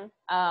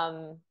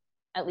 Mm-hmm.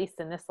 At least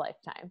in this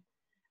lifetime.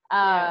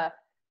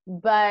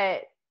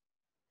 But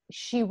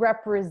she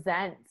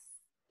represents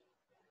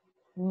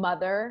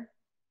mother.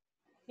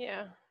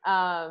 Yeah.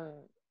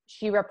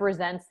 She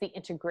represents the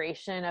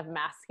integration of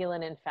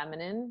masculine and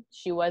feminine.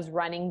 She was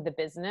running the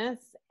business,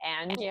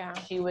 and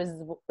she was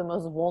the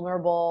most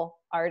vulnerable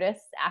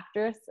artist,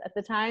 actress at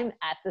the time,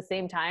 at the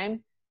same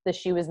time that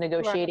she was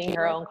negotiating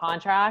her own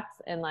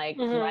contracts and like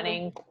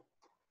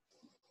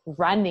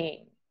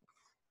running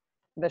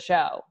the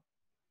show.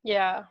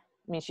 Yeah.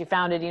 I mean, she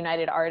founded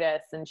United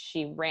Artists and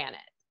she ran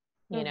it,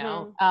 you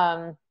know?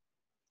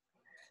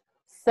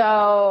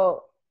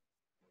 So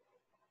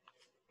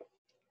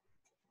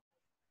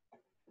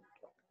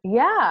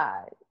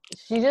yeah,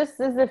 she just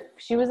as if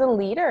she was a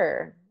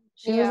leader.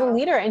 She was a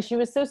leader, and she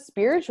was so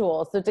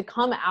spiritual. So to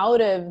come out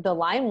of the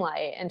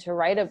limelight and to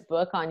write a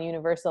book on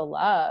universal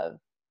love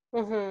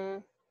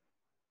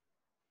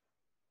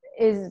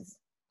is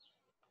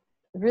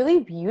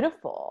really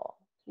beautiful.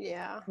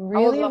 Yeah.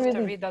 Really, I would love really,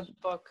 to read that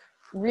book.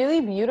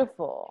 Really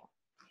beautiful.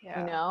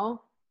 Yeah. You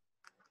know?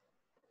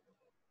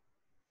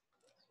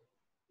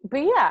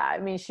 But yeah, I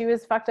mean, she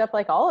was fucked up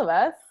like all of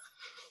us,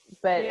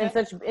 but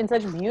in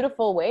such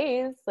beautiful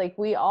ways, like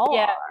we all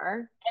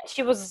are. And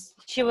she was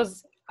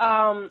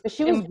but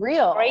she was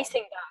real.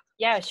 Embracing that.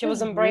 Yeah, she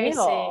was embracing.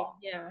 Real.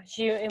 Yeah,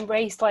 she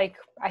embraced, like,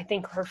 I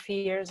think, her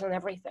fears and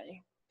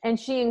everything. And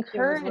she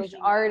encouraged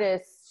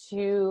artists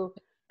to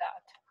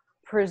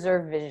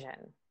preserve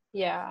vision.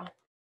 Yeah.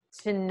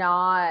 To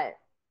not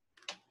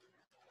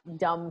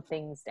dumb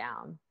things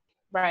down.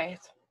 Right.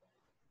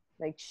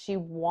 Like, she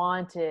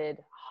wanted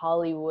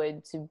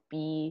Hollywood to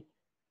be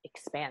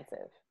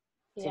expansive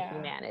to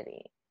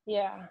humanity.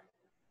 Yeah.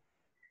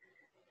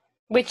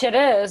 Which it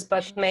is,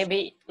 but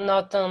maybe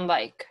not on,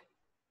 like,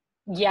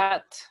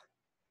 yet.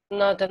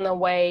 Not in a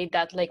way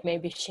that, like,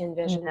 maybe she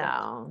envisioned.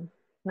 No,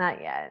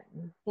 not yet.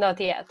 Not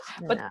yet.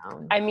 But,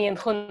 I mean,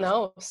 who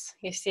knows?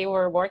 You see,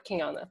 we're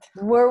working on it.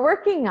 We're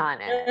working on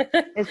it.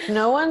 It's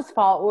no one's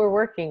fault. We're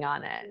working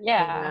on it.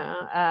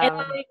 Yeah. You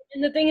know?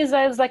 And the thing is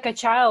that it's like a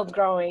child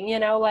growing, you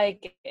know,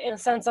 like, in a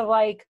sense of,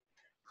 like,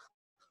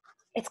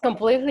 it's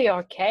completely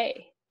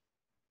okay.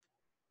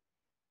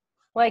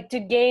 Like, to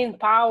gain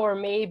power,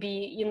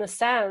 maybe in a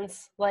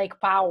sense, like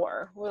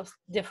power with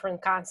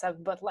different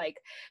concept, but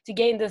like to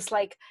gain this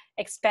like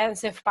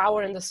expansive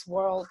power in this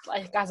world,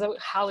 like as a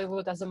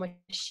Hollywood, as a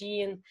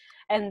machine,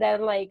 and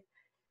then like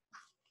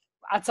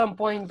at some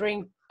point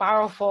bring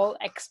powerful,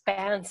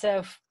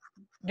 expansive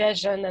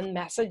vision and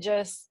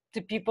messages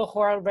to people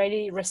who are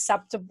already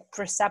receptive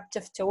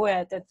to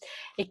it.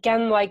 It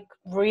can like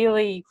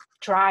really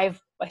drive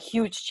a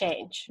huge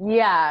change.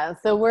 Yeah.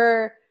 So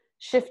we're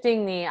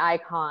shifting the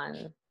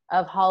icon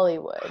of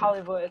Hollywood,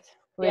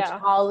 which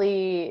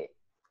Holly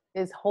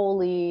is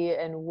holy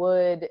and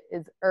wood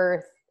is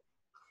earth,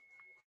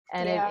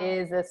 and it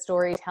is a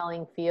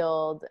storytelling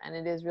field, and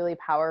it is really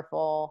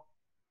powerful.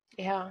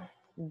 Yeah.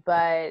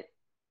 But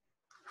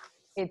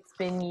it's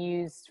been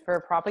used for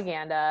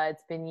propaganda.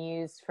 It's been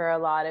used for a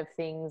lot of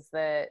things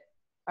that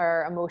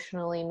are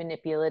emotionally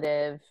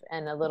manipulative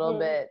and a little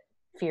bit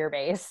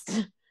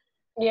fear-based.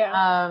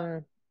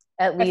 Yeah.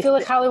 At least I feel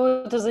like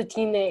Hollywood is a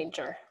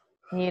teenager.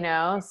 You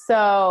know,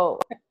 so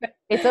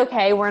it's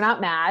okay. We're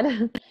not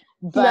mad.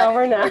 But no,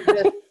 we're not.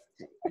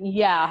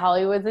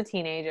 Hollywood's a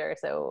teenager.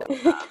 So,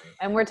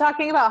 and we're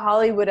talking about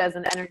Hollywood as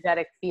an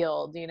energetic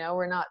field. You know,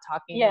 we're not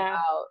talking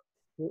about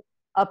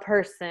a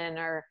person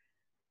or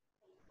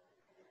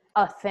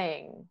a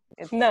thing.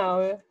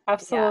 No,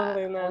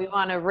 absolutely not. We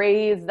want to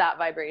raise that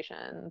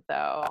vibration.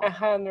 So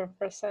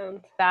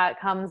 100%. That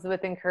comes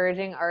with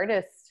encouraging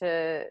artists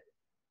to,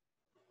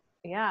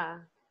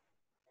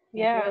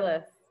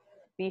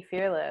 be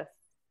fearless.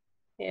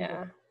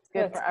 Yeah. It's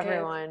good for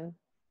everyone.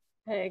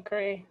 I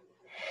agree.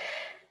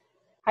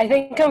 I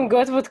think I'm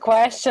good with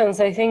questions.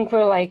 I think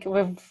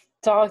we've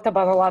talked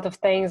about a lot of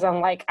things, and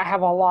like I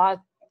have a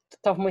lot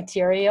of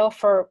material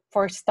for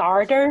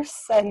starters,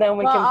 and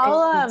then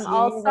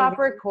I'll stop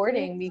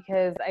recording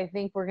because I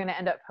think we're going to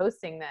end up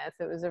posting this.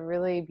 It was a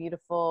really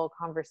beautiful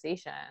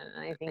conversation,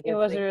 and I think it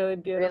was really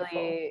beautiful,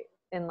 really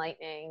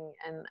enlightening,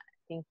 and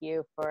thank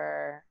you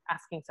for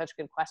asking such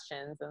good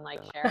questions and like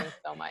sharing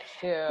so much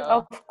too.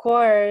 Of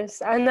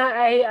course. And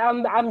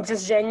I'm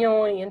just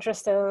genuinely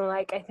interested in,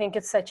 like, I think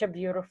it's such a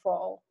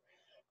beautiful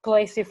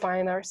place we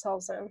find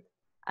ourselves in.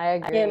 I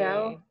agree. You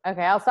know?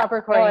 Okay, I'll stop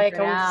recording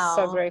for now.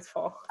 I'm so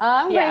grateful.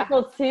 I'm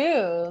grateful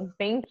too.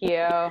 Thank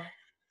you.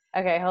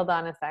 Okay, hold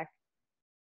on a sec.